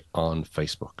O'Leary on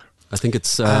Facebook. I think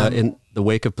it's in the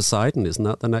wake of Poseidon. Isn't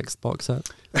that the next box set?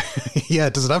 Yeah,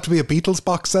 does it have to be a Beatles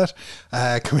box set?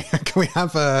 Can we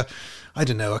have a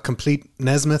complete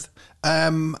Nesmith?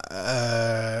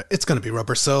 It's going to be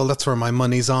Rubber Soul. That's where my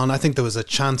money's on. I think there was a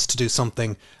chance to do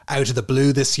something out of the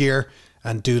blue this year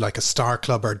and do like a Star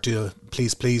Club or do a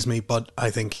Please Please Me, but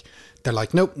I think they're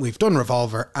like, nope, we've done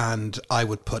Revolver, and I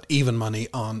would put even money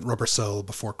on Rubber Soul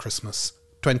before Christmas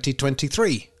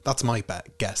 2023. That's my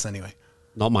guess anyway.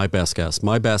 Not my best guess.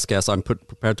 My best guess, I'm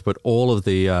prepared to put all of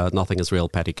the Nothing Is Real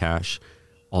petty cash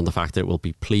on the fact that it will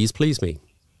be Please Please Me.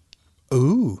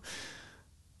 Ooh.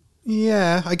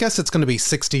 Yeah, I guess it's going to be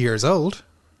 60 years old.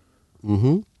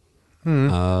 That's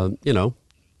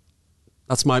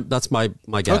my guess.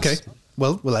 Okay.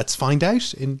 Well, let's find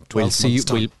out in 12 months'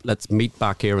 time. Let's meet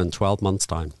back here in 12 months'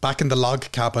 time. Back in the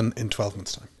log cabin in 12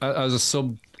 months' time. As a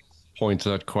sub point to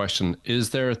that question,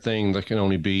 is there a thing that can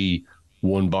only be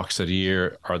one box set a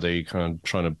year? Are they kind of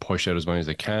trying to push out as many as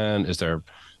they can? Is there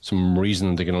some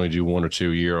reason they can only do one or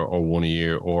two a year, or one a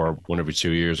year, or one every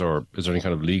 2 years, or is there any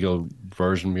kind of legal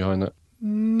version behind that?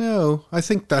 No, I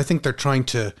think they're trying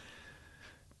to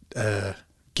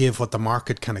give what the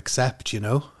market can accept.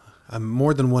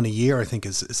 More than one a year, I think,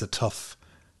 is a tough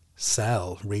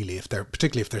sell, really.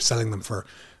 Particularly if they're selling them for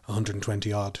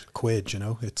 120 odd quid,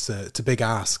 it's a big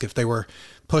ask. If they were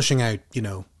pushing out,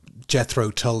 Jethro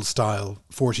Tull style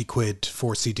 40 quid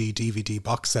 4 CD DVD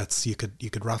box sets, you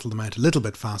could rattle them out a little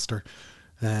bit faster,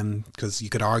 because you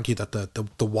could argue that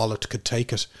the wallet could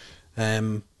take it.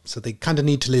 So they kind of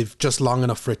need to live just long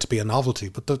enough for it to be a novelty.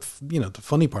 But the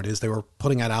funny part is they were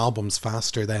putting out albums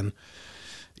faster than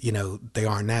they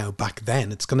are now. Back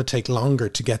then, it's going to take longer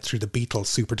to get through the Beatles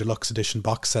Super Deluxe Edition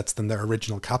box sets than their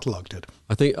original catalogue did.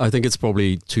 I think it's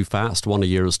probably too fast. One a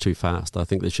year is too fast. I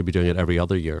think they should be doing it every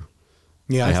other year.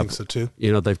 Yeah, I think so too.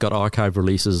 They've got archive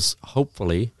releases,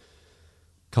 hopefully,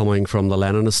 coming from the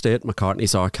Lennon estate.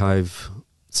 McCartney's archive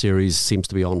series seems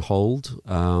to be on hold.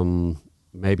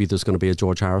 Maybe there's going to be a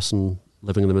George Harrison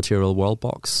Living in the Material World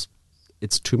box.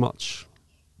 It's too much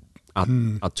at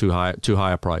too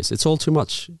high a price. It's all too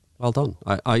much. Well done.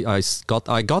 I got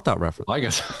that reference. I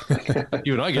guess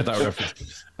you and I get that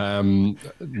reference.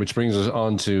 Which brings us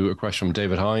on to a question from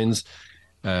David Hines,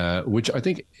 which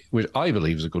I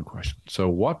believe is a good question. So,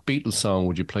 what Beatles song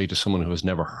would you play to someone who has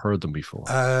never heard them before?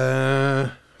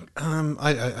 I don't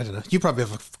know. You probably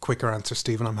have a quicker answer,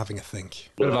 Stephen. I'm having a think.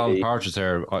 Bit of Alan Partridge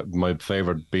there. My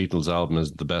favourite Beatles album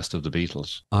is The Best of the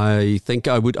Beatles. I think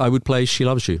I would play She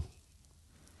Loves You.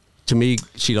 To me,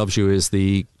 She Loves You is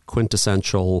the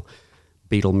quintessential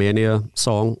Beatlemania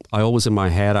song. I always, in my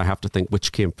head, I have to think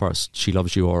which came first, She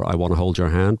Loves You or I Want to Hold Your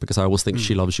Hand, because I always think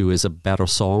She Loves You is a better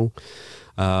song.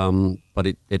 But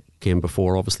it came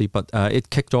before, obviously. But it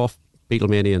kicked off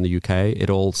Beatlemania in the UK. It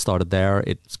all started there.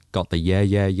 It's got the yeah,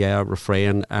 yeah, yeah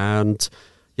refrain. And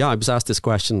yeah, I was asked this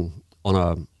question on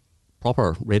a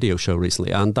proper radio show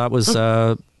recently, and that was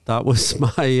my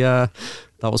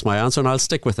answer, and I'll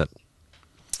stick with it.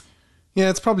 Yeah,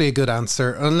 it's probably a good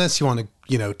answer, unless you want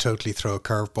to, totally throw a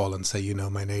curveball and say,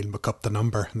 my name, look up the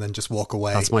number, and then just walk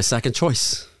away. That's my second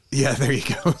choice. Yeah, there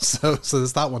you go. So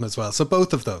there's that one as well. So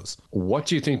both of those. What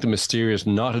do you think the mysterious,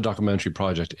 not a documentary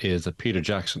project is that Peter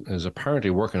Jackson is apparently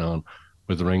working on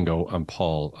with Ringo and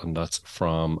Paul? And that's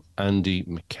from Andy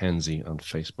McKenzie on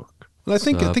Facebook. Well, I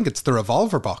think it's the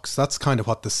Revolver box. That's kind of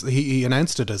what this. He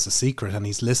announced it as a secret, and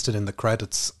he's listed in the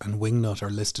credits, and Wingnut are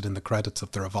listed in the credits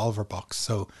of the Revolver box.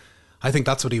 So I think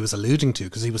that's what he was alluding to,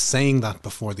 because he was saying that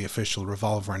before the official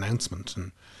Revolver announcement.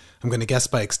 And I'm going to guess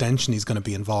by extension he's going to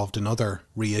be involved in other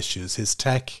reissues. His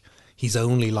tech, he's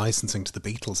only licensing to the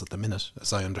Beatles at the minute,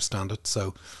 as I understand it.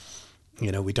 So,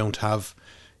 we don't have,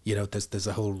 there's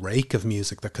a whole rake of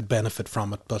music that could benefit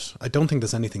from it. But I don't think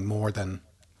there's anything more than,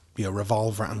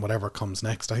 Revolver and whatever comes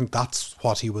next. I think that's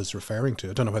what he was referring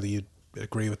to. I don't know whether you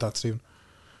agree with that, Stephen.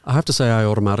 I have to say, I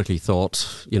automatically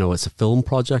thought, it's a film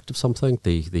project of something.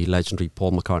 The legendary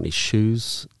Paul McCartney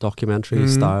Shoes documentary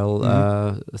style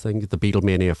thing, the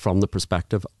Beatlemania from the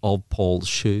perspective of Paul's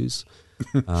shoes,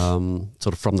 sort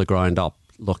of from the ground up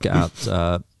look at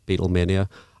Beatlemania.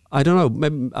 I don't know,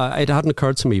 maybe, it hadn't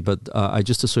occurred to me, but I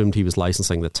just assumed he was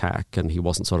licensing the tech and he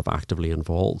wasn't sort of actively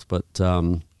involved. But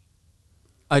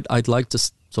I'd like to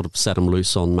sort of set him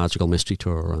loose on Magical Mystery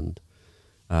Tour, and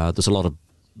there's a lot of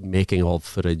making of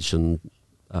footage and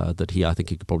that I think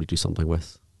he could probably do something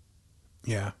with.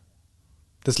 Yeah,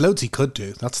 there's loads he could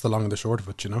do. That's the long and the short of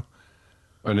it, And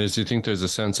do you think there's a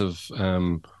sense of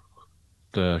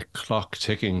the clock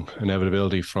ticking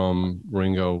inevitability from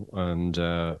Ringo and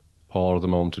Paul at the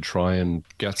moment to try and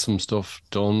get some stuff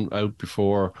done out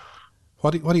before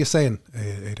What are you saying,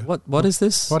 Ada? What is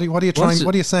this? What are you trying?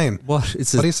 What are you saying? What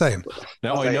is What are you saying?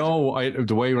 Now I know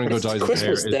the way Ringo It's dyes his hair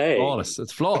Christmas is Day. flawless.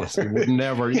 It's flawless. You would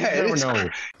never, you Yeah, never it's know.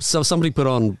 So somebody put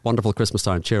on Wonderful Christmas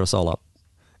Time. Cheer us all up.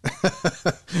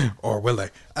 Or will they?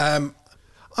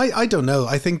 I don't know.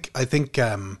 I think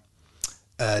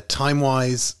time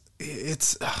wise,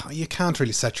 it's you can't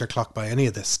really set your clock by any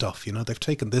of this stuff. You know, they've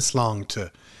taken this long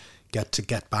to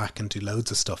get back and do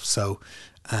loads of stuff. So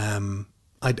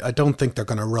I don't think they're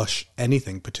going to rush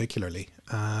anything particularly.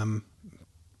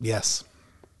 Yes.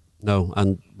 No,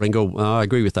 and Ringo, I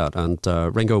agree with that. And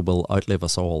Ringo will outlive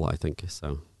us all, I think.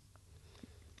 So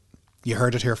You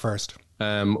heard it here first.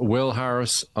 Will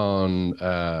Harris on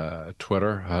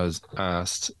Twitter has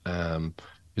asked,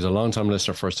 he's a long-time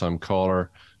listener, first-time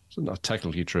caller. It's not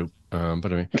technically true,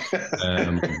 but I mean,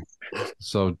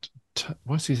 so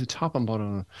what's he top and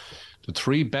bottom? The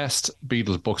 3 best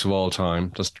Beatles books of all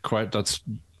time. That's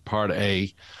part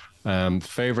A.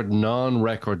 Favorite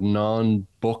non-record,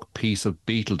 non-book piece of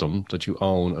Beatledom that you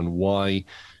own and why?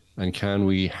 And can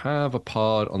we have a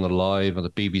pod on the live on the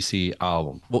BBC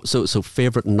album? So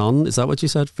favorite nun? Is that what you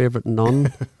said? Favorite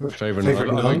nun? Favorite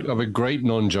nun. I have a great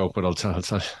nun joke, but I'll tell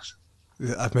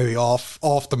you. Maybe off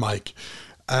the mic.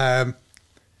 What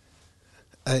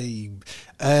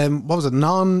was it?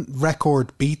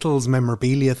 Non-record Beatles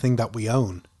memorabilia thing that we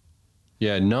own.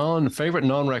 Yeah, favorite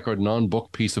non-record,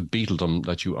 non-book piece of Beatledom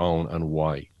that you own and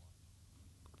why?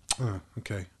 Oh,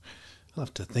 okay. I'll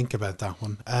have to think about that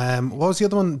one. What was the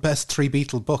other one? Best 3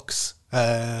 Beatle books.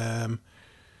 I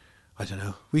don't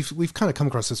know. We've kind of come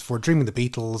across this before. Dreaming the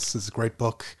Beatles is a great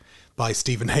book by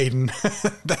Stephen Hayden.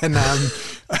 Then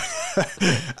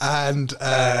and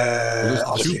There's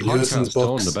 2 podcasts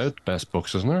done about best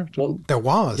books, isn't there? there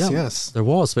was, Yeah, yes. there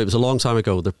was, but it was a long time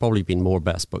ago. There've probably been more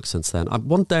best books since then.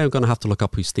 One day I'm going to have to look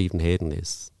up who Stephen Hayden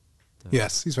is.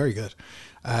 Yes, he's very good.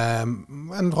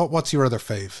 And what's your other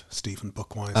fave, Stephen,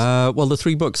 book-wise? Well, the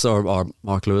 3 books are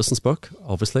Mark Lewison's book,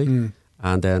 obviously,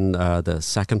 and then the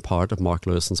second part of Mark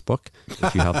Lewison's book,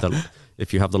 if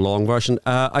you have the long version.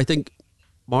 I think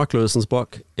Mark Lewison's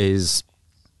book is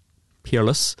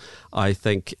peerless. I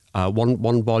think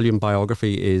one volume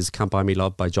biography is Can't Buy Me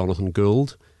Love by Jonathan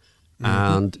Gould,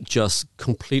 and just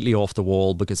completely off the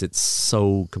wall because it's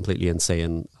so completely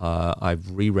insane.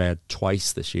 I've reread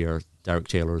twice this year Derek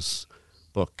Taylor's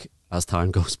book as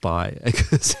time goes by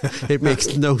because it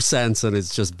makes no sense and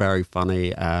it's just very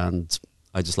funny, and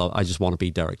I just want to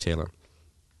be Derek Taylor.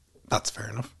 That's fair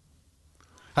enough.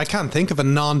 I can't think of a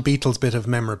non-Beatles bit of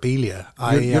memorabilia.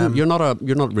 You're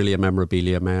not really a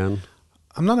memorabilia man.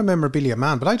 I'm not a memorabilia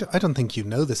man, but I don't think you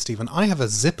know this, Stephen. I have a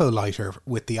Zippo lighter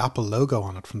with the Apple logo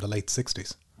on it from the late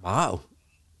 60s. Wow.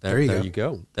 There you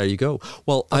go. There you go.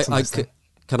 Well,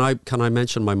 can I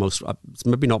mention my most, it's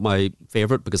maybe not my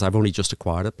favourite because I've only just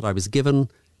acquired it, but I was given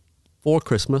for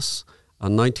Christmas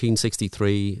a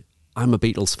 1963 I'm a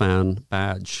Beatles fan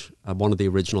badge, one of the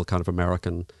original kind of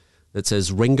American, that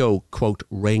says Ringo, quote,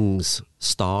 rings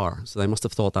star. So they must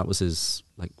have thought that was his,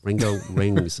 like, Ringo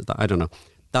rings. I don't know.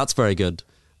 That's very good.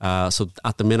 So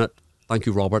at the minute, thank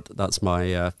you, Robert. That's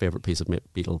my favourite piece of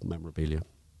Beatle memorabilia.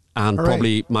 And all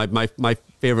probably my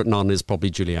favourite nun is probably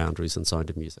Julie Andrews and Sound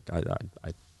of Music.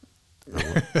 I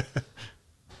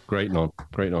Great nun.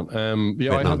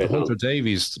 Yeah, I have the Hunter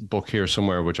Davies book here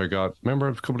somewhere, which I got, remember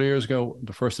a couple of years ago,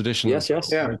 the first edition? Yes.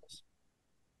 Yeah.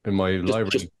 In my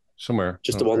library somewhere.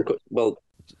 Just the one. Well,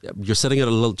 you're sitting at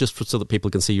a little, so that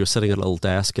people can see, you're sitting at a little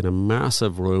desk in a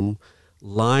massive room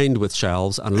lined with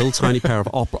shelves and a little tiny pair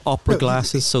of opera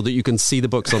glasses so that you can see the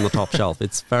books on the top shelf.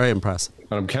 It's very impressive.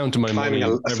 And I'm counting my money. a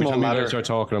Every small time you matter. guys start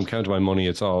talking, I'm counting my money.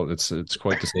 It's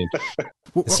quite the same.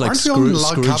 It's like Aren't we all in a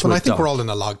log Scrooge cabin? I think McDuck. we're all in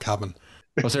a log cabin.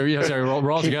 Oh, sorry,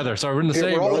 we're all together. Sorry, we're in the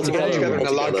same. we're all in the together same in room.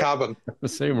 a log cabin. The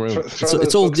same room. So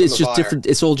it's just different.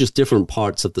 It's all just different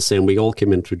parts of the same. We all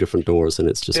came in through different doors, and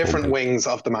it's just Different one big- wings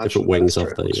of the mansion. different wings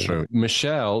That's of true. the. It's true.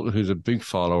 Michelle, who's a big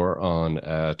follower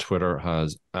on Twitter,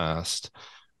 has asked,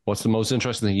 "What's the most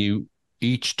interesting thing you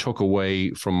each took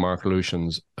away from Mark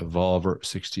Lucian's Evolver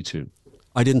 62?"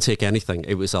 I didn't take anything.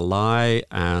 It was a lie,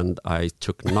 and I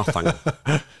took nothing.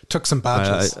 Took some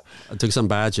badges. I took some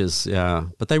badges, yeah,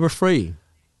 but they were free.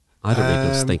 I don't need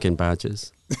those stinking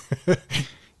badges.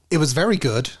 It was very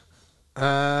good.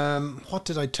 What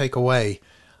did I take away?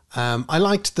 I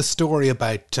liked the story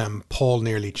about Paul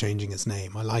nearly changing his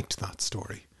name. I liked that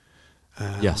story.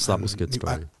 Yes, that was a good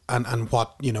story. And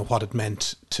what it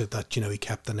meant to that, he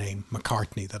kept the name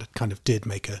McCartney, that it kind of did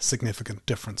make a significant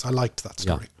difference. I liked that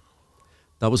story. Yeah.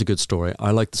 That was a good story. I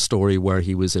liked the story where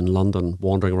he was in London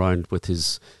wandering around with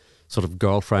his sort of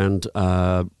girlfriend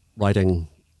writing,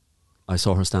 I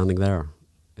saw her standing there.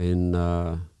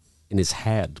 in his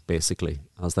head, basically,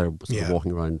 as they're sort of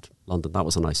walking around London. That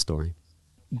was a nice story.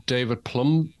 David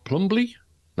Plumbley?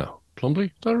 No,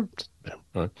 Plumbley?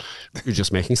 Right. You're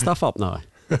just making stuff up now.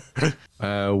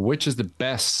 Which is the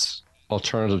best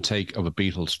alternative take of a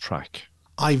Beatles track?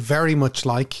 I very much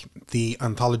like the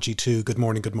Anthology 2 Good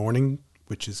Morning,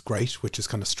 which is great, which is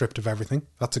kind of stripped of everything.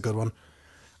 That's a good one.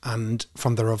 And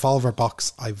from the Revolver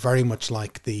box, I very much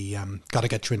like the Gotta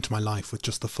Get You Into My Life with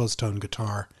just the fuzz tone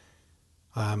guitar.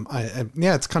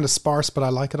 It's kind of sparse, but I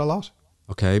like it a lot.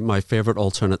 Okay, my favourite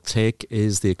alternate take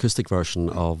is the acoustic version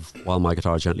of While My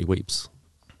Guitar Gently Weeps.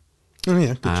 Oh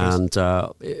yeah, good choice. And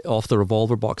off the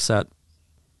Revolver box set,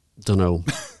 don't know.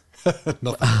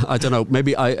 I don't know.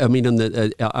 Maybe I mean,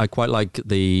 I quite like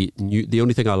the new. The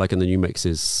only thing I like in the new mix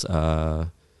is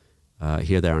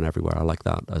Here, There, and Everywhere. I like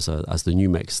that as the new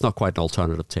mix. It's not quite an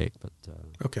alternative take, but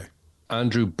okay.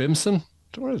 Andrew Bimson.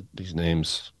 What are these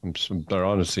names? They're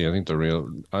honestly, I think they're real.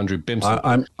 Andrew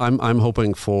Bimson. I'm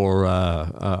hoping for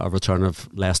a return of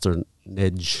Lester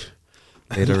Nidge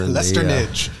later in Lester the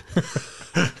Nidge.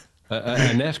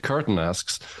 Annette Curtin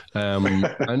asks,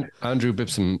 Andrew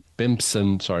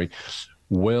Bimson, sorry,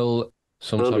 will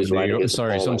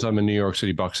sometime a New York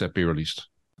City box set be released?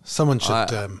 Someone should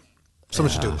do a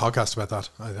podcast about that.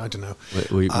 I don't know.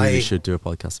 We really should do a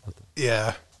podcast about that.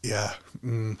 Yeah.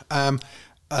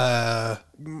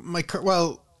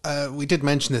 We did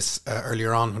mention this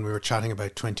earlier on when we were chatting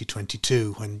about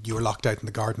 2022 when you were locked out in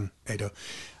the garden, Ado,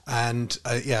 and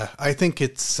I think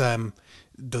it's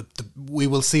we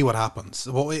will see what happens.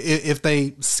 Well, if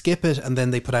they skip it and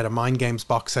then they put out a Mind Games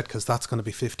box set, because that's going to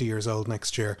be 50 years old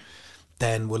next year,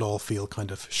 then we'll all feel kind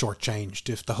of shortchanged.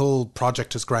 If the whole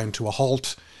project has ground to a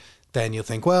halt, then you'll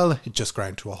think, well, it just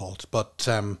ground to a halt. But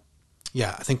I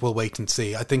think we'll wait and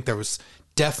see. I think there was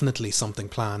definitely something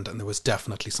planned and there was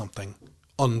definitely something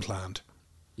unplanned.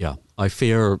 Yeah, I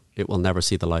fear it will never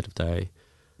see the light of day.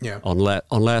 Yeah,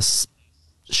 unless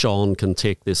Sean can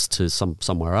take this to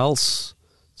somewhere else,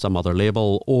 some other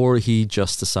label, or he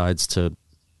just decides to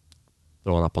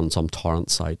throw it up on some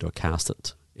torrent site or cast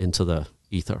it into the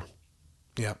ether.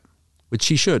 Yeah, which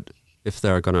he should if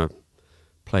they're going to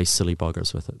play silly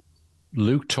buggers with it.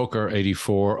 Luke Tucker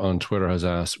 84 on Twitter has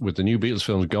asked, with the new Beatles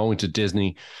films going to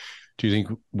Disney, do you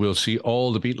think we'll see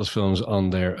all the Beatles films on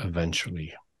there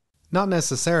eventually? Not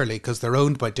necessarily, because they're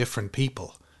owned by different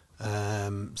people.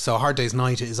 So Hard Day's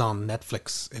Night is on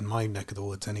Netflix in my neck of the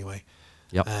woods anyway.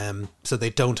 Yep. So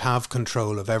they don't have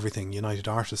control of everything. United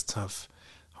Artists have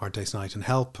Hard Day's Night and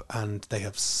Help, and they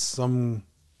have some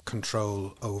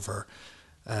control over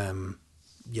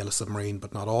Yellow Submarine,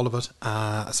 but not all of it,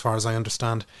 as far as I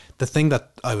understand. The thing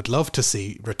that I would love to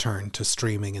see return to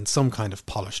streaming in some kind of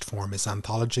polished form is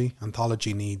Anthology.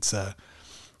 Anthology needs a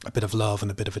bit of love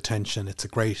and a bit of attention. It's a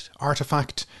great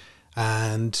artifact,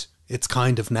 and it's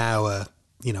kind of now a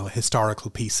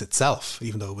historical piece itself,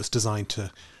 even though it was designed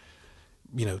to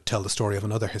tell the story of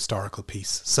another historical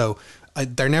piece. So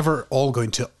they're never all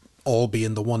going to all be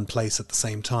in the one place at the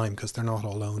same time, because they're not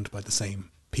all owned by the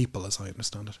same people, as I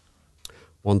understand it.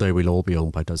 One day we'll all be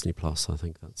owned by Disney Plus. I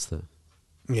think that's the...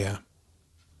 Yeah.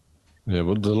 Yeah,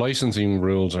 well, the licensing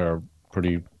rules are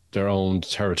they're owned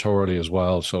territorially as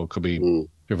well. So it could be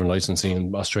different licensing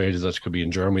in Australia, that could be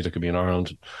in Germany, that could be in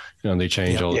Ireland. And they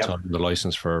change all the time. The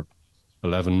license for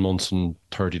 11 months and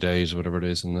 30 days, or whatever it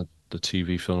is, in the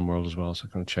TV film world as well. So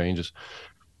it kind of changes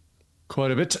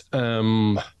quite a bit.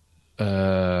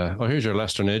 Here's your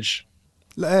Lester Nidge.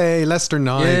 Hey, Lester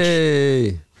Nidge.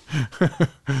 Yay!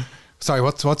 Sorry,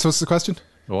 what's the question?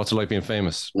 What's it like being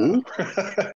famous?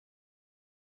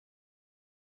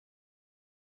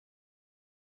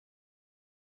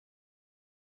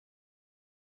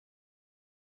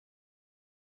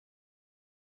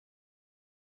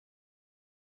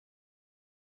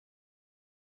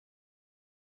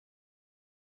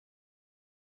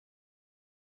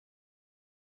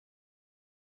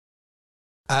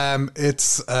 I've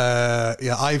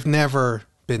never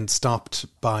been stopped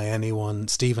by anyone.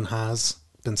 Stephen has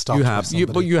been stopped by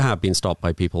somebody. But you have been stopped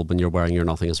by people when you're wearing your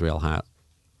Nothing Is Real hat.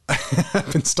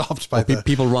 I've been stopped by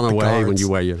people run away guards when you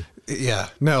wear your... Yeah,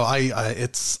 no,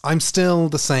 I'm still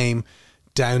the same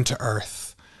down to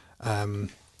earth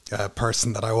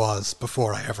person that I was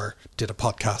before I ever did a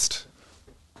podcast.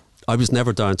 I was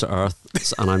never down to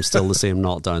earth, and I'm still the same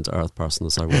not down to earth person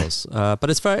as I was. But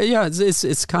it's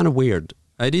it's kind of weird.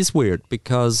 It is weird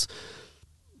because,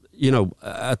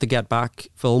 at the Get Back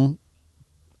film,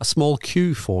 a small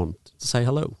queue formed to say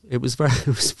hello. It was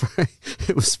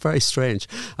very strange.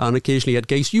 And occasionally at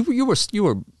gigs,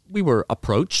 we were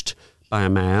approached by a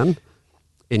man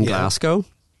in Glasgow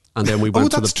And then we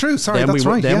went that's true. Sorry, then that's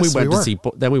right. Then Yes, we went we to were. see.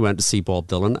 Then we went to see Bob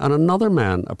Dylan, and another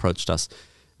man approached us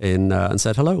and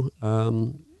said hello.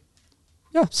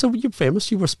 Yeah, so you're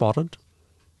famous. You were spotted.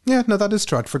 Yeah, no, that is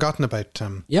true. I'd forgotten about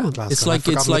Glasgow. It's I'd like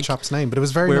forgotten the chap's name, but it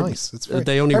was very nice. It's very,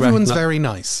 they only everyone's recogni- very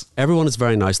nice. Everyone is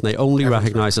very nice, and they only Everyone's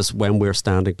recognise us when we're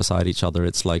standing beside each other.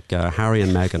 It's like Harry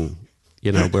and Meghan.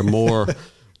 You know, we're more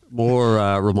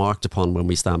remarked upon when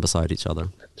we stand beside each other.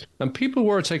 And people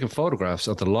were taking photographs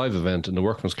at the live event in the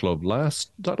Workman's Club last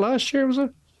year, was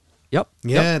it? Yep.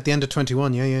 Yeah, Yep. at the end of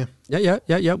 21. Yeah.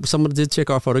 Yeah. Someone did take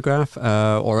our photograph,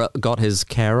 or got his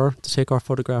carer to take our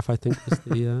photograph, I think was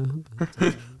the...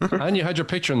 And you had your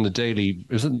picture in the Daily...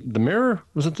 Is it the Mirror?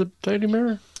 Was it the Daily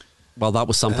Mirror? Well, that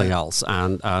was something else.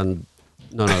 And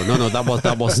no, that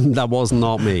was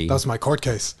not me. That was my court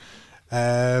case.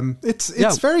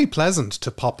 It's very pleasant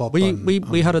to pop up.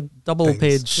 We had a double things.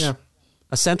 page,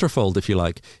 a centerfold, if you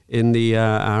like, in the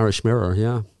Irish Mirror.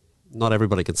 Yeah, not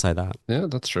everybody can say that. Yeah,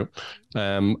 that's true.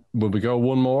 Will we go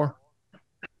one more?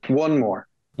 One more.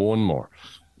 One more.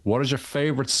 What is your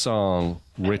favourite song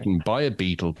written by a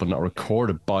Beatle but not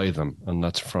recorded by them? And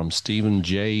that's from Stephen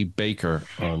J. Baker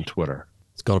on Twitter.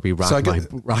 It's got to be Rack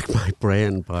My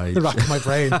Brain by... Rack My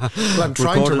Brain. Well, I'm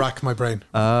trying to rack my brain.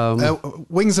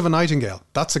 Wings of a Nightingale.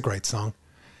 That's a great song.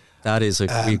 That is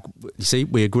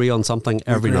we agree on something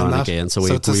every now and again, so we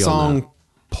agree on that. It's a song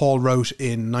Paul wrote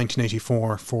in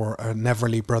 1984 for a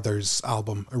Neverly Brothers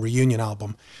album, a reunion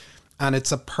album, and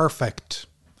it's a perfect...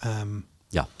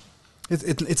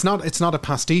 It's not a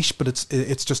pastiche, but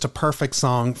it's just a perfect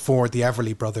song for the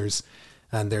Everly Brothers.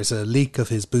 And there's a leak of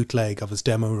his bootleg of his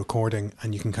demo recording,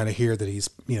 and you can kind of hear that he's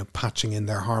patching in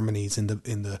their harmonies in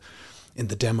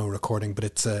the demo recording. But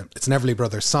it's an Everly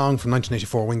Brothers song from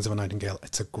 1984, Wings of a Nightingale.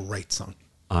 It's a great song.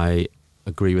 I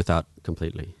agree with that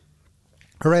completely.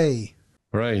 Hooray!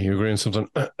 Right, you agree on something.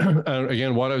 And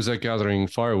again, while I was at Gathering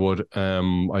Firewood,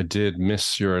 I did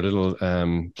miss your little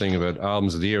thing about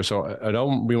albums of the year. So I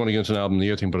don't really want to get into an album of the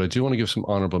year thing, but I do want to give some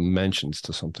honourable mentions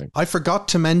to something. I forgot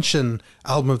to mention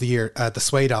album of the year. The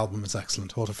Suede album is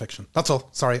excellent. Autofiction. That's all.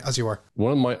 Sorry, as you were.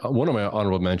 One of my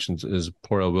honourable mentions is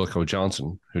poor old Wilco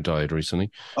Johnson, who died recently.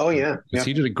 Oh yeah.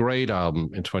 He did a great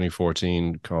album in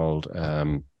 2014 called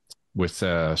with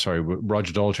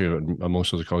Roger Daltrey,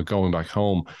 amongst others, called Going Back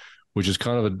Home, which is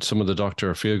kind of some of the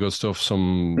Dr. Feelgood stuff,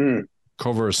 some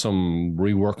covers, some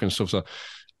reworking stuff.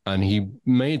 And he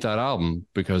made that album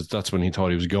because that's when he thought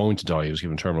he was going to die. He was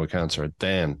given terminal cancer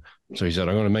then. So he said,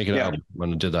 I'm going to make an album.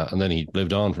 And did that. And then he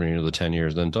lived on for another 10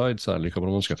 years, then died sadly a couple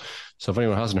of months ago. So if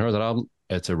anyone hasn't heard that album,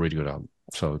 it's a really good album.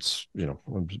 So it's,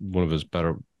 one of his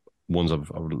better ones of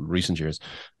recent years.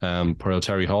 Poor old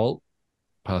Terry Hall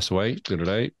passed away the other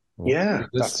day. Yeah.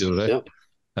 The other day. Yeah.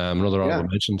 Another honorable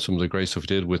mention, some of the great stuff he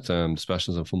did with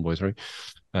Specials and Fun Boy 3.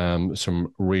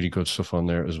 Some really good stuff on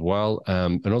there as well.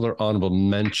 Another honorable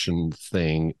mention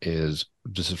thing is,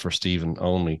 this is for Stephen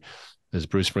only, is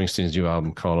Bruce Springsteen's new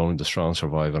album called Only the Strong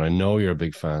Survive. And I know you're a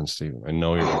big fan, Stephen. I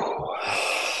know you're a big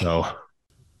fan.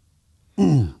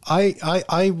 So.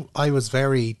 I was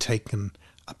very taken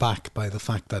aback by the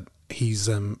fact that he's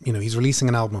he's releasing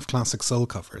an album of classic soul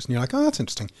covers, and you're like, oh, that's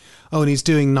interesting. Oh, and he's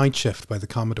doing Night Shift by the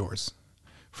Commodores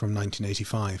from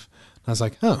 1985. And I was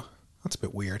like, oh, that's a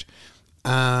bit weird.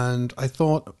 And I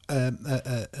thought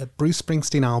a Bruce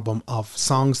Springsteen album of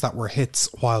songs that were hits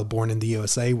while Born in the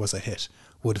USA was a hit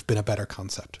would have been a better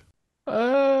concept.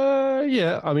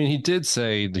 Yeah. I mean, he did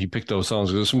say that he picked those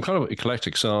songs. There's some kind of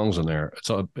eclectic songs in there.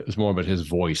 It's more about his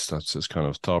voice. That's his kind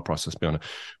of thought process behind it.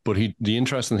 But the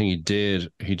interesting thing he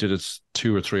did a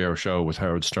 2 or 3 hour show with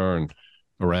Howard Stern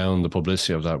around the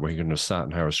publicity of that, where he could have sat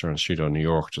in Howard Stern's studio in New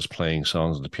York just playing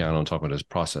songs on the piano and talking about his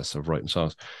process of writing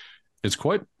songs. It's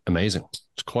quite amazing.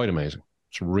 It's quite amazing.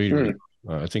 It's really, really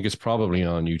I think it's probably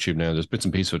on YouTube now. There's bits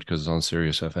and pieces of it because it's on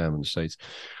Sirius FM in the States,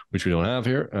 which we don't have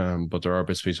here. But there are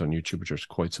bits and pieces on YouTube, which are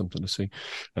quite something to see.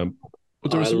 But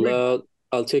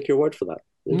I'll take your word for that.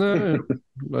 No,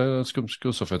 that's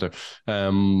good stuff out there.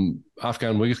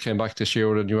 Afghan Wiggins came back this year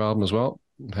with a new album as well.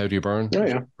 How Do You Burn? Oh,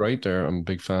 yeah. Great there. I'm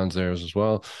big fans theirs as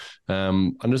well.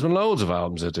 And there's been loads of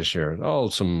albums out this year.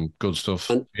 All some good stuff.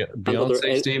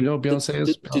 Beyonce, Steve, Beyonce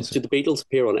is. Did the Beatles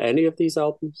appear on any of these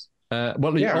albums? Are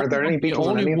there any Beatles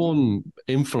on any of them? One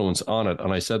influence on it,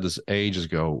 and I said this ages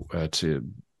ago to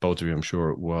both of you, I'm sure,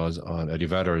 it was on Eddie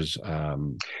Vedder's.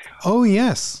 Oh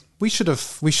yes, we should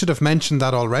have mentioned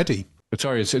that already.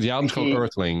 Sorry, so the album's called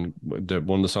Earthling.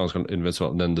 One of the songs called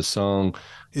Invincible, and then the song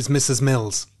is Mrs.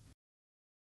 Mills.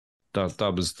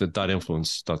 That was that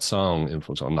influence, that song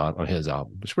influence on his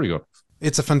album. It's pretty good.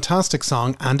 It's a fantastic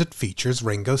song, and it features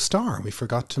Ringo Starr. We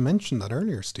forgot to mention that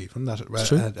earlier, Stephen, that a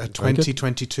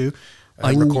 2022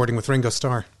 recording with Ringo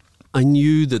Starr. I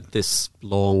knew that this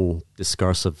long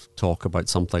discursive talk about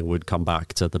something would come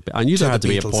back to the... I knew there had to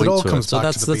be a point to it, so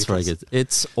that's very good.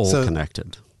 It's all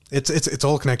connected. It's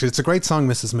all connected. It's a great song,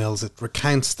 Mrs. Mills. It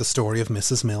recounts the story of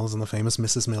Mrs. Mills and the famous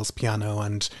Mrs. Mills piano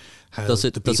and how the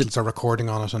Beatles are recording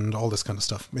on it and all this kind of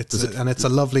stuff. It's a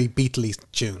lovely Beatley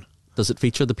tune. Does it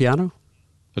feature the piano?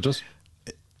 It does.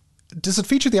 Does it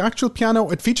feature the actual piano?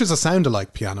 It features a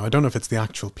sound-alike piano. I don't know if it's the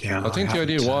actual piano. I think the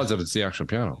idea was that it's the actual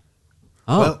piano.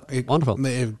 Oh, wonderful.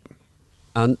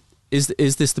 And is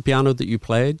this the piano that you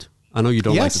played? I know you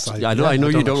don't like to. I know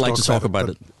you don't like to talk about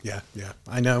it. Yeah.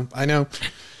 I know.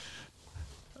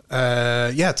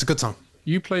 It's a good song.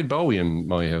 You played Bowie in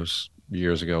my house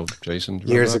years ago, Jason.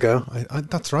 Years ago.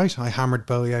 That's right. I hammered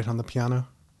Bowie out on the piano.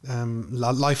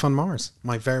 Life on Mars.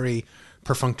 My very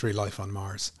perfunctory Life on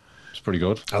Mars. It's pretty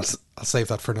good. I'll save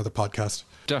that for another podcast.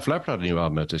 Def Leppard had a new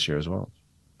album out this year as well.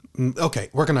 Okay,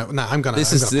 we're gonna. No, I'm gonna.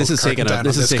 This is taking an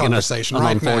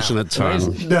unfortunate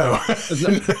turn. No,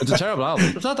 it's a terrible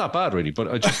album. It's not that bad, really.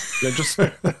 But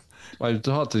I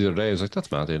thought the other day, I was like, that's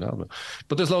mad, an album.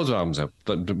 But there's loads of albums out.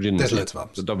 There's loads of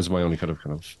albums. That was my only kind of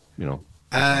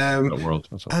world.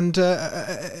 And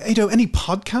Ado, any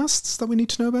podcasts that we need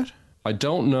to know about? I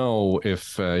don't know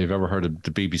if you've ever heard of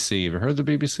the BBC. Have you heard of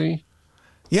the BBC?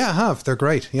 Yeah, I have. They're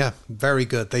great. Yeah, very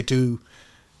good. They do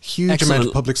huge amount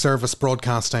of public service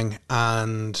broadcasting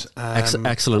and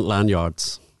excellent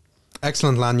lanyards.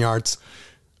 Excellent lanyards,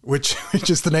 which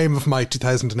is the name of my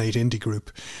 2008 indie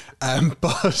group.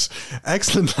 But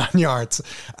excellent lanyards.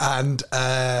 And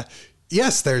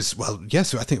yes, I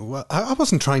think I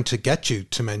wasn't trying to get you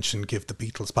to mention Give the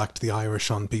Beatles Back to the Irish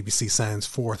on BBC Sounds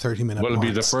for 30-minute Well, it'll be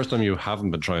the first time you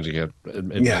haven't been trying to get...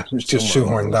 just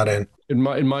shoehorn that in. In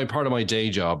my part of my day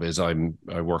job is I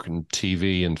work in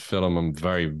TV and film. I'm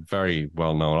very, very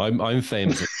well known. I'm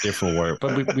famous in a different way,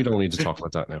 but we don't need to talk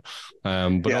about that now.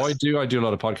 But yes. I do a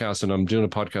lot of podcasts, and I'm doing a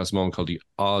podcast at the moment called The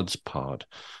Odds Pod.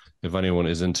 If anyone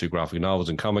is into graphic novels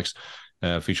and comics,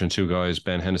 featuring two guys,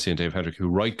 Ben Hennessy and Dave Hendrick, who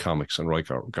write comics and write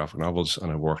graphic novels, and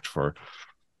I worked for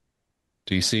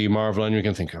DC, Marvel, and you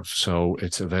can think of. So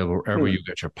it's available wherever you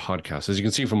get your podcasts. As you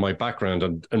can see from my background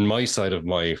and my side of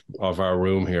our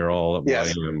room here, all of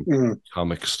my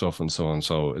comic stuff and so on.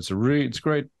 So it's a great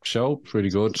show. It's really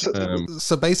good.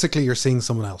 So basically, you're seeing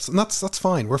someone else, and that's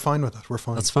fine. We're fine with it. We're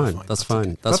fine. That's fine. That's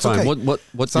fine. That's fine. Okay.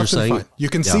 What you're saying? Fine. You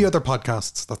can see other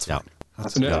podcasts. That's fine.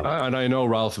 And I know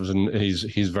Ralph is, and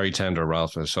he's very tender,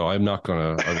 Ralph is, so I'm not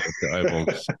gonna. I won't.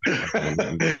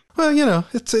 Well,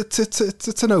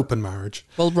 it's an open marriage.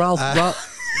 Well, Ralph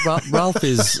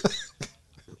is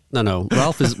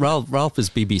Ralph is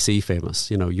BBC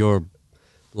famous. You're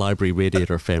Library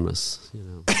Radiator famous.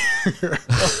 Oh,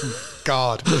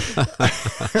 God.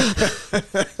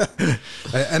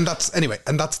 And that's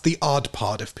the Odd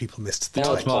Pod. If people missed the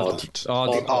Odd Pod.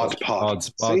 Odd Pod.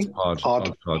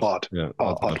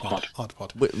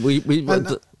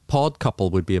 The Pod Couple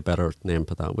would be a better name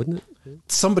for that, wouldn't it?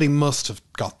 Somebody must have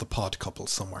got the Pod Couple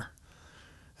somewhere.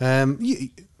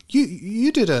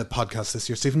 You did a podcast this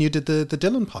year, Stephen. You did the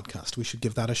Dylan podcast. We should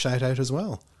give that a shout out as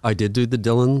well. I did do the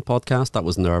Dylan podcast. That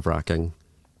was nerve-wracking.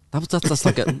 That's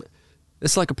like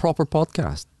it's like a proper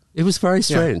podcast. It was very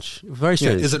strange. Yeah. Very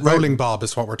strange. Yeah. Is it Rolling Bob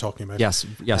is what we're talking about? Yes.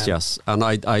 And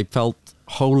I felt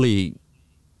wholly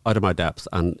out of my depth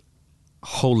and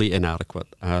wholly inadequate.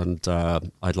 And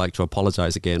I'd like to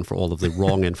apologize again for all of the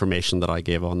wrong information that I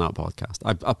gave on that podcast.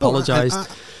 I apologized.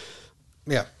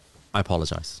 I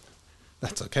apologize.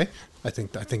 That's okay. I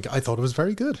thought it was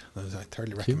very good. I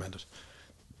thoroughly recommend it.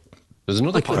 There's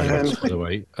another podcast, by the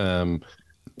way.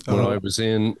 When I was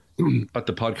at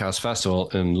the podcast festival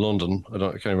in London, I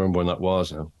can't remember when that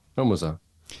was now. When was that?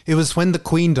 It was when the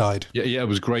Queen died. Yeah, it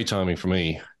was great timing for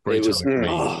me.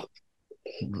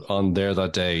 On there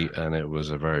that day, and it was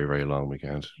a very, very long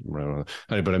weekend. But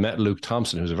I met Luke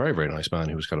Thompson, who's a very, very nice man,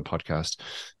 who's got a podcast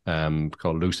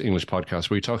called Luke's English Podcast,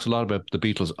 where he talks a lot about the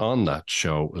Beatles on that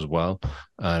show as well.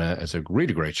 And it's a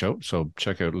really great show. So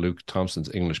check out Luke Thompson's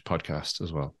English Podcast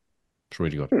as well. It's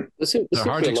really good. It's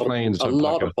hard to explain. A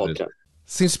lot of podcasts.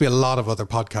 Seems to be a lot of other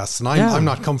podcasts, and I'm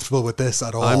not comfortable with this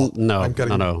at all. I'm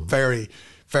getting very,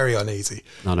 very uneasy.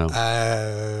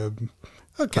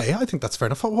 Okay, I think that's fair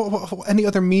enough. Any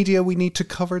other media we need to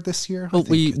cover this year? Well,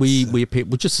 we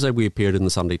appeared. Just to say, we appeared in the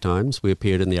Sunday Times. We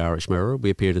appeared in the Irish Mirror. We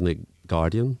appeared in the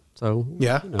Guardian. So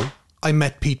yeah, I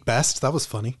met Pete Best. That was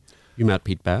funny. You met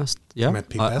Pete Best. Yeah, I met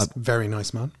Pete Best. Very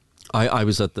nice man. I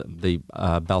was at the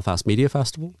Belfast Media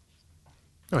Festival.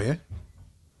 Oh yeah,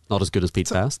 not as good as Pete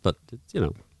Best, but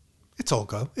It's all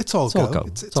go. It's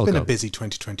been a busy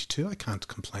 2022. I can't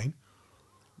complain.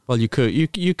 Well, you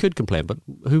could complain, but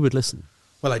who would listen?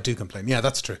 Well, I do complain. Yeah,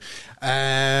 that's true.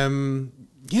 I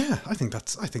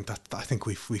think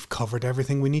we've covered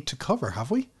everything we need to cover,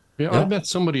 have we? Yeah, I met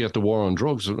somebody at the War on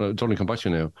Drugs. It's only come back to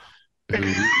you now.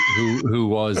 Who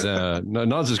was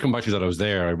not just come back to you that I was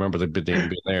there. I remember the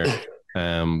being there.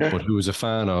 But who was a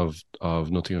fan of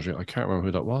Nothing Is Real. I can't remember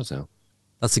who that was now.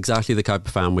 That's exactly the type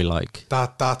of fan we like.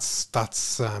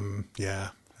 That's yeah.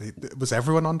 Was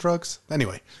everyone on drugs?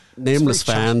 Anyway. Nameless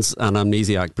fans and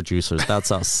amnesiac producers.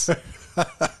 That's us.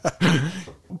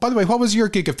 By the way, what was your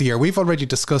gig of the year? We've already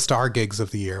discussed our gigs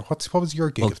of the year. What was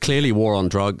your gig? Well, clearly War on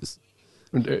Drugs.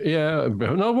 Yeah,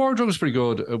 no, War on Drugs was pretty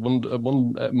good. I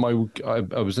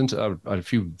was into I had a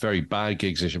few very bad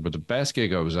gigs this year, but the best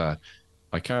gig I was at,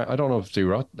 I don't know if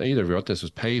either of you were at this,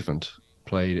 was Pavement,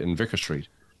 played in Vicar Street.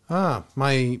 Ah,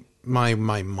 my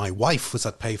wife was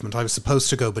at Pavement. I was supposed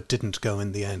to go, but didn't go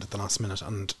in the end at the last minute,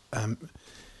 and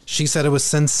she said it was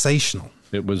sensational.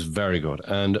 It was very good.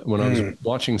 And when I was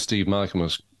watching Steve Malcolm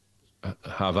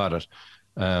have at it,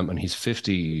 and he's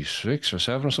 56 or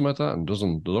 7 or something like that, and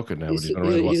doesn't look it now. He's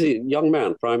a young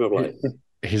man, prime of life.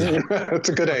 It's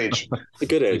a good age. A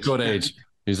good age. A good age.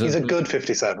 He's a good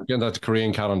 57. Yeah, that's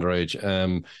Korean calendar age.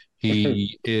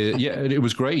 It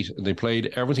was great. They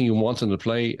played everything you wanted to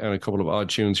play and a couple of odd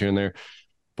tunes here and there,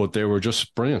 but they were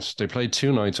just brilliant. They played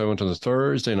 2 nights. I went on the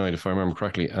Thursday night, if I remember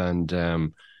correctly, and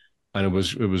it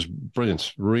was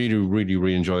brilliant. Really, really,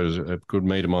 really enjoyed it. A good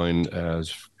mate of mine, a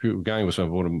gang was a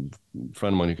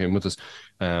friend of mine who came with us,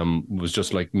 was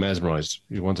just like mesmerised.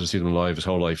 He wanted to see them live his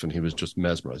whole life, and he was just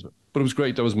mesmerised. But it was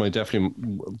great. That was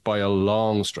definitely by a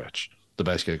long stretch the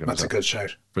best gig. That's a good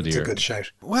shout for the year. It's a good shout.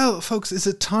 Well, folks, is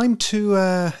it time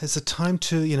to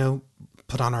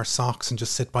put on our socks and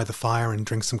just sit by the fire and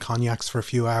drink some cognacs for a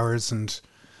few hours and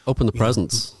open the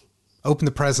presents? Open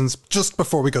the presents just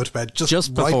before we go to bed.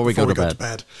 Just before we go to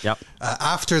bed. Yep.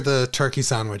 After the turkey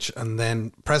sandwich, and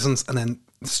then presents, and then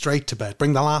straight to bed.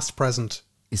 Bring the last present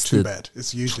to bed.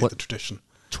 It's usually the tradition.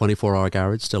 24-hour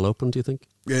garage still open, do you think?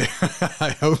 Yeah,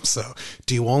 I hope so.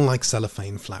 Do you all like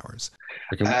cellophane flowers?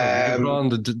 I can put on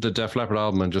the Def Leppard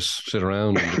album and just sit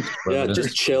around. And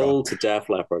just chill to Def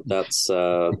Leppard. That's.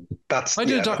 I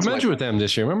did a documentary with them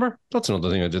this year. Remember? That's another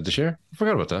thing I did this year. I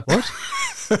forgot about that. What?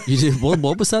 You did?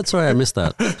 What was that? Sorry, I missed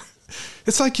that.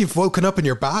 It's like you've woken up in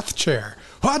your bath chair.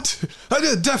 What?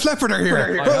 Def Leppard are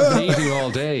here. I've been eating all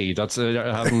day. That's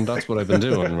what I've been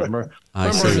doing. Remember? I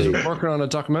was working on a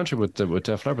documentary with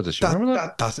Def Leppard this year. Remember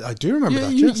that? I do remember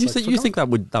that. You think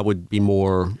that would be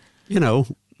more,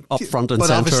 up front and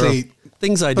centre?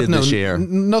 Things I did this year.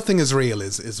 Nothing is real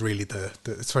is really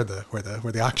it's where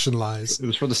the action lies. It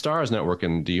was for the Stars Network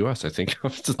in the US, I think.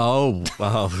 Oh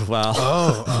wow!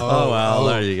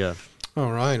 There you go.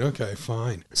 All right, okay,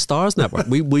 fine. Stars Network.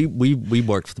 We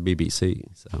worked for the BBC.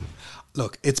 So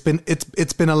look, it's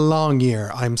been a long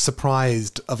year. I'm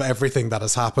surprised of everything that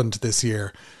has happened this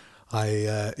year.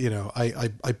 I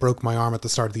broke my arm at the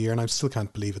start of the year, and I still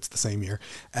can't believe it's the same year.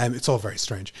 It's all very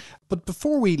strange. But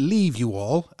before we leave you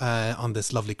all on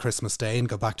this lovely Christmas day and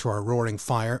go back to our roaring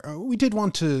fire, we did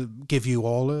want to give you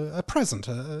all a present,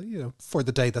 for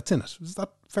the day that's in it. Is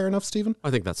that fair enough, Stephen?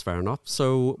 I think that's fair enough.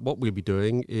 So what we'll be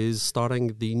doing is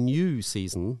starting the new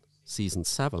season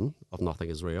 7 of Nothing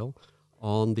Is Real,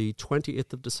 on the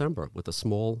 28th of December with a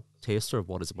small taster of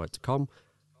what is about to come.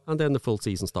 And then the full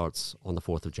season starts on the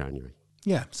 4th of January.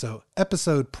 Yeah, so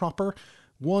episode proper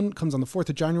 1 comes on the 4th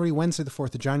of January, Wednesday the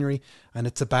 4th of January, and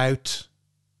it's about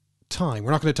time. We're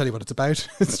not going to tell you what it's about.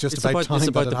 It's about time. It's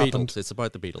about the Beatles. It's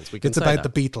about the Beatles. It's about the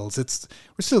Beatles.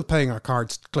 We're still playing our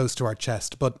cards close to our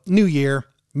chest, but new year,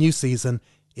 new season,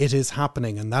 it is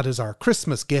happening, and that is our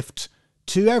Christmas gift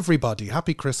to everybody.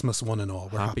 Happy Christmas, one and all.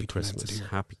 We're happy Christmas.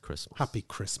 Happy Christmas. Happy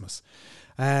Christmas.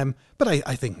 But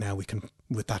I think now we can,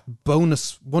 with that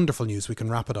bonus wonderful news, we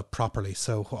can wrap it up properly.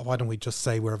 So why don't we just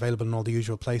say we're available in all the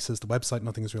usual places: the website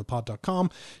nothingisrealpod.com,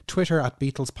 Twitter at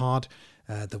BeatlesPod,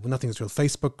 the Nothing Is Real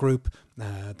Facebook group,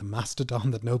 the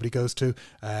Mastodon that nobody goes to,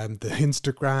 the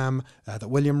Instagram that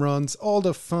William runs, all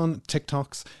the fun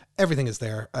TikToks, everything is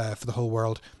there for the whole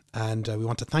world. And we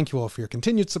want to thank you all for your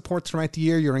continued support throughout the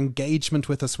year, your engagement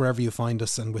with us wherever you find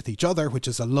us and with each other, which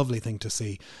is a lovely thing to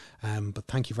see. But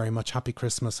thank you very much. Happy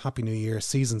Christmas, Happy New Year,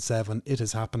 Season 7, it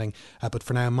is happening. But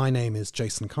for now, my name is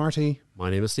Jason Carty. My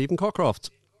name is Stephen Cockcroft.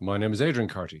 My name is Adrian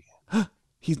Carty.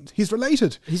 He's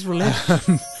related. He's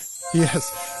related.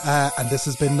 Yes. And this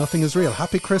has been Nothing Is Real.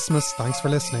 Happy Christmas. Thanks for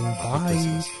listening. Bye. Happy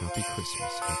Christmas. Happy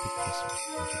Christmas. Happy Christmas.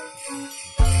 Happy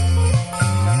Christmas.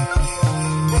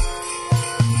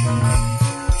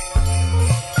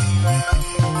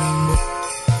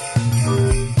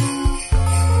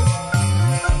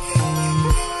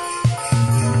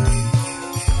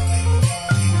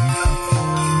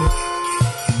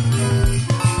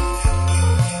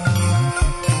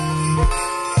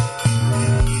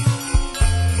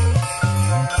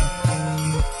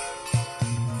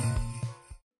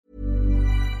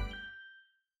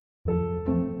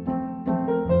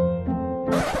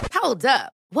 Hold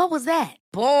up. What was that?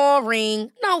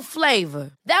 Boring. No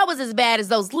flavor. That was as bad as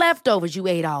those leftovers you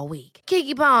ate all week.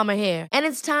 Keke Palmer here, and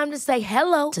it's time to say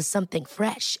hello to something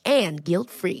fresh and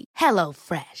guilt-free. Hello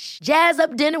Fresh. Jazz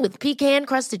up dinner with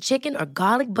pecan-crusted chicken or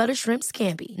garlic butter shrimp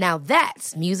scampi. Now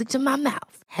that's music to my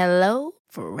mouth. Hello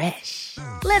Fresh.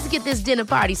 Let's get this dinner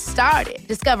party started.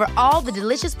 Discover all the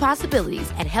delicious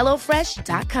possibilities at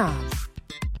hellofresh.com.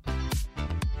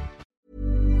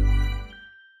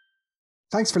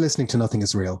 Thanks for listening to Nothing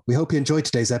is Real. We hope you enjoyed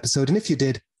today's episode, and if you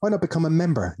did, why not become a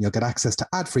member? You'll get access to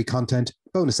ad-free content,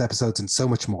 bonus episodes, and so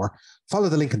much more. Follow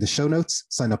the link in the show notes,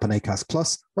 sign up on Acast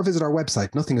Plus, or visit our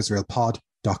website,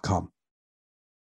 nothingisrealpod.com.